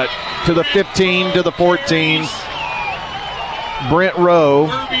the gut to the 15, to the 14. Brent Rowe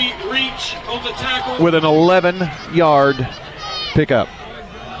with an 11-yard pickup.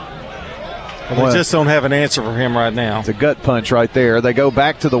 Well, they just don't have an answer for him right now. It's a gut punch right there. They go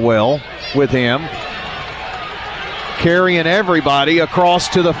back to the well with him. Carrying everybody across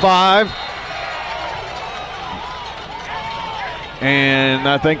to the 5. And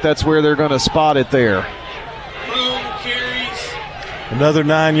I think that's where they're going to spot it there. Another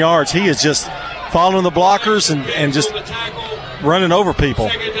 9 yards. He is just following the blockers and just running over people.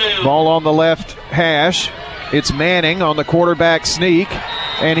 Ball on the left hash. It's Manning on the quarterback sneak,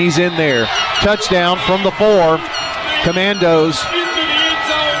 and he's in there. Touchdown from the 4. Commandos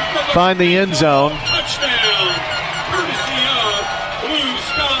find the end zone.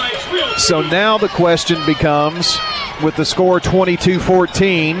 So now the question becomes, with the score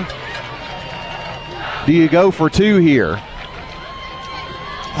 22-14, do you go for 2 here?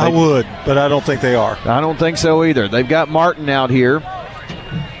 I would, but I don't think they are. I don't think so either. They've got Martin out here.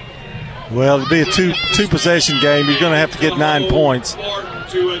 Well, it'll be a two-possession game. You're going to have to get 9 points.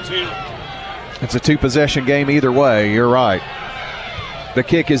 It's a 2-possession game either way. You're right. The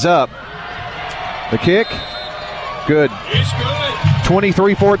kick is up. The kick, good.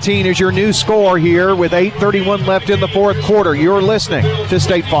 23-14 is your new score here with 8:31 left in the fourth quarter. You're listening to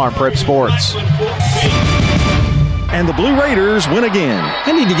State Farm Prep Sports. And the Blue Raiders win again.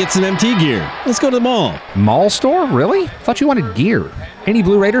 I need to get some MT gear. Let's go to the mall. Mall store? Really? Thought you wanted gear. Any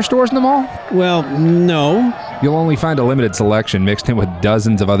Blue Raider stores in the mall? Well, no. You'll only find a limited selection mixed in with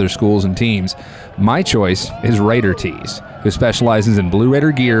dozens of other schools and teams. My choice is Raider Tees, who specializes in Blue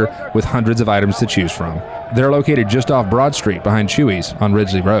Raider gear with hundreds of items to choose from. They're located just off Broad Street behind Chewy's on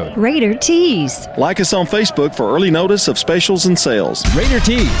Ridgely Road. Raider Tees. Like us on Facebook for early notice of specials and sales. Raider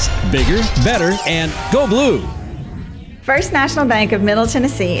Tees. Bigger, better, and go blue. First National Bank of Middle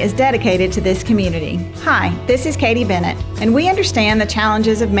Tennessee is dedicated to this community. Hi, this is Katie Bennett, and we understand the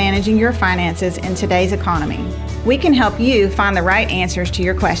challenges of managing your finances in today's economy. We can help you find the right answers to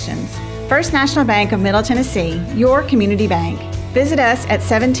your questions. First National Bank of Middle Tennessee, your community bank. Visit us at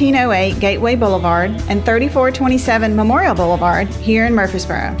 1708 Gateway Boulevard and 3427 Memorial Boulevard here in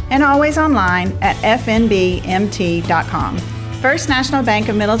Murfreesboro, and always online at fnbmt.com. First National Bank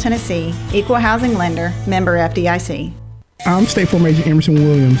of Middle Tennessee, Equal Housing Lender, member FDIC. I'm State Farm Agent Emerson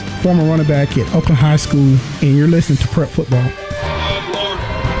Williams, former running back at Oakland High School, and you're listening to Prep Football.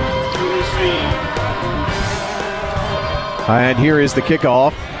 And here is the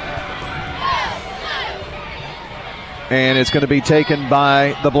kickoff. And it's going to be taken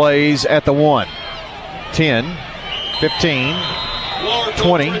by the Blaze at the 1. 10, 15,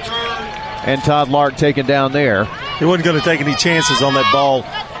 20, and Todd Lark taken down there. He wasn't going to take any chances on that ball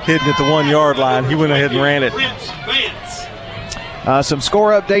hitting at the 1 yard line. He went ahead and ran it. Some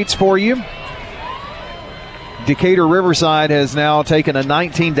score updates for you. Decatur Riverside has now taken a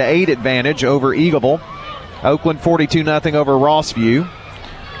 19-8 advantage over Eagleville. Oakland 42-0 over Rossview.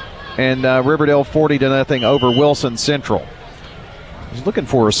 And Riverdale 40-0 over Wilson Central. I was looking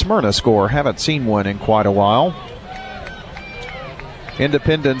for a Smyrna score. Haven't seen one in quite a while.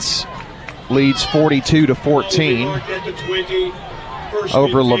 Independence leads 42-14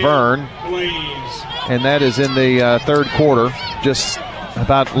 over Laverne. And that is in the third quarter. Just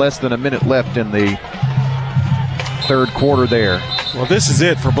about less than a minute left in the third quarter there. Well, this is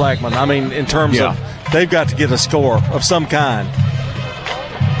it for Blackman. I mean, in terms of they've got to get a score of some kind.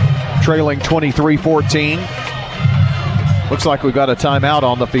 Trailing 23-14. Looks like we've got a timeout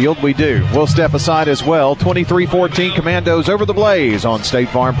on the field. We do. We'll step aside as well. 23-14 Commandos over the Blaze on State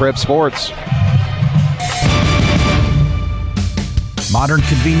Farm Prep Sports. Modern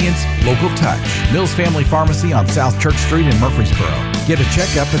convenience, local touch. Mills Family Pharmacy on South Church Street in Murfreesboro. Get a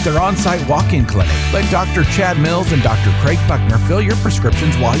checkup at their on-site walk-in clinic. Let Dr. Chad Mills and Dr. Craig Buckner fill your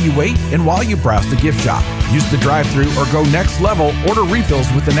prescriptions while you wait and while you browse the gift shop. Use the drive-thru or go next level. Order refills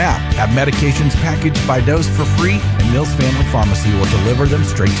with an app. Have medications packaged by dose for free, and Mills Family Pharmacy will deliver them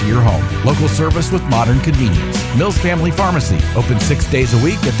straight to your home. Local service with modern convenience. Mills Family Pharmacy, open 6 days a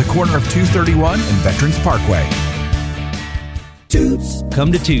week at the corner of 231 and Veterans Parkway. Toots.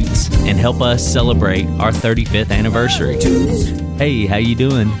 Come to Toots and help us celebrate our 35th anniversary. Toots. Hey, how you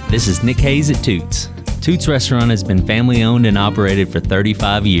doing? This is Nick Hayes at Toots. Toots Restaurant has been family owned and operated for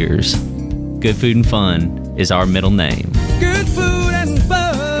 35 years. Good food and fun is our middle name. Good food and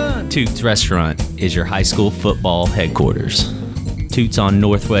fun. Toots Restaurant is your high school football headquarters. Toots on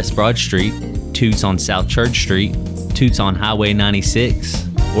Northwest Broad Street, Toots on South Church Street, Toots on Highway 96,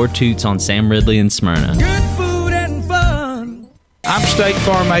 or Toots on Sam Ridley in Smyrna. Good food and fun. I'm State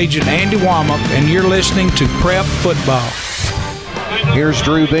Farm Agent Andy Womack, and you're listening to Prep Football. Here's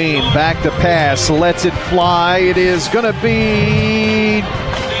Drew Beam, back to pass, lets it fly. It is going to be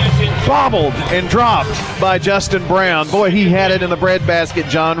bobbled and dropped by Justin Brown. Boy, he had it in the breadbasket,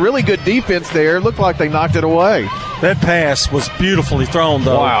 John. Really good defense there. Looked like they knocked it away. That pass was beautifully thrown,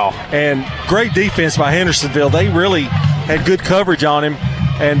 though. Wow. And great defense by Hendersonville. They really had good coverage on him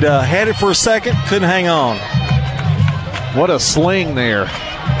and had it for a second, couldn't hang on. What a sling there.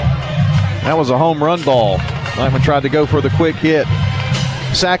 That was a home run ball. Lyman tried to go for the quick hit.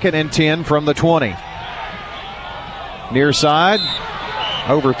 2nd and 10 from the 20. Near side.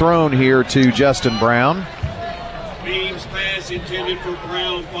 Overthrown here to Justin Brown. Beam's pass intended for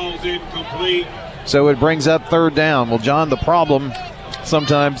Brown falls incomplete. So it brings up 3rd down. Well, John, the problem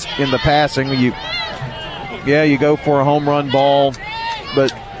sometimes in the passing, you go for a home run ball,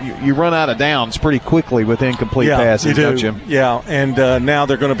 but you run out of downs pretty quickly with incomplete passes, don't you? Yeah, and now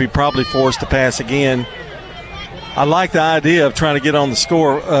they're going to be probably forced to pass again. I like the idea of trying to get on the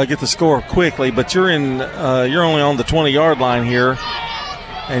score, get the score quickly, but you're only on the 20-yard line here,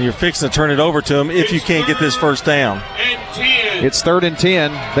 and you're fixing to turn it over to them if you can't get this first down. It's 3rd and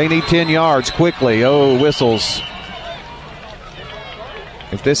 10. They need 10 yards quickly. Oh, whistles.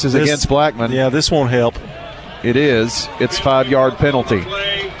 If this is against Blackman. Yeah, this won't help. It is. It's 5-yard penalty.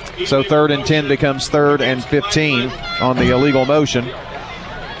 So 3rd and 10 becomes 3rd and 15 on the illegal motion.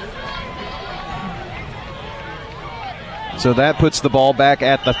 So that puts the ball back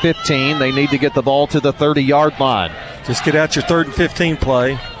at the 15. They need to get the ball to the 30-yard line. Just get out your 3rd and 15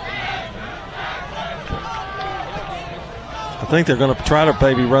 play. I think they're going to try to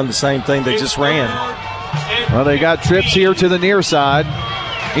maybe run the same thing they just ran. Well, they got trips here to the near side.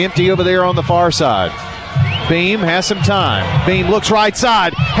 Empty over there on the far side. Beam has some time. Beam looks right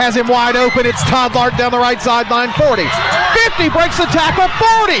side. Has him wide open. It's Todd Lark down the right sideline. 40. 50. Breaks the tackle.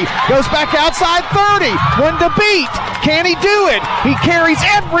 40. Goes back outside. 30. One to beat. Can he do it? He carries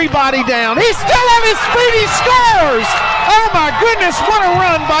everybody down. He's still on his feet. He scores. Oh, my goodness. What a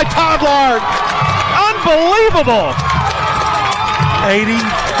run by Todd Lark. Unbelievable.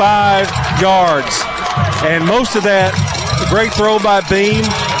 85 yards. And most of that, great throw by Beam,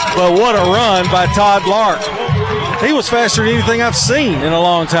 but what a run by Todd Lark. He was faster than anything I've seen in a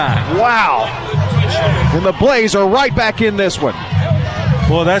long time. Wow. And the Blaze are right back in this one.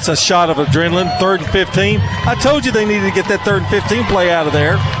 Well, that's a shot of adrenaline. 3rd and 15. I told you they needed to get that 3rd and 15 play out of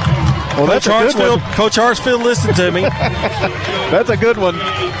there. Well, that's Coach Hartsfield, listen to me. That's a good one.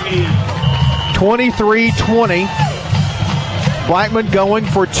 23-20. Blackman going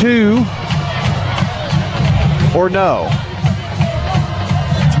for 2. Or no?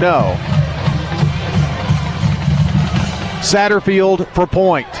 No. Satterfield for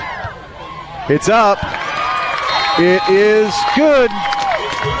point. It's up. It is good.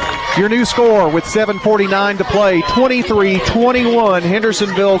 Your new score with 7:49 to play, 23-21.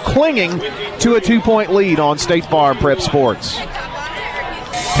 Hendersonville clinging to a 2-point lead on State Farm Prep Sports.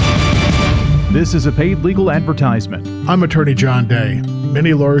 This is a paid legal advertisement. I'm attorney John Day.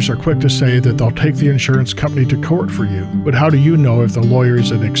 Many lawyers are quick to say that they'll take the insurance company to court for you. But how do you know if the lawyer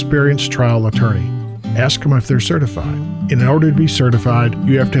is an experienced trial attorney? Ask them if they're certified. In order to be certified,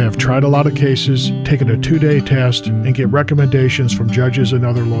 you have to have tried a lot of cases, taken a 2-day test, and get recommendations from judges and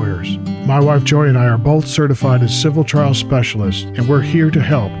other lawyers. My wife Joy and I are both certified as civil trial specialists, and we're here to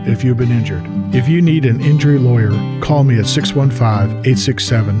help if you've been injured. If you need an injury lawyer, call me at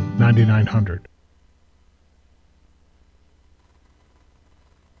 615-867-9900.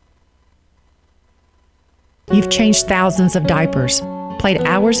 You've changed thousands of diapers, played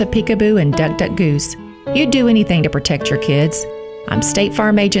hours of peekaboo and duck, duck, goose. You'd do anything to protect your kids. I'm State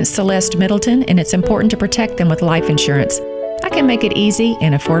Farm Agent Celeste Middleton, and it's important to protect them with life insurance. I can make it easy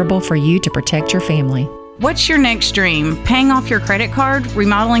and affordable for you to protect your family. What's your next dream? Paying off your credit card?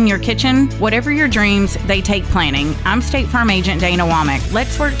 Remodeling your kitchen? Whatever your dreams, they take planning. I'm State Farm Agent Dana Womack.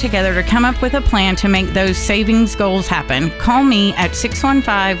 Let's work together to come up with a plan to make those savings goals happen. Call me at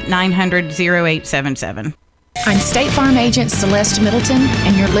 615-900-0877. I'm State Farm Agent Celeste Middleton,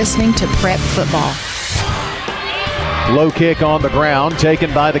 and you're listening to Prep Football. Low kick on the ground,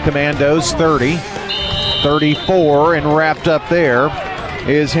 taken by the Commandos, 30, 34, and wrapped up there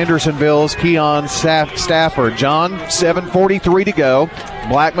is Hendersonville's Keon Stafford. John, 7:43 to go.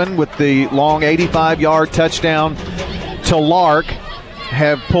 Blackman with the long 85-yard touchdown to Lark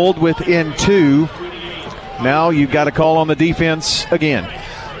have pulled within 2. Now you've got to call on the defense again.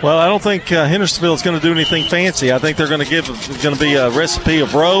 Well, I don't think Hendersonville is going to do anything fancy. I think they're going to be a recipe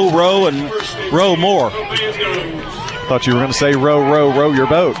of row, and row more. Thought you were going to say row your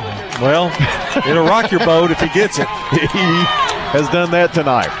boat. Well, it'll rock your boat if he gets it. He has done that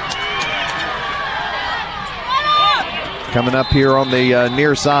tonight. Coming up here on the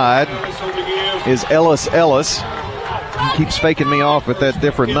near side is Ellis. He keeps faking me off with that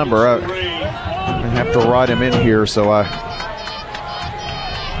different number. I have to write him in here so I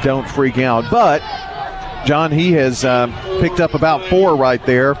don't freak out. But, John, he has picked up about 4 right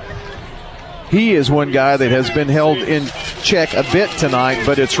there. He is one guy that has been held in check a bit tonight,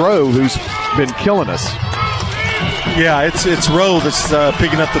 but it's Rowe who's been killing us. Yeah, it's Rowe that's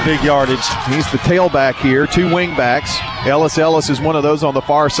picking up the big yardage. He's the tailback here, 2 wing backs. Ellis is one of those on the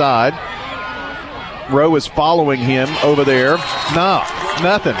far side. Rowe is following him over there. No,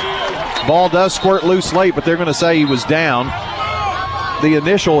 nothing. Ball does squirt loose late, but they're going to say he was down. The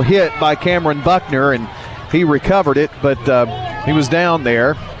initial hit by Cameron Buckner, and he recovered it, but he was down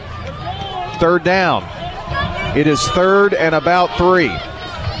there. 3rd down. It is 3rd and about 3.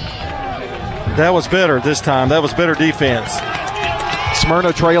 That was better this time. That was better defense.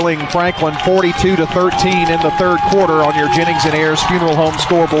 Smyrna trailing Franklin 42-13 in the 3rd quarter on your Jennings and Ayers Funeral Home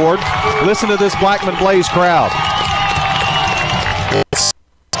scoreboard. Listen to this Blackman Blaze crowd. It's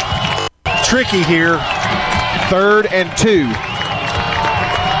tricky here. 3rd and 2.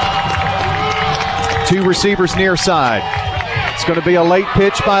 2 receivers near side. It's going to be a late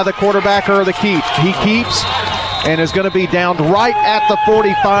pitch by the quarterback or the keep. He keeps and is going to be down right at the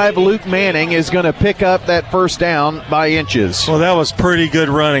 45. Luke Manning is going to pick up that first down by inches. Well, that was pretty good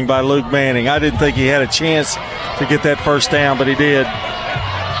running by Luke Manning. I didn't think he had a chance to get that first down, but he did.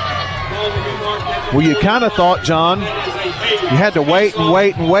 Well, you kind of thought, John, you had to wait and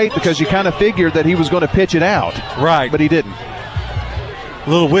wait and wait because you kind of figured that he was going to pitch it out. Right. But he didn't. A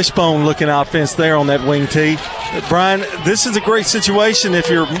little wishbone-looking offense there on that wing tee. Brian, this is a great situation if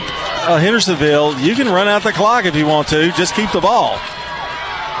you're Hendersonville. You can run out the clock if you want to. Just keep the ball.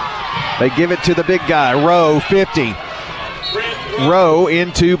 They give it to the big guy, Rowe, 50. Rowe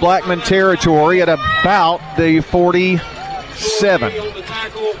into Blackman territory at about the 47.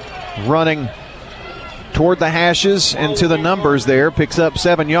 Running toward the hashes and to the numbers there. Picks up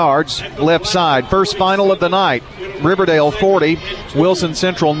 7 yards, left side. First final of the night. Riverdale 40, Wilson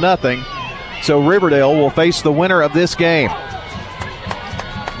Central nothing. So Riverdale will face the winner of this game.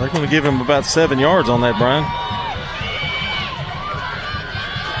 They're going to give him about 7 yards on that, Brian.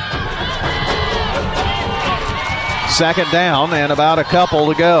 Second down and about a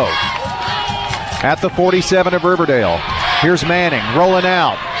couple to go. At the 47 of Riverdale. Here's Manning rolling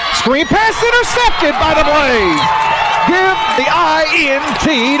out. Screen pass intercepted by the Blaze. Give the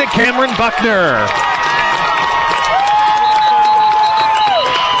INT to Cameron Buckner.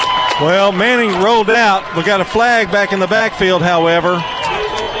 Well, Manning rolled out. We got a flag back in the backfield, however.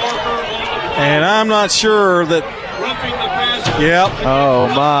 And I'm not sure that. Yep. Oh,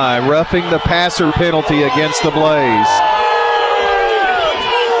 my. Roughing the passer penalty against the Blaze.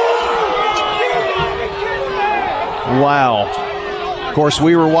 Wow. Of course,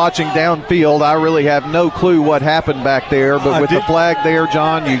 we were watching downfield. I really have no clue what happened back there. But with the flag there,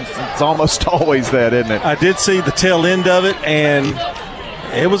 John, it's almost always that, isn't it? I did see the tail end of it, and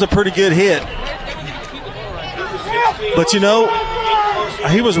it was a pretty good hit. But, you know,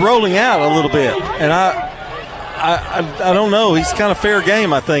 he was rolling out a little bit. And I don't know. He's kind of fair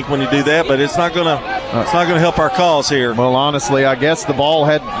game, I think, when you do that. But it's not gonna help our cause here. Well, honestly, I guess the ball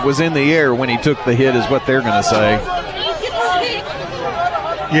was in the air when he took the hit is what they're going to say.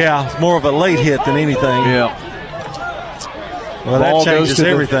 Yeah, more of a late hit than anything. Yeah. Well, that changes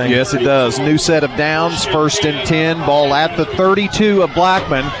everything. Yes, it does. New set of downs, 1st and 10. Ball at the 32 of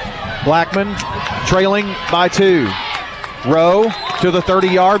Blackman. Blackman trailing by 2. Rowe to the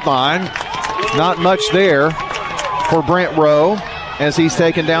 30-yard line. Not much there for Brent Rowe as he's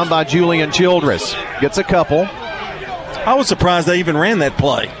taken down by Julian Childress. Gets a couple. I was surprised they even ran that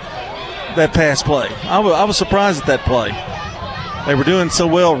play, that pass play. I was surprised at that play. They were doing so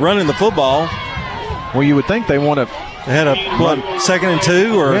well running the football. Well, you would think they want to. They had a, 2nd and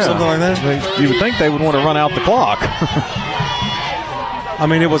 2 or something like that? You would think they would want to run out the clock. I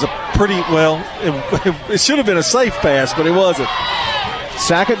mean, it was a pretty, it should have been a safe pass, but it wasn't.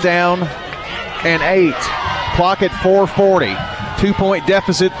 2nd down and 8. Clock at 4:40. 2-point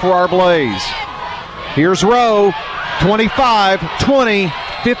deficit for our Blaze. Here's Rowe. 25, 20,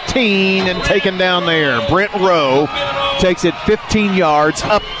 15, and taken down there. Brent Rowe takes it 15 yards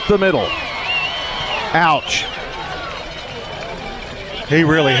up the middle. Ouch. He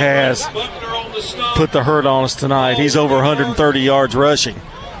really has put the hurt on us tonight. He's over 130 yards rushing.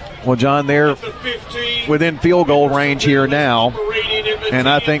 Well, John, they're within field goal range here now, and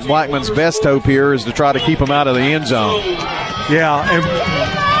I think Blackman's best hope here is to try to keep him out of the end zone. Yeah,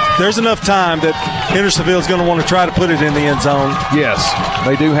 and there's enough time that Hendersonville's going to want to try to put it in the end zone. Yes,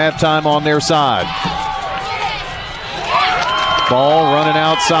 they do have time on their side. Ball running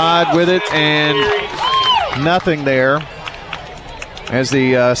outside with it, and nothing there as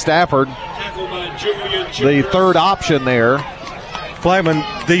the Stafford, the third option there. Blackman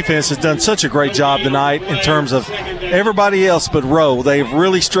defense has done such a great job tonight in terms of everybody else but Rowe. They've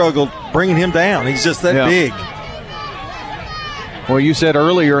really struggled bringing him down. He's just that big. Well, you said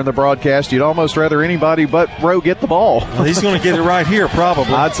earlier in the broadcast you'd almost rather anybody but Rowe get the ball. Well, he's going to get it right here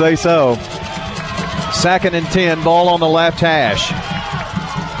probably. I'd say so. 2nd and 10, ball on the left hash.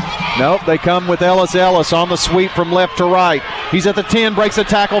 Nope, they come with Ellis on the sweep from left to right. He's at the 10, breaks a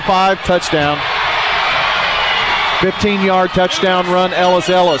tackle, 5, touchdown. 15-yard touchdown run, Ellis.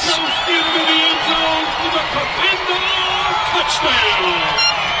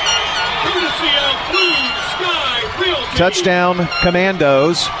 Touchdown,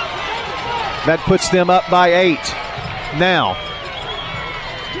 Commandos. That puts them up by 8. Now,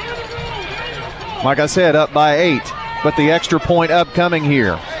 like I said, up by 8, but the extra point upcoming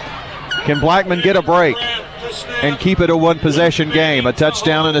here. Can Blackman get a break and keep it a one-possession game, a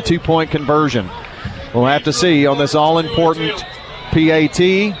touchdown and a 2-point conversion? We'll have to see on this all-important PAT.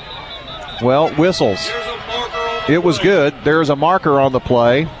 Well, whistles It was good. There's a marker on the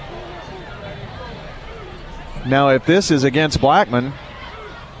play. Now, if this is against Blackman,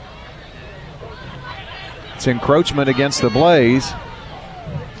 it's encroachment against the Blaze.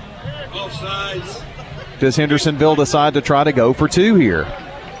 Both sides. Does Hendersonville decide to try to go for 2 here?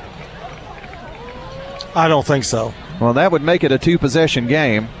 I don't think so. Well, that would make it a 2-possession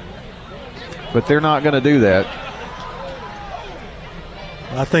game, but they're not going to do that.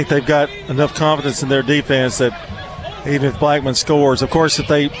 I think they've got enough confidence in their defense that even if Blackman scores, of course, if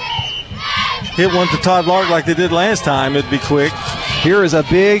they hit one to Todd Lark like they did last time, it'd be quick. Here is a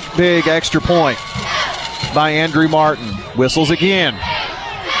big, big extra point by Andrew Martin. Whistles again.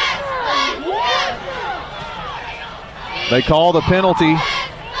 They call the penalty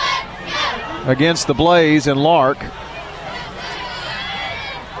against the Blaze and Lark.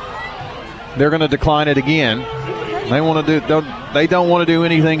 They're going to decline it again. They don't want to do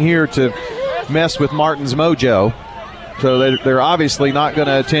anything here to mess with Martin's mojo. So they're obviously not going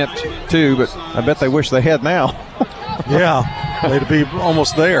to attempt to, but I bet they wish they had now. Yeah, they'd be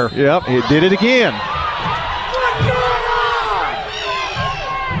almost there. Yep, it did it again.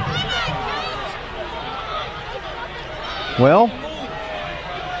 Well,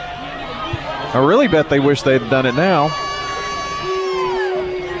 I really bet they wish they'd done it now.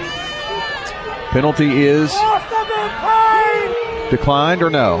 Penalty is declined or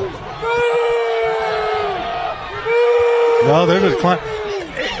no? No, they're declined.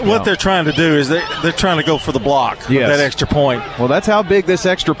 What they're trying to do is they're trying to go for the block, that extra point. Well, that's how big this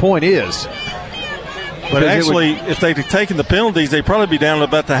extra point is. But actually, if they'd taken the penalties, they'd probably be down to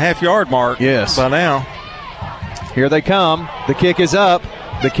about the half-yard mark by now. Here they come. The kick is up.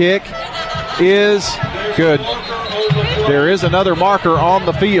 The kick is good. There is another marker on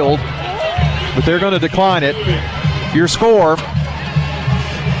the field, but they're going to decline it. Your score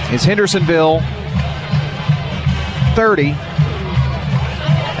is Hendersonville 30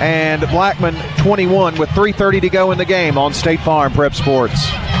 and Blackman 21 with 3:30 to go in the game on State Farm Prep Sports.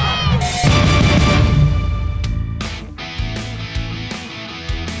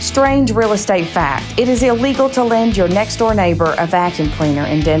 Strange real estate fact. It is illegal to lend your next-door neighbor a vacuum cleaner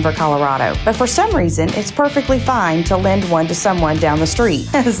in Denver, Colorado. But for some reason, it's perfectly fine to lend one to someone down the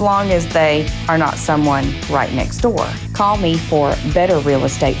street, as long as they are not someone right next door. Call me for better real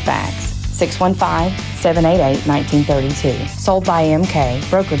estate facts. 615-788-1932. Sold by MK,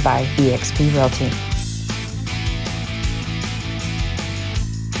 brokered by eXp Realty.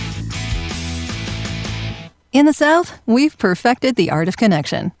 In the South, we've perfected the art of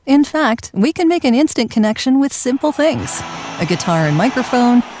connection. In fact, we can make an instant connection with simple things. A guitar and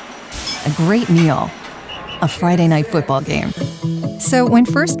microphone, a great meal, a Friday night football game. So when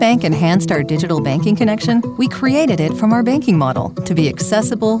First Bank enhanced our digital banking connection, we created it from our banking model to be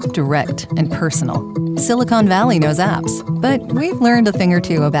accessible, direct, and personal. Silicon Valley knows apps, but we've learned a thing or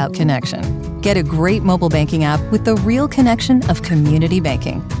two about connection. Get a great mobile banking app with the real connection of community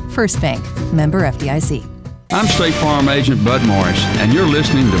banking. First Bank, member FDIC. I'm State Farm Agent Bud Morris, and you're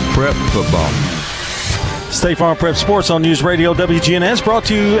listening to Prep Football. State Farm Prep Sports on News Radio WGNS, brought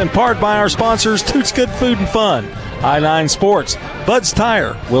to you in part by our sponsors, Toots Good Food and Fun, I-9 Sports, Bud's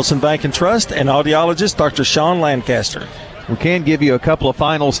Tire, Wilson Bank and Trust, and audiologist Dr. Sean Lancaster. We can give you a couple of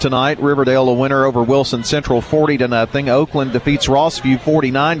finals tonight. Riverdale a winner over Wilson Central 40-0. Oakland defeats Rossview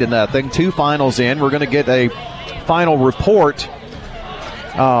 49-0. 2 finals in. We're going to get a final report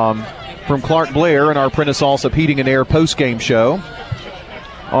from Clark Blair in our Prentice Allsup Heating and Air post-game show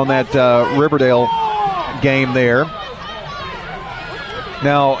on that Riverdale game there.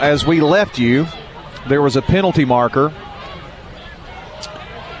 Now, as we left you, there was a penalty marker,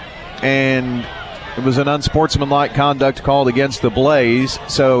 and it was an unsportsmanlike conduct called against the Blaze.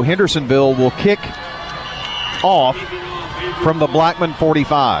 So Hendersonville will kick off from the Blackman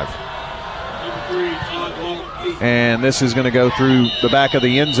 45. And this is going to go through the back of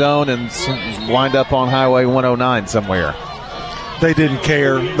the end zone and wind up on Highway 109 somewhere. They didn't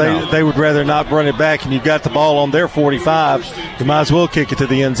care. They would rather not run it back, and you've got the ball on their 45. You might as well kick it to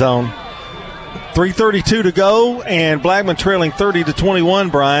the end zone. 3:32 to go, and Blackman trailing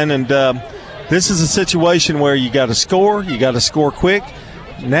 30-21, Brian. And this is a situation where you got to score. You got to score quick.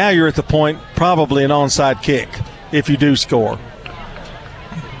 Now you're at the point, probably an onside kick, if you do score.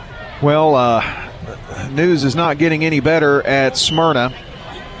 Well, news is not getting any better at Smyrna.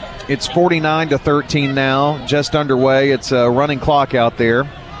 It's 49-13 now, just underway. It's a running clock out there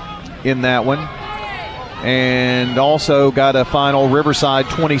in that one. And also got a final Riverside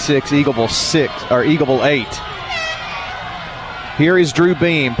 26, Eagleville 8. Here is Drew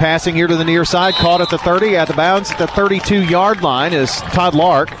Beam passing here to the near side, caught at the 30, at the bounds at the 32-yard line is Todd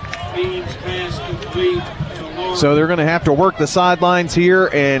Lark. Beam's pass complete to So they're going to have to work the sidelines here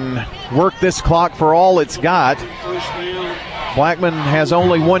and work this clock for all it's got. Blackman has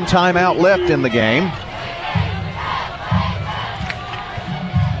only one timeout left in the game.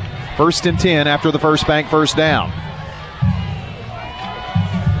 1st and 10 after the First Bank first down.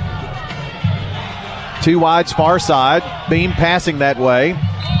 2 wides far side. Beam passing that way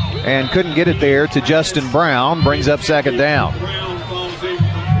and couldn't get it there to Justin Brown. Brings up 2nd down. Brown falls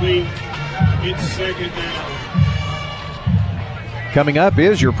incomplete. It's 2nd down. Coming up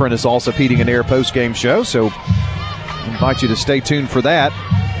is your Prentice Allsup Heating and Air post-game show, so I invite you to stay tuned for that.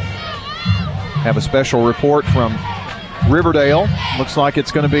 Have a special report from Riverdale. Looks like it's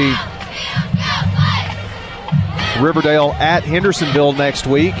going to be Riverdale at Hendersonville next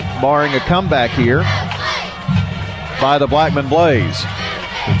week, barring a comeback here by the Blackman Blaze.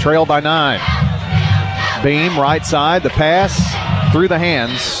 They trail by 9. Beam, right side, the pass through the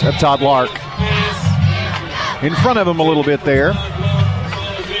hands of Todd Lark. In front of him a little bit there.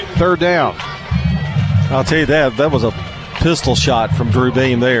 3rd down. I'll tell you that was a pistol shot from Drew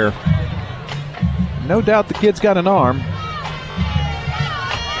Beam there. No doubt the kid's got an arm.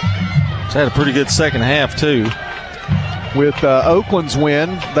 He's had a pretty good second half, too. With Oakland's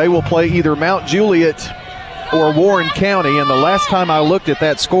win, they will play either Mount Juliet or Warren County, and the last time I looked at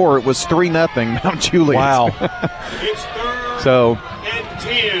that score, it was 3-0 Mount Juliet. Wow. It's 3rd So and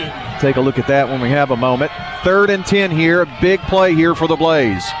 10. take a look at that when we have a moment. 3rd and 10 here. Big play here for the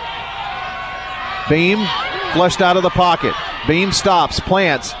Blaze. Beam flushed out of the pocket. Beam stops,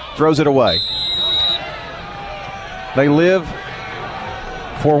 plants, throws it away. They live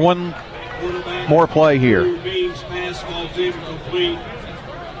for one more play here. Beam's pass falls incomplete.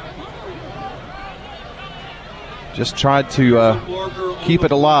 Just tried to keep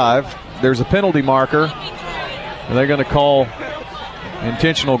it alive. There's a penalty marker. And they're going to call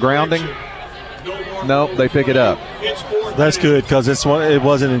intentional grounding. Nope, they pick it up. That's good because it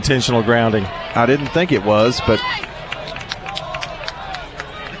wasn't intentional grounding. I didn't think it was, but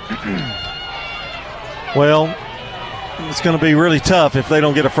well, it's going to be really tough if they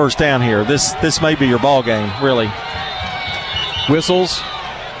don't get a first down here. This may be your ball game, really. Whistles,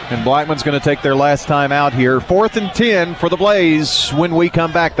 and Blackman's going to take their last time out here. 4th and 10 for the Blaze. When we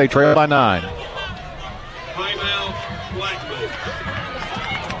come back, they trail by 9. Timeout, Blackman.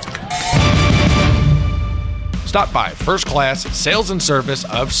 Stop by First Class Sales and Service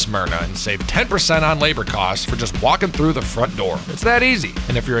of Smyrna and save 10% on labor costs for just walking through the front door. It's that easy.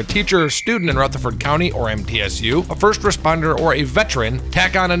 And if you're a teacher or student in Rutherford County or MTSU, a first responder, or a veteran,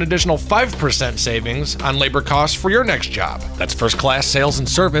 tack on an additional 5% savings on labor costs for your next job. That's First Class Sales and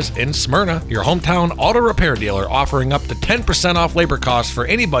Service in Smyrna, your hometown auto repair dealer, offering up to 10% off labor costs for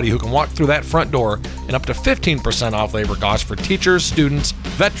anybody who can walk through that front door and up to 15% off labor costs for teachers, students,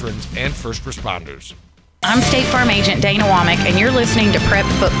 veterans, and first responders. I'm State Farm Agent Dana Womack, and you're listening to Prep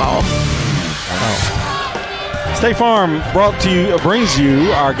Football. State Farm brings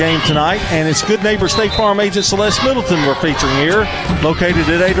you our game tonight, and it's good neighbor State Farm Agent Celeste Middleton we're featuring here, located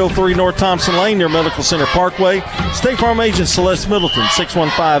at 803 North Thompson Lane near Medical Center Parkway. State Farm Agent Celeste Middleton,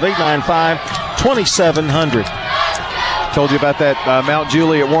 615-895-2700. Told you about that Mount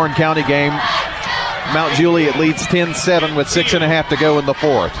Juliet Warren County game. Mount Juliet leads 10-7 with 6.5 to go in the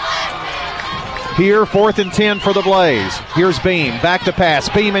 4th. Here, 4th and 10 for the Blaze. Here's Beam, back to pass.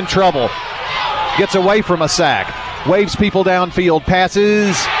 Beam in trouble. Gets away from a sack. Waves people downfield.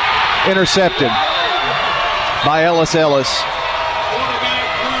 Passes intercepted by Ellis.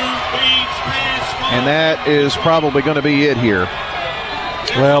 And that is probably going to be it here.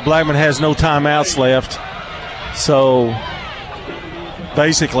 Well, Blackman has no timeouts left. So,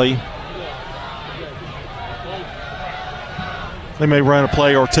 basically, they may run a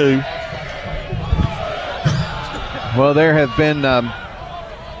play or two. Well, there have been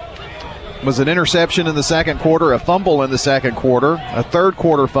was an interception in the second quarter, a fumble in the second quarter, a third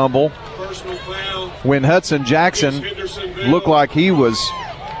quarter fumble when Hudson Jackson looked like he was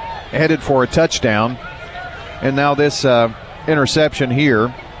headed for a touchdown. And now this interception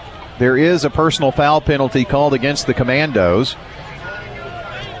here. There is a personal foul penalty called against the Commandos.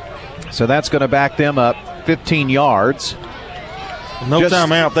 So that's going to back them up 15 yards. No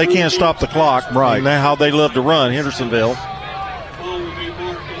timeout. They can't stop the clock. Right. And that's how they love to run, Hendersonville.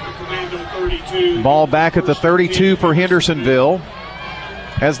 Ball back at the 32 for Hendersonville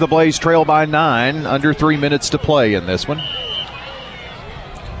as the Blaze trail by 9. Under 3 minutes to play in this one.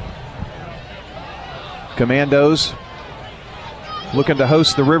 Commandos looking to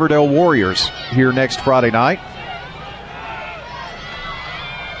host the Riverdale Warriors here next Friday night.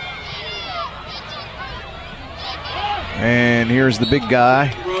 And here's the big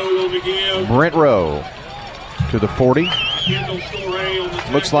guy, Brent Rowe. to the 40.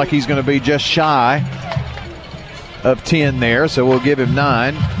 Looks like he's going to be just shy of 10 there, so we'll give him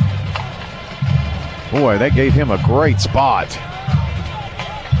 9. Boy, that gave him a great spot.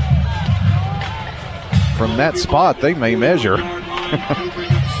 From that spot, they may measure.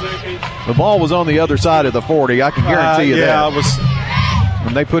 The ball was on the other side of the 40. I can guarantee you that.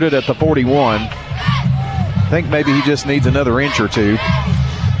 When they put it at the 41, I think maybe he just needs another inch or two.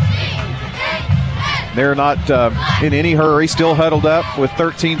 They're not in any hurry, still huddled up with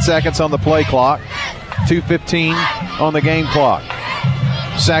 13 seconds on the play clock, 2:15 on the game clock.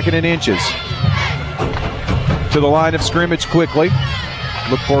 2nd and inches. To the line of scrimmage quickly.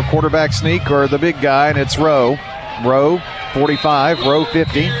 Look for a quarterback sneak or the big guy, and it's Rowe. Rowe, 45, Rowe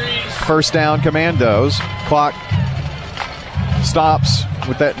 50. First down, Commandos. Clock stops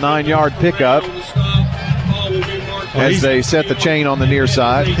with that 9-yard pickup as they set the chain on the near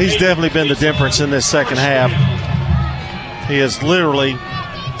side. He's definitely been the difference in this second half. He has literally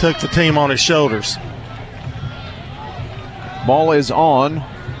took the team on his shoulders. Ball is on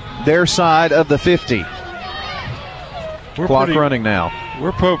their side of the 50. Clock running now.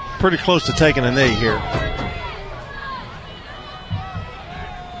 We're pretty close to taking a knee here.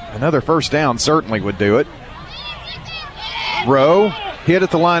 Another first down certainly would do it. Rowe hit at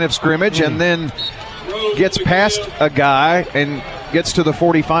the line of scrimmage and then gets past a guy and gets to the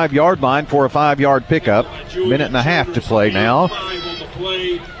 45-yard line for a 5-yard pickup. Minute and a half to play now.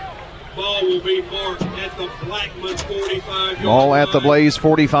 Ball at the Blaze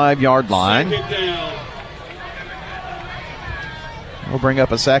 45-yard line. We'll bring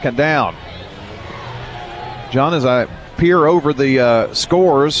up a 2nd down. John, as I peer over the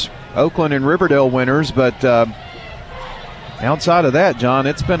scores, Oakland and Riverdale winners, but outside of that, John,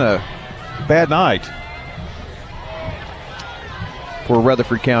 it's been a bad night for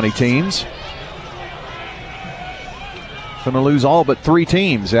Rutherford County teams. Going to lose all but 3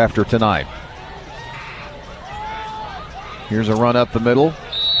 teams after tonight. Here's a run up the middle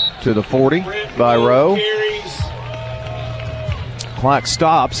to the 40 by Rowe. Clock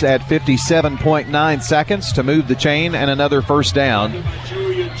stops at 57.9 seconds to move the chain and another first down.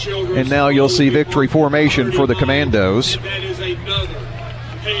 And now you'll see victory formation for the Commandos.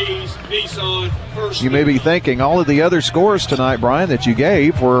 You may be thinking all of the other scores tonight, Brian, that you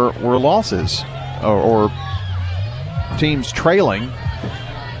gave were losses or teams trailing.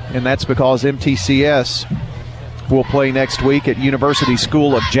 And that's because MTCS will play next week at University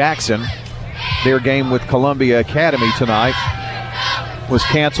School of Jackson. Their game with Columbia Academy tonight was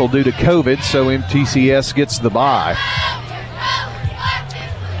canceled due to COVID, so MTCS gets the bye.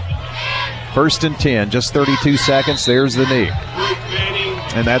 1st and 10, just 32 seconds. There's the knee.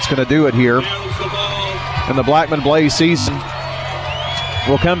 And that's going to do it here. And the Blackman Blaze season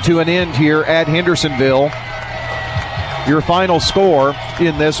will come to an end here at Hendersonville. Your final score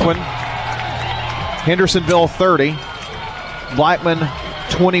in this one, Hendersonville 30, Blackman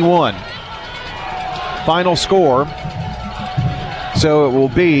 21. Final score. So it will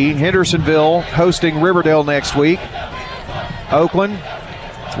be Hendersonville hosting Riverdale next week. Oakland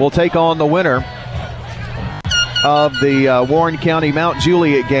will take on the winner of the Warren County Mount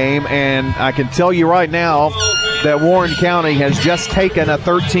Juliet game. And I can tell you right now that Warren County has just taken a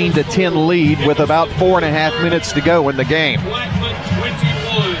 13-10 lead with about 4.5 minutes to go in the game.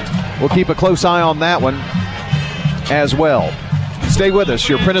 We'll keep a close eye on that one as well. Stay with us.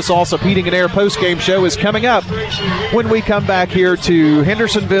 Your Prentice Allsup Heating and Air postgame show is coming up when we come back here to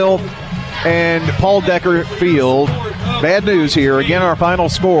Hendersonville and Paul Decker Field. Bad news here. Again, our final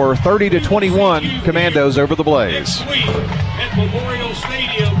score, 30-21, Commandos over the Blaze. At Memorial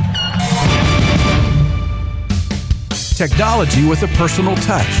Stadium. Technology with a personal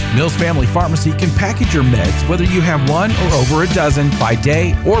touch. Mills Family Pharmacy can package your meds whether you have 1 or over a dozen by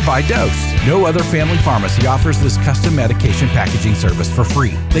day or by dose. No other family pharmacy offers this custom medication packaging service for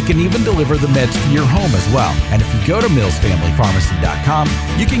free. They can even deliver the meds to your home as well. And if you go to millsfamilypharmacy.com,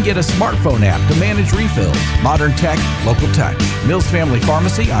 you can get a smartphone app to manage refills. Modern tech, local touch. Mills Family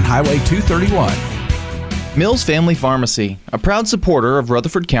Pharmacy on Highway 231. Mills Family Pharmacy, a proud supporter of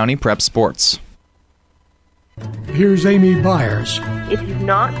Rutherford County Prep Sports. Here's Amy Byers. If you've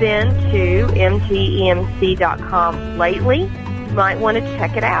not been to mtemc.com lately, you might want to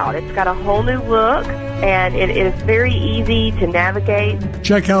check it out. It's got a whole new look, and it is very easy to navigate.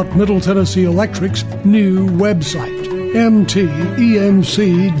 Check out Middle Tennessee Electric's new website, mtemc.com.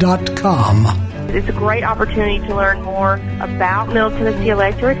 It's a great opportunity to learn more about Middle Tennessee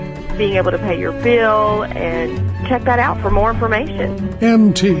Electric, being able to pay your bill, and check that out for more information.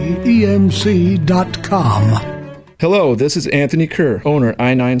 mtemc.com. Hello, this is Anthony Kerr, owner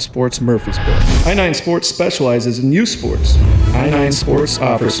I-9 Sports Murfreesboro. I-9 Sports specializes in youth sports. I-9 Sports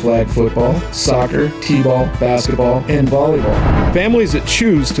offers flag football, soccer, t-ball, basketball, and volleyball. Families that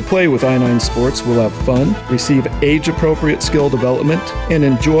choose to play with I-9 Sports will have fun, receive age-appropriate skill development, and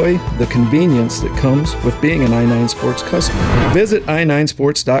enjoy the convenience that comes with being an I-9 Sports customer. Visit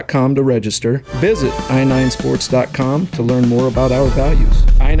i9sports.com to register. Visit i9sports.com to learn more about our values.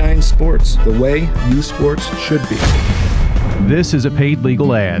 I-9 Sports, the way youth sports should be. This is a paid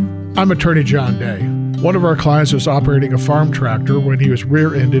legal ad. I'm attorney John Day. One of our clients was operating a farm tractor when he was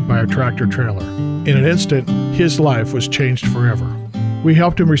rear-ended by a tractor trailer. In an instant, his life was changed forever. We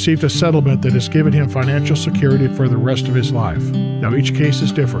helped him receive a settlement that has given him financial security for the rest of his life. Now, each case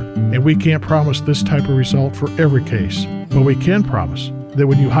is different, and we can't promise this type of result for every case, but we can promise that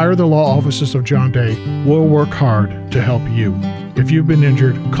when you hire the law offices of John Day, we'll work hard to help you. If you've been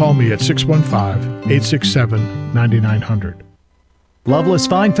injured, call me at 615-867-9900. Loveless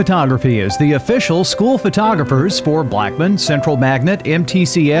Fine Photography is the official school photographers for Blackman, Central Magnet,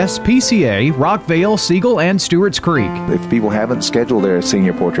 MTCS, PCA, Rockvale, Siegel, and Stewart's Creek. If people haven't scheduled their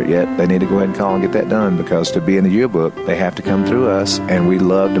senior portrait yet, they need to go ahead and call and get that done, because to be in the yearbook, they have to come through us, and we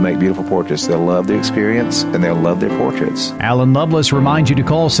love to make beautiful portraits. They'll love the experience, and they'll love their portraits. Alan Loveless reminds you to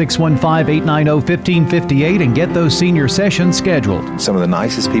call 615-890-1558 and get those senior sessions scheduled. Some of the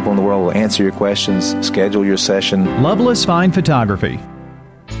nicest people in the world will answer your questions, schedule your session. Loveless Fine Photography.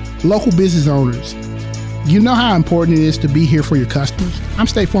 Local business owners, you know how important it is to be here for your customers. I'm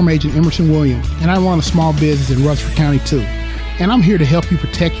State Farm Agent Emerson Williams, and I run a small business in Rutherford County too. And I'm here to help you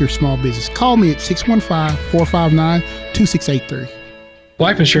protect your small business. Call me at 615-459-2683.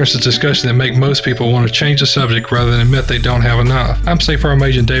 Life insurance is a discussion that makes most people want to change the subject rather than admit they don't have enough. I'm State Farm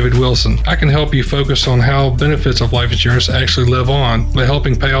Agent David Wilson. I can help you focus on how benefits of life insurance actually live on by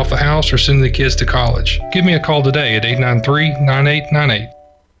helping pay off the house or sending the kids to college. Give me a call today at 893-9898.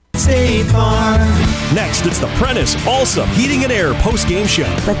 State Farm. Next, it's the Prentice Allsup Heating and Air post-game show.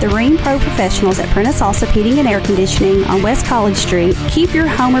 Let the Rheem Pro professionals at Prentice Allsup Heating and Air Conditioning on West College Street keep your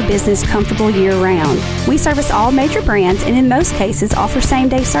home or business comfortable year-round. We service all major brands and in most cases offer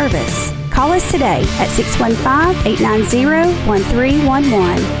same-day service. Call us today at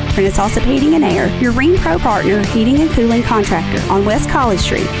 615-890-1311. Prentice Allsup Heating and Air, your Rheem Pro partner heating and cooling contractor on West College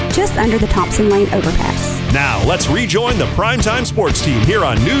Street, just under the Thompson Lane overpass. Now, let's rejoin the Primetime Sports Team here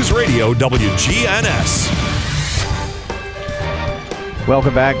on News Radio WGNS.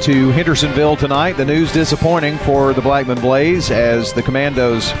 Welcome back to Hendersonville tonight. The news disappointing for the Blackman Blaze as the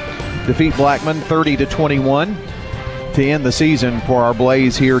Commandos defeat Blackman 30-21 to end the season for our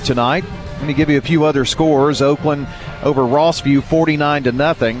Blaze here tonight. Let me give you a few other scores. Oakland over Rossview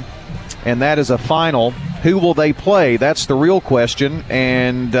 49-0, and that is a final. Who will they play? That's the real question,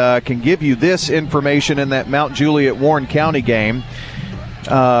 and can give you this information in that Mount Juliet Warren County game.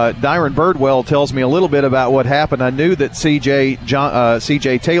 Dyron Birdwell tells me a little bit about what happened. I knew that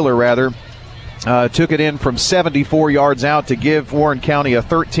CJ Taylor took it in from 74 yards out to give Warren County a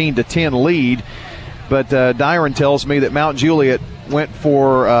 13-10 lead, but Dyron tells me that Mount Juliet went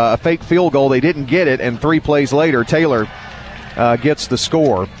for a fake field goal. They didn't get it, and 3 plays later, Taylor gets the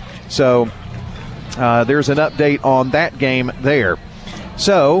score. So there's an update on that game there.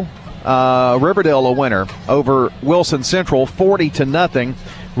 So Riverdale a winner over Wilson Central 40-0.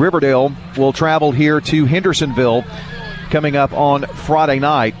 Riverdale will travel here to Hendersonville coming up on Friday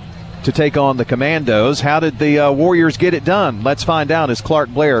night to take on the Commandos. How did the Warriors get it done? Let's find out as Clark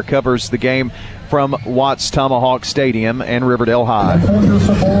Blair covers the game from Watts Tomahawk Stadium and Riverdale High.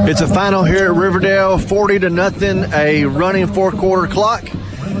 It's a final here at Riverdale, 40-0, a running 4-quarter clock.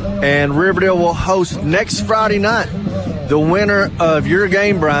 And Riverdale will host next Friday night the winner of your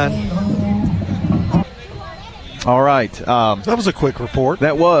game, Brian. All right. That was a quick report.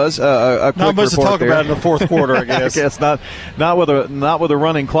 That was a quick report. Not much to talk there. about in the fourth quarter, I guess. I guess not with a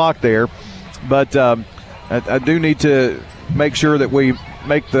running clock there, but I do need to make sure that we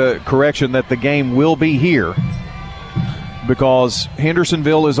make the correction that the game will be here, because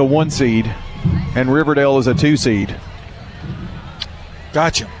Hendersonville is a 1 seed and Riverdale is a 2 seed.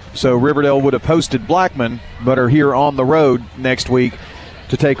 Gotcha. So Riverdale would have hosted Blackman, but are here on the road next week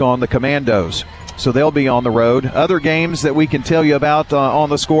to take on the Commandos. So they'll be on the road. Other games that we can tell you about on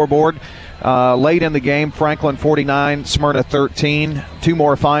the scoreboard. Late in the game, Franklin 49, Smyrna 13. 2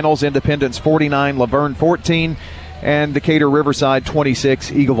 more finals, Independence 49, Laverne 14, and Decatur Riverside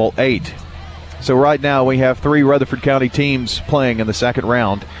 26, Eagleville 8. So right now we have 3 Rutherford County teams playing in the second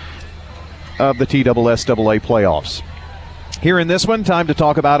round of the TSSAA playoffs. Here in this one, time to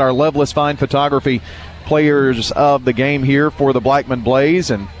talk about our Loveless Fine Photography players of the game here for the Blackman Blaze.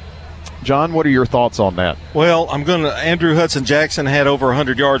 And John, what are your thoughts on that? Well, Andrew Hudson-Jackson had over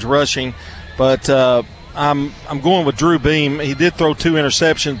 100 yards rushing, but I'm going with Drew Beam. He did throw 2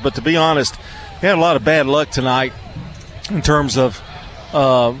 interceptions, but to be honest, he had a lot of bad luck tonight in terms of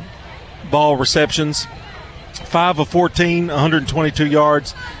ball receptions. 5 of 14, 122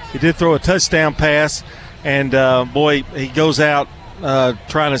 yards. He did throw a touchdown pass, and, he goes out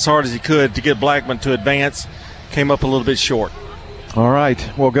trying as hard as he could to get Blackman to advance. Came up a little bit short. All right,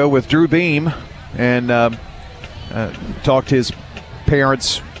 we'll go with Drew Beam, and talked to his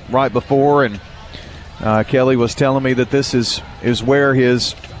parents right before, and Kelly was telling me that this is where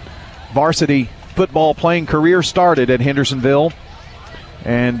his varsity football playing career started at Hendersonville,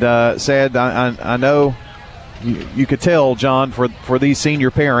 and said, I know you could tell, John, for these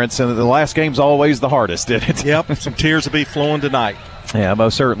senior parents, and the last game's always the hardest, isn't it? Yep, some tears will be flowing tonight. Yeah,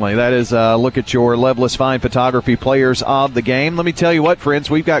 most certainly. That is a look at your Loveless Fine Photography players of the game. Let me tell you what, friends,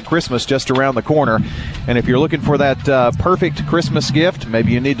 we've got Christmas just around the corner. And if you're looking for that perfect Christmas gift,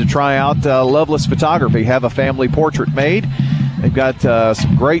 maybe you need to try out Loveless Photography. Have a family portrait made. They've got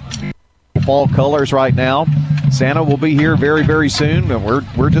some great fall colors right now. Santa will be here very, very soon, and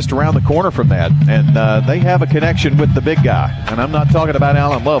we're just around the corner from that. And they have a connection with the big guy. And I'm not talking about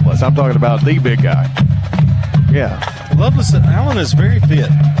Alan Loveless. I'm talking about the big guy. Yeah. Loveless, Alan is very fit.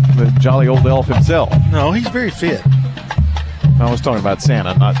 The jolly old elf himself. No, he's very fit. I was talking about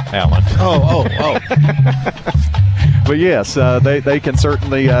Santa, not Alan. Oh. But yes, they can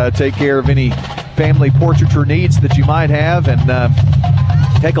certainly take care of any family portraiture needs that you might have. And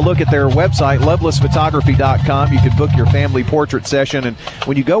take a look at their website, lovelessphotography.com. You can book your family portrait session. And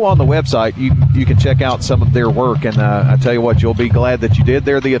when you go on the website, you can check out some of their work. And I tell you what, you'll be glad that you did.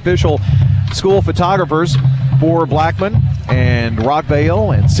 They're the official school photographers for Blackman and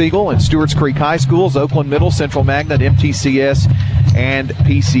Rockvale and Siegel and Stewart's Creek High Schools, Oakland Middle, Central Magnet, MTCS, and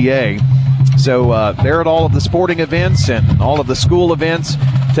PCA. So they're at all of the sporting events and all of the school events,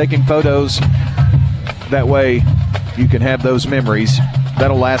 taking photos. That way you can have those memories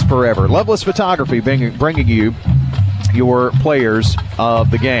that'll last forever. Loveless Photography bringing you your players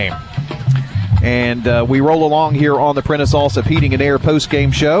of the game. And we roll along here on the Prentice Allsup Heating and Air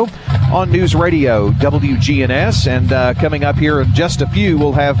post-game show on News Radio WGNS. And coming up here in just a few,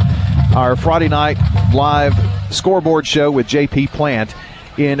 we'll have our Friday night live scoreboard show with J.P. Plant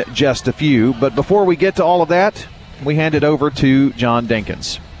in just a few. But before we get to all of that, we hand it over to John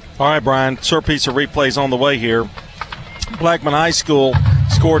Dinkins. All right, Brian, short piece of replays on the way here. Blackman High School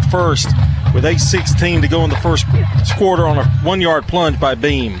scored first with 8:16 to go in the first quarter on a 1-yard plunge by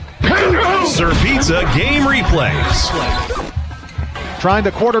Beam. Sir Pizza game replays. Trying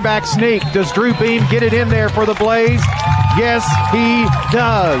the quarterback sneak. Does Drew Beam get it in there for the Blaze? Yes, he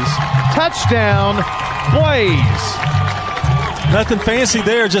does. Touchdown, Blaze. Nothing fancy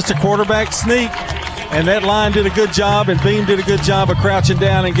there, just a quarterback sneak. And that line did a good job, and Beam did a good job of crouching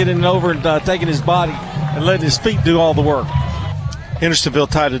down and getting over and taking his body and letting his feet do all the work. Hendersonville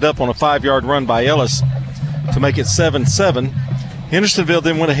tied it up on a 5-yard run by Ellis to make it 7-7. Hendersonville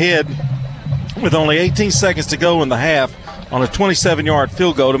then went ahead with only 18 seconds to go in the half on a 27-yard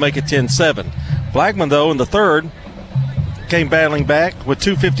field goal to make it 10-7. Blackman, though, in the third, came battling back with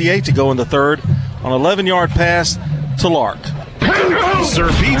 2:58 to go in the third on an 11-yard pass to Lark. Sir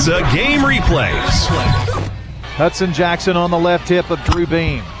Pizza game replays. Hudson-Jackson on the left hip of Drew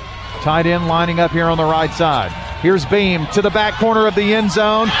Beam. Tight end lining up here on the right side. Here's Beam to the back corner of the end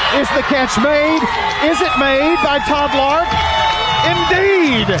zone. Is the catch made? Is it made by Todd Lark?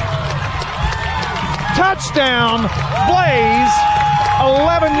 Indeed. Touchdown, Blaze.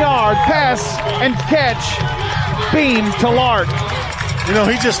 11-yard pass and catch. Beam to Lark. You know,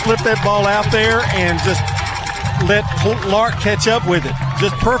 he just flipped that ball out there and just let Lark catch up with it.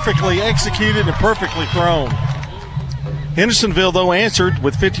 Just perfectly executed and perfectly thrown. Hendersonville, though, answered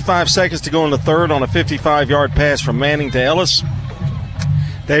with 55 seconds to go in the third on a 55-yard pass from Manning to Ellis.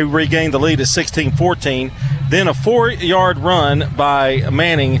 They regained the lead at 16-14. Then a 4-yard run by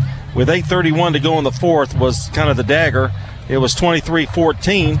Manning with 8:31 to go in the fourth was kind of the dagger. It was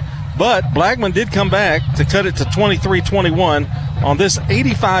 23-14. But Blackman did come back to cut it to 23-21 on this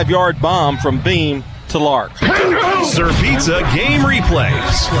 85-yard bomb from Beam to Lark. Sir Pizza game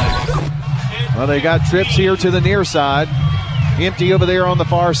replays. Well, they got trips here to the near side. Empty over there on the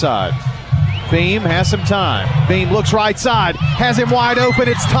far side. Beam has some time. Beam looks right side. Has him wide open.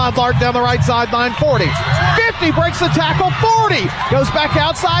 It's Todd Lark down the right sideline. 40. 50. Breaks the tackle. 40. Goes back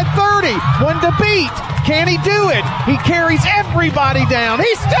outside. 30. One to beat. Can he do it? He carries everybody down.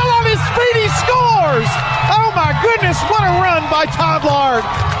 He's still on his feet. He scores. Oh, my goodness. What a run by Todd Lark.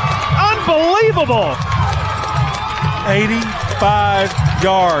 Unbelievable. 85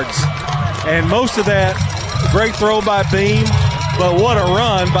 yards. And most of that, great throw by Beam, but what a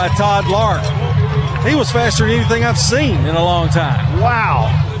run by Todd Lark. He was faster than anything I've seen in a long time. Wow.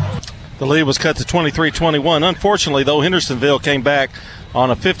 The lead was cut to 23-21. Unfortunately, though, Hendersonville came back on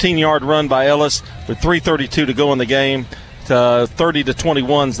a 15-yard run by Ellis with 3:32 to go in the game.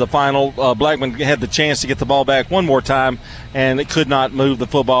 30-21's the final. Blackman had the chance to get the ball back one more time, and it could not move. The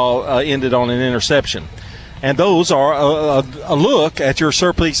football ended on an interception. And those are a look at your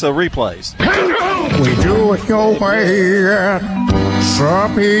Sir Pizza replays. We do it your way,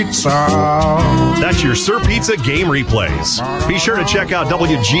 Sir Pizza. That's your Sir Pizza game replays. Be sure to check out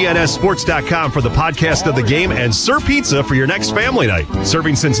WGNSSports.com for the podcast of the game and Sir Pizza for your next family night.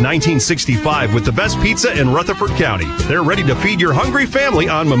 Serving since 1965 with the best pizza in Rutherford County. They're ready to feed your hungry family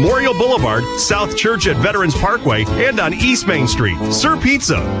on Memorial Boulevard, South Church at Veterans Parkway, and on East Main Street. Sir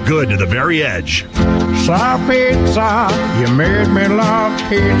Pizza, good to the very edge. Sir Pizza, you made me love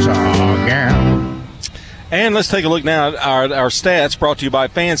pizza again. And let's take a look now at our stats brought to you by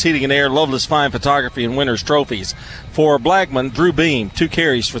Fans Heating and Air, Loveless Fine Photography, and Winners Trophies. For Blackman, Drew Beam, 2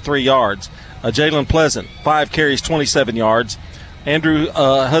 carries for 3 yards. Jalen Pleasant, 5 carries, 27 yards. Andrew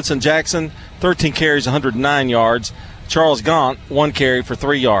Hudson Jackson, 13 carries, 109 yards. Charles Gaunt, 1 carry for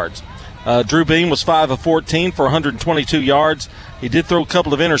 3 yards. Drew Beam was 5 of 14 for 122 yards. He did throw a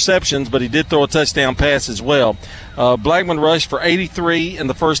couple of interceptions, but he did throw a touchdown pass as well. Blackman rushed for 83 in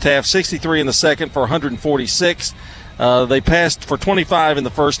the first half, 63 in the second for 146. They passed for 25 in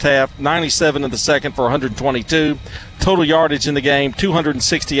the first half, 97 in the second for 122. Total yardage in the game,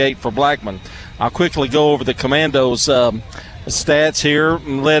 268 for Blackman. I'll quickly go over the Commandos' stats here,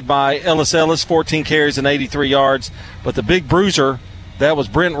 led by Ellis, 14 carries and 83 yards. But the big bruiser, that was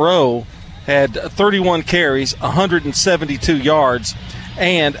Brent Rowe, had 31 carries, 172 yards,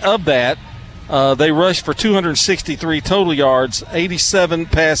 and of that, they rushed for 263 total yards, 87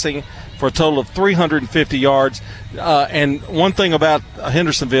 passing for a total of 350 yards. And one thing about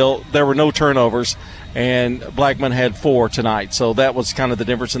Hendersonville, there were no turnovers, and Blackman had 4 tonight. So that was kind of the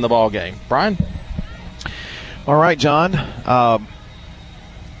difference in the ball game. Brian? All right, John.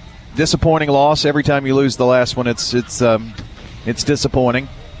 Disappointing loss. Every time you lose the last one, it's disappointing.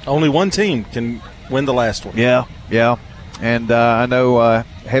 Only one team can win the last one. Yeah. And I know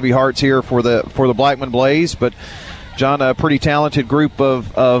heavy hearts here for the Blackman Blaze, but John, a pretty talented group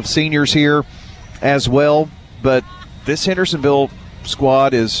of seniors here as well. But this Hendersonville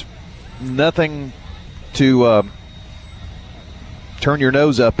squad is nothing to turn your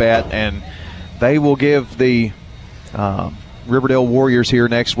nose up at, and they will give the Riverdale Warriors here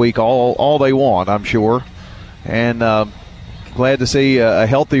next week all they want, I'm sure. And glad to see a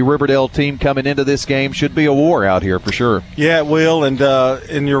healthy Riverdale team coming into this game. Should be a war out here for sure. Yeah, it will. And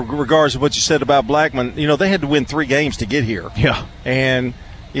in your regards to what you said about Blackman, they had to win 3 games to get here. Yeah. And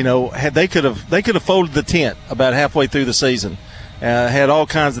they could have folded the tent about halfway through the season. Had all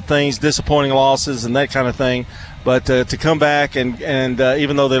kinds of things, disappointing losses and that kind of thing. But to come back and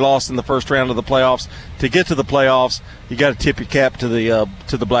even though they lost in the first round of the playoffs, to get to the playoffs, you got to tip your cap to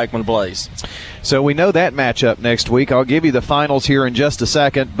the Blackman Blaze. So we know that matchup next week. I'll give you the finals here in just a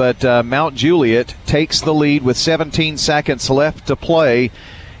second, but Mount Juliet takes the lead with 17 seconds left to play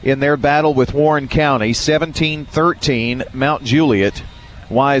in their battle with Warren County. 17-13, Mount Juliet.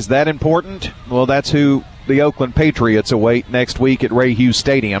 Why is that important? Well, that's who the Oakland Patriots await next week at Ray Hughes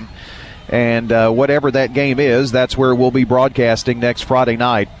Stadium. And whatever that game is, that's where we'll be broadcasting next Friday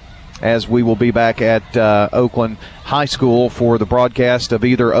night, as we will be back at Oakland High School for the broadcast of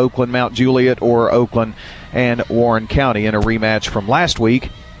either Oakland Mount Juliet or Oakland and Warren County in a rematch from last week,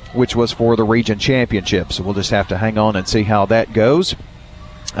 which was for the region championship. So we'll just have to hang on and see how that goes.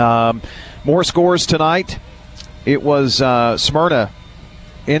 More scores tonight. It was Smyrna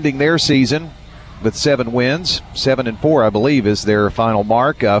ending their season with 7 wins. 7-4, I believe, is their final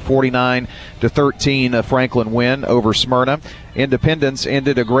mark. 49-13, a Franklin win over Smyrna. Independence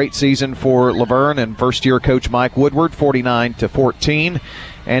ended a great season for Laverne and first-year coach Mike Woodward, 49-14.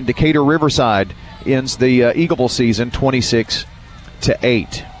 And Decatur Riverside ends the Eagleville season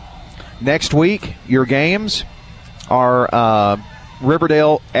 26-8. Next week, your games are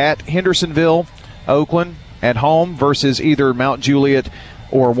Riverdale at Hendersonville, Oakland at home versus either Mount Juliet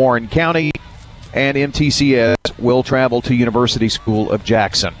or Warren County. And MTCS will travel to University School of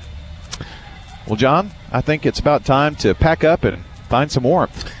Jackson. Well, John, I think it's about time to pack up and find some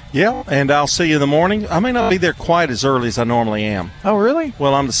warmth. Yeah, and I'll see you in the morning. I may not be there quite as early as I normally am. Oh, really?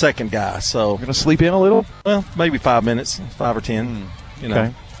 Well, I'm the second guy, so. You're going to sleep in a little? Well, maybe 5 minutes, 5 or 10.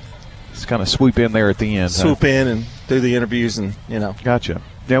 Okay. Just kind of swoop in there at the end. Swoop in and do the interviews and, Gotcha.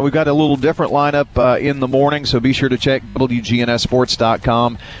 Now, we've got a little different lineup in the morning, so be sure to check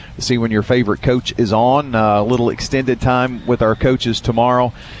WGNSSports.com to see when your favorite coach is on. A little extended time with our coaches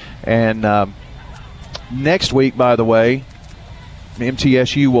tomorrow. And next week, by the way,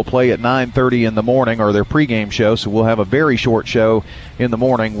 MTSU will play at 9:30 in the morning, or their pregame show, so we'll have a very short show in the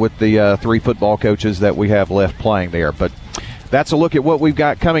morning with the 3 football coaches that we have left playing there. But that's a look at what we've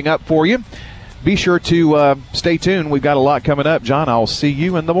got coming up for you. Be sure to stay tuned. We've got a lot coming up. John, I'll see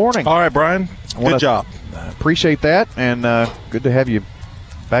you in the morning. All right, Brian. Good job. Appreciate that, and good to have you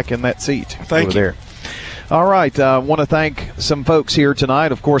back in that seat. Thank you. There. All right. I want to thank some folks here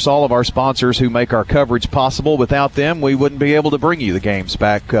tonight. Of course, all of our sponsors who make our coverage possible. Without them, we wouldn't be able to bring you the games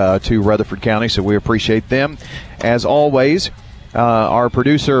back to Rutherford County, so we appreciate them. As always, our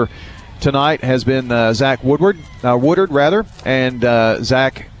producer tonight has been Zach Woodard, and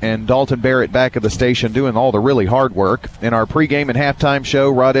Zach and Dalton Barrett back at the station doing all the really hard work. In our pregame and halftime show,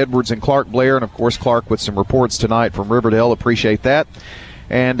 Rod Edwards and Clark Blair, and of course Clark with some reports tonight from Riverdale. Appreciate that.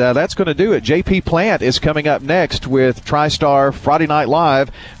 And that's going to do it. JP Plant is coming up next with TriStar Friday Night Live.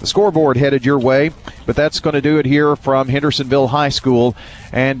 The scoreboard headed your way, but that's going to do it here from Hendersonville High School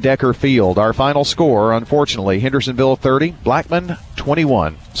and Decker Field. Our final score, unfortunately, Hendersonville 30, Blackman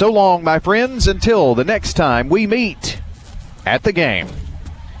 21. So long, my friends, until the next time we meet at the game.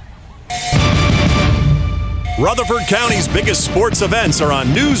 Rutherford County's biggest sports events are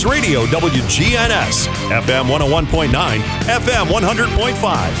on News Radio WGNS, FM 101.9, FM 100.5,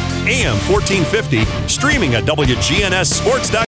 AM 1450, streaming at WGNSSports.com.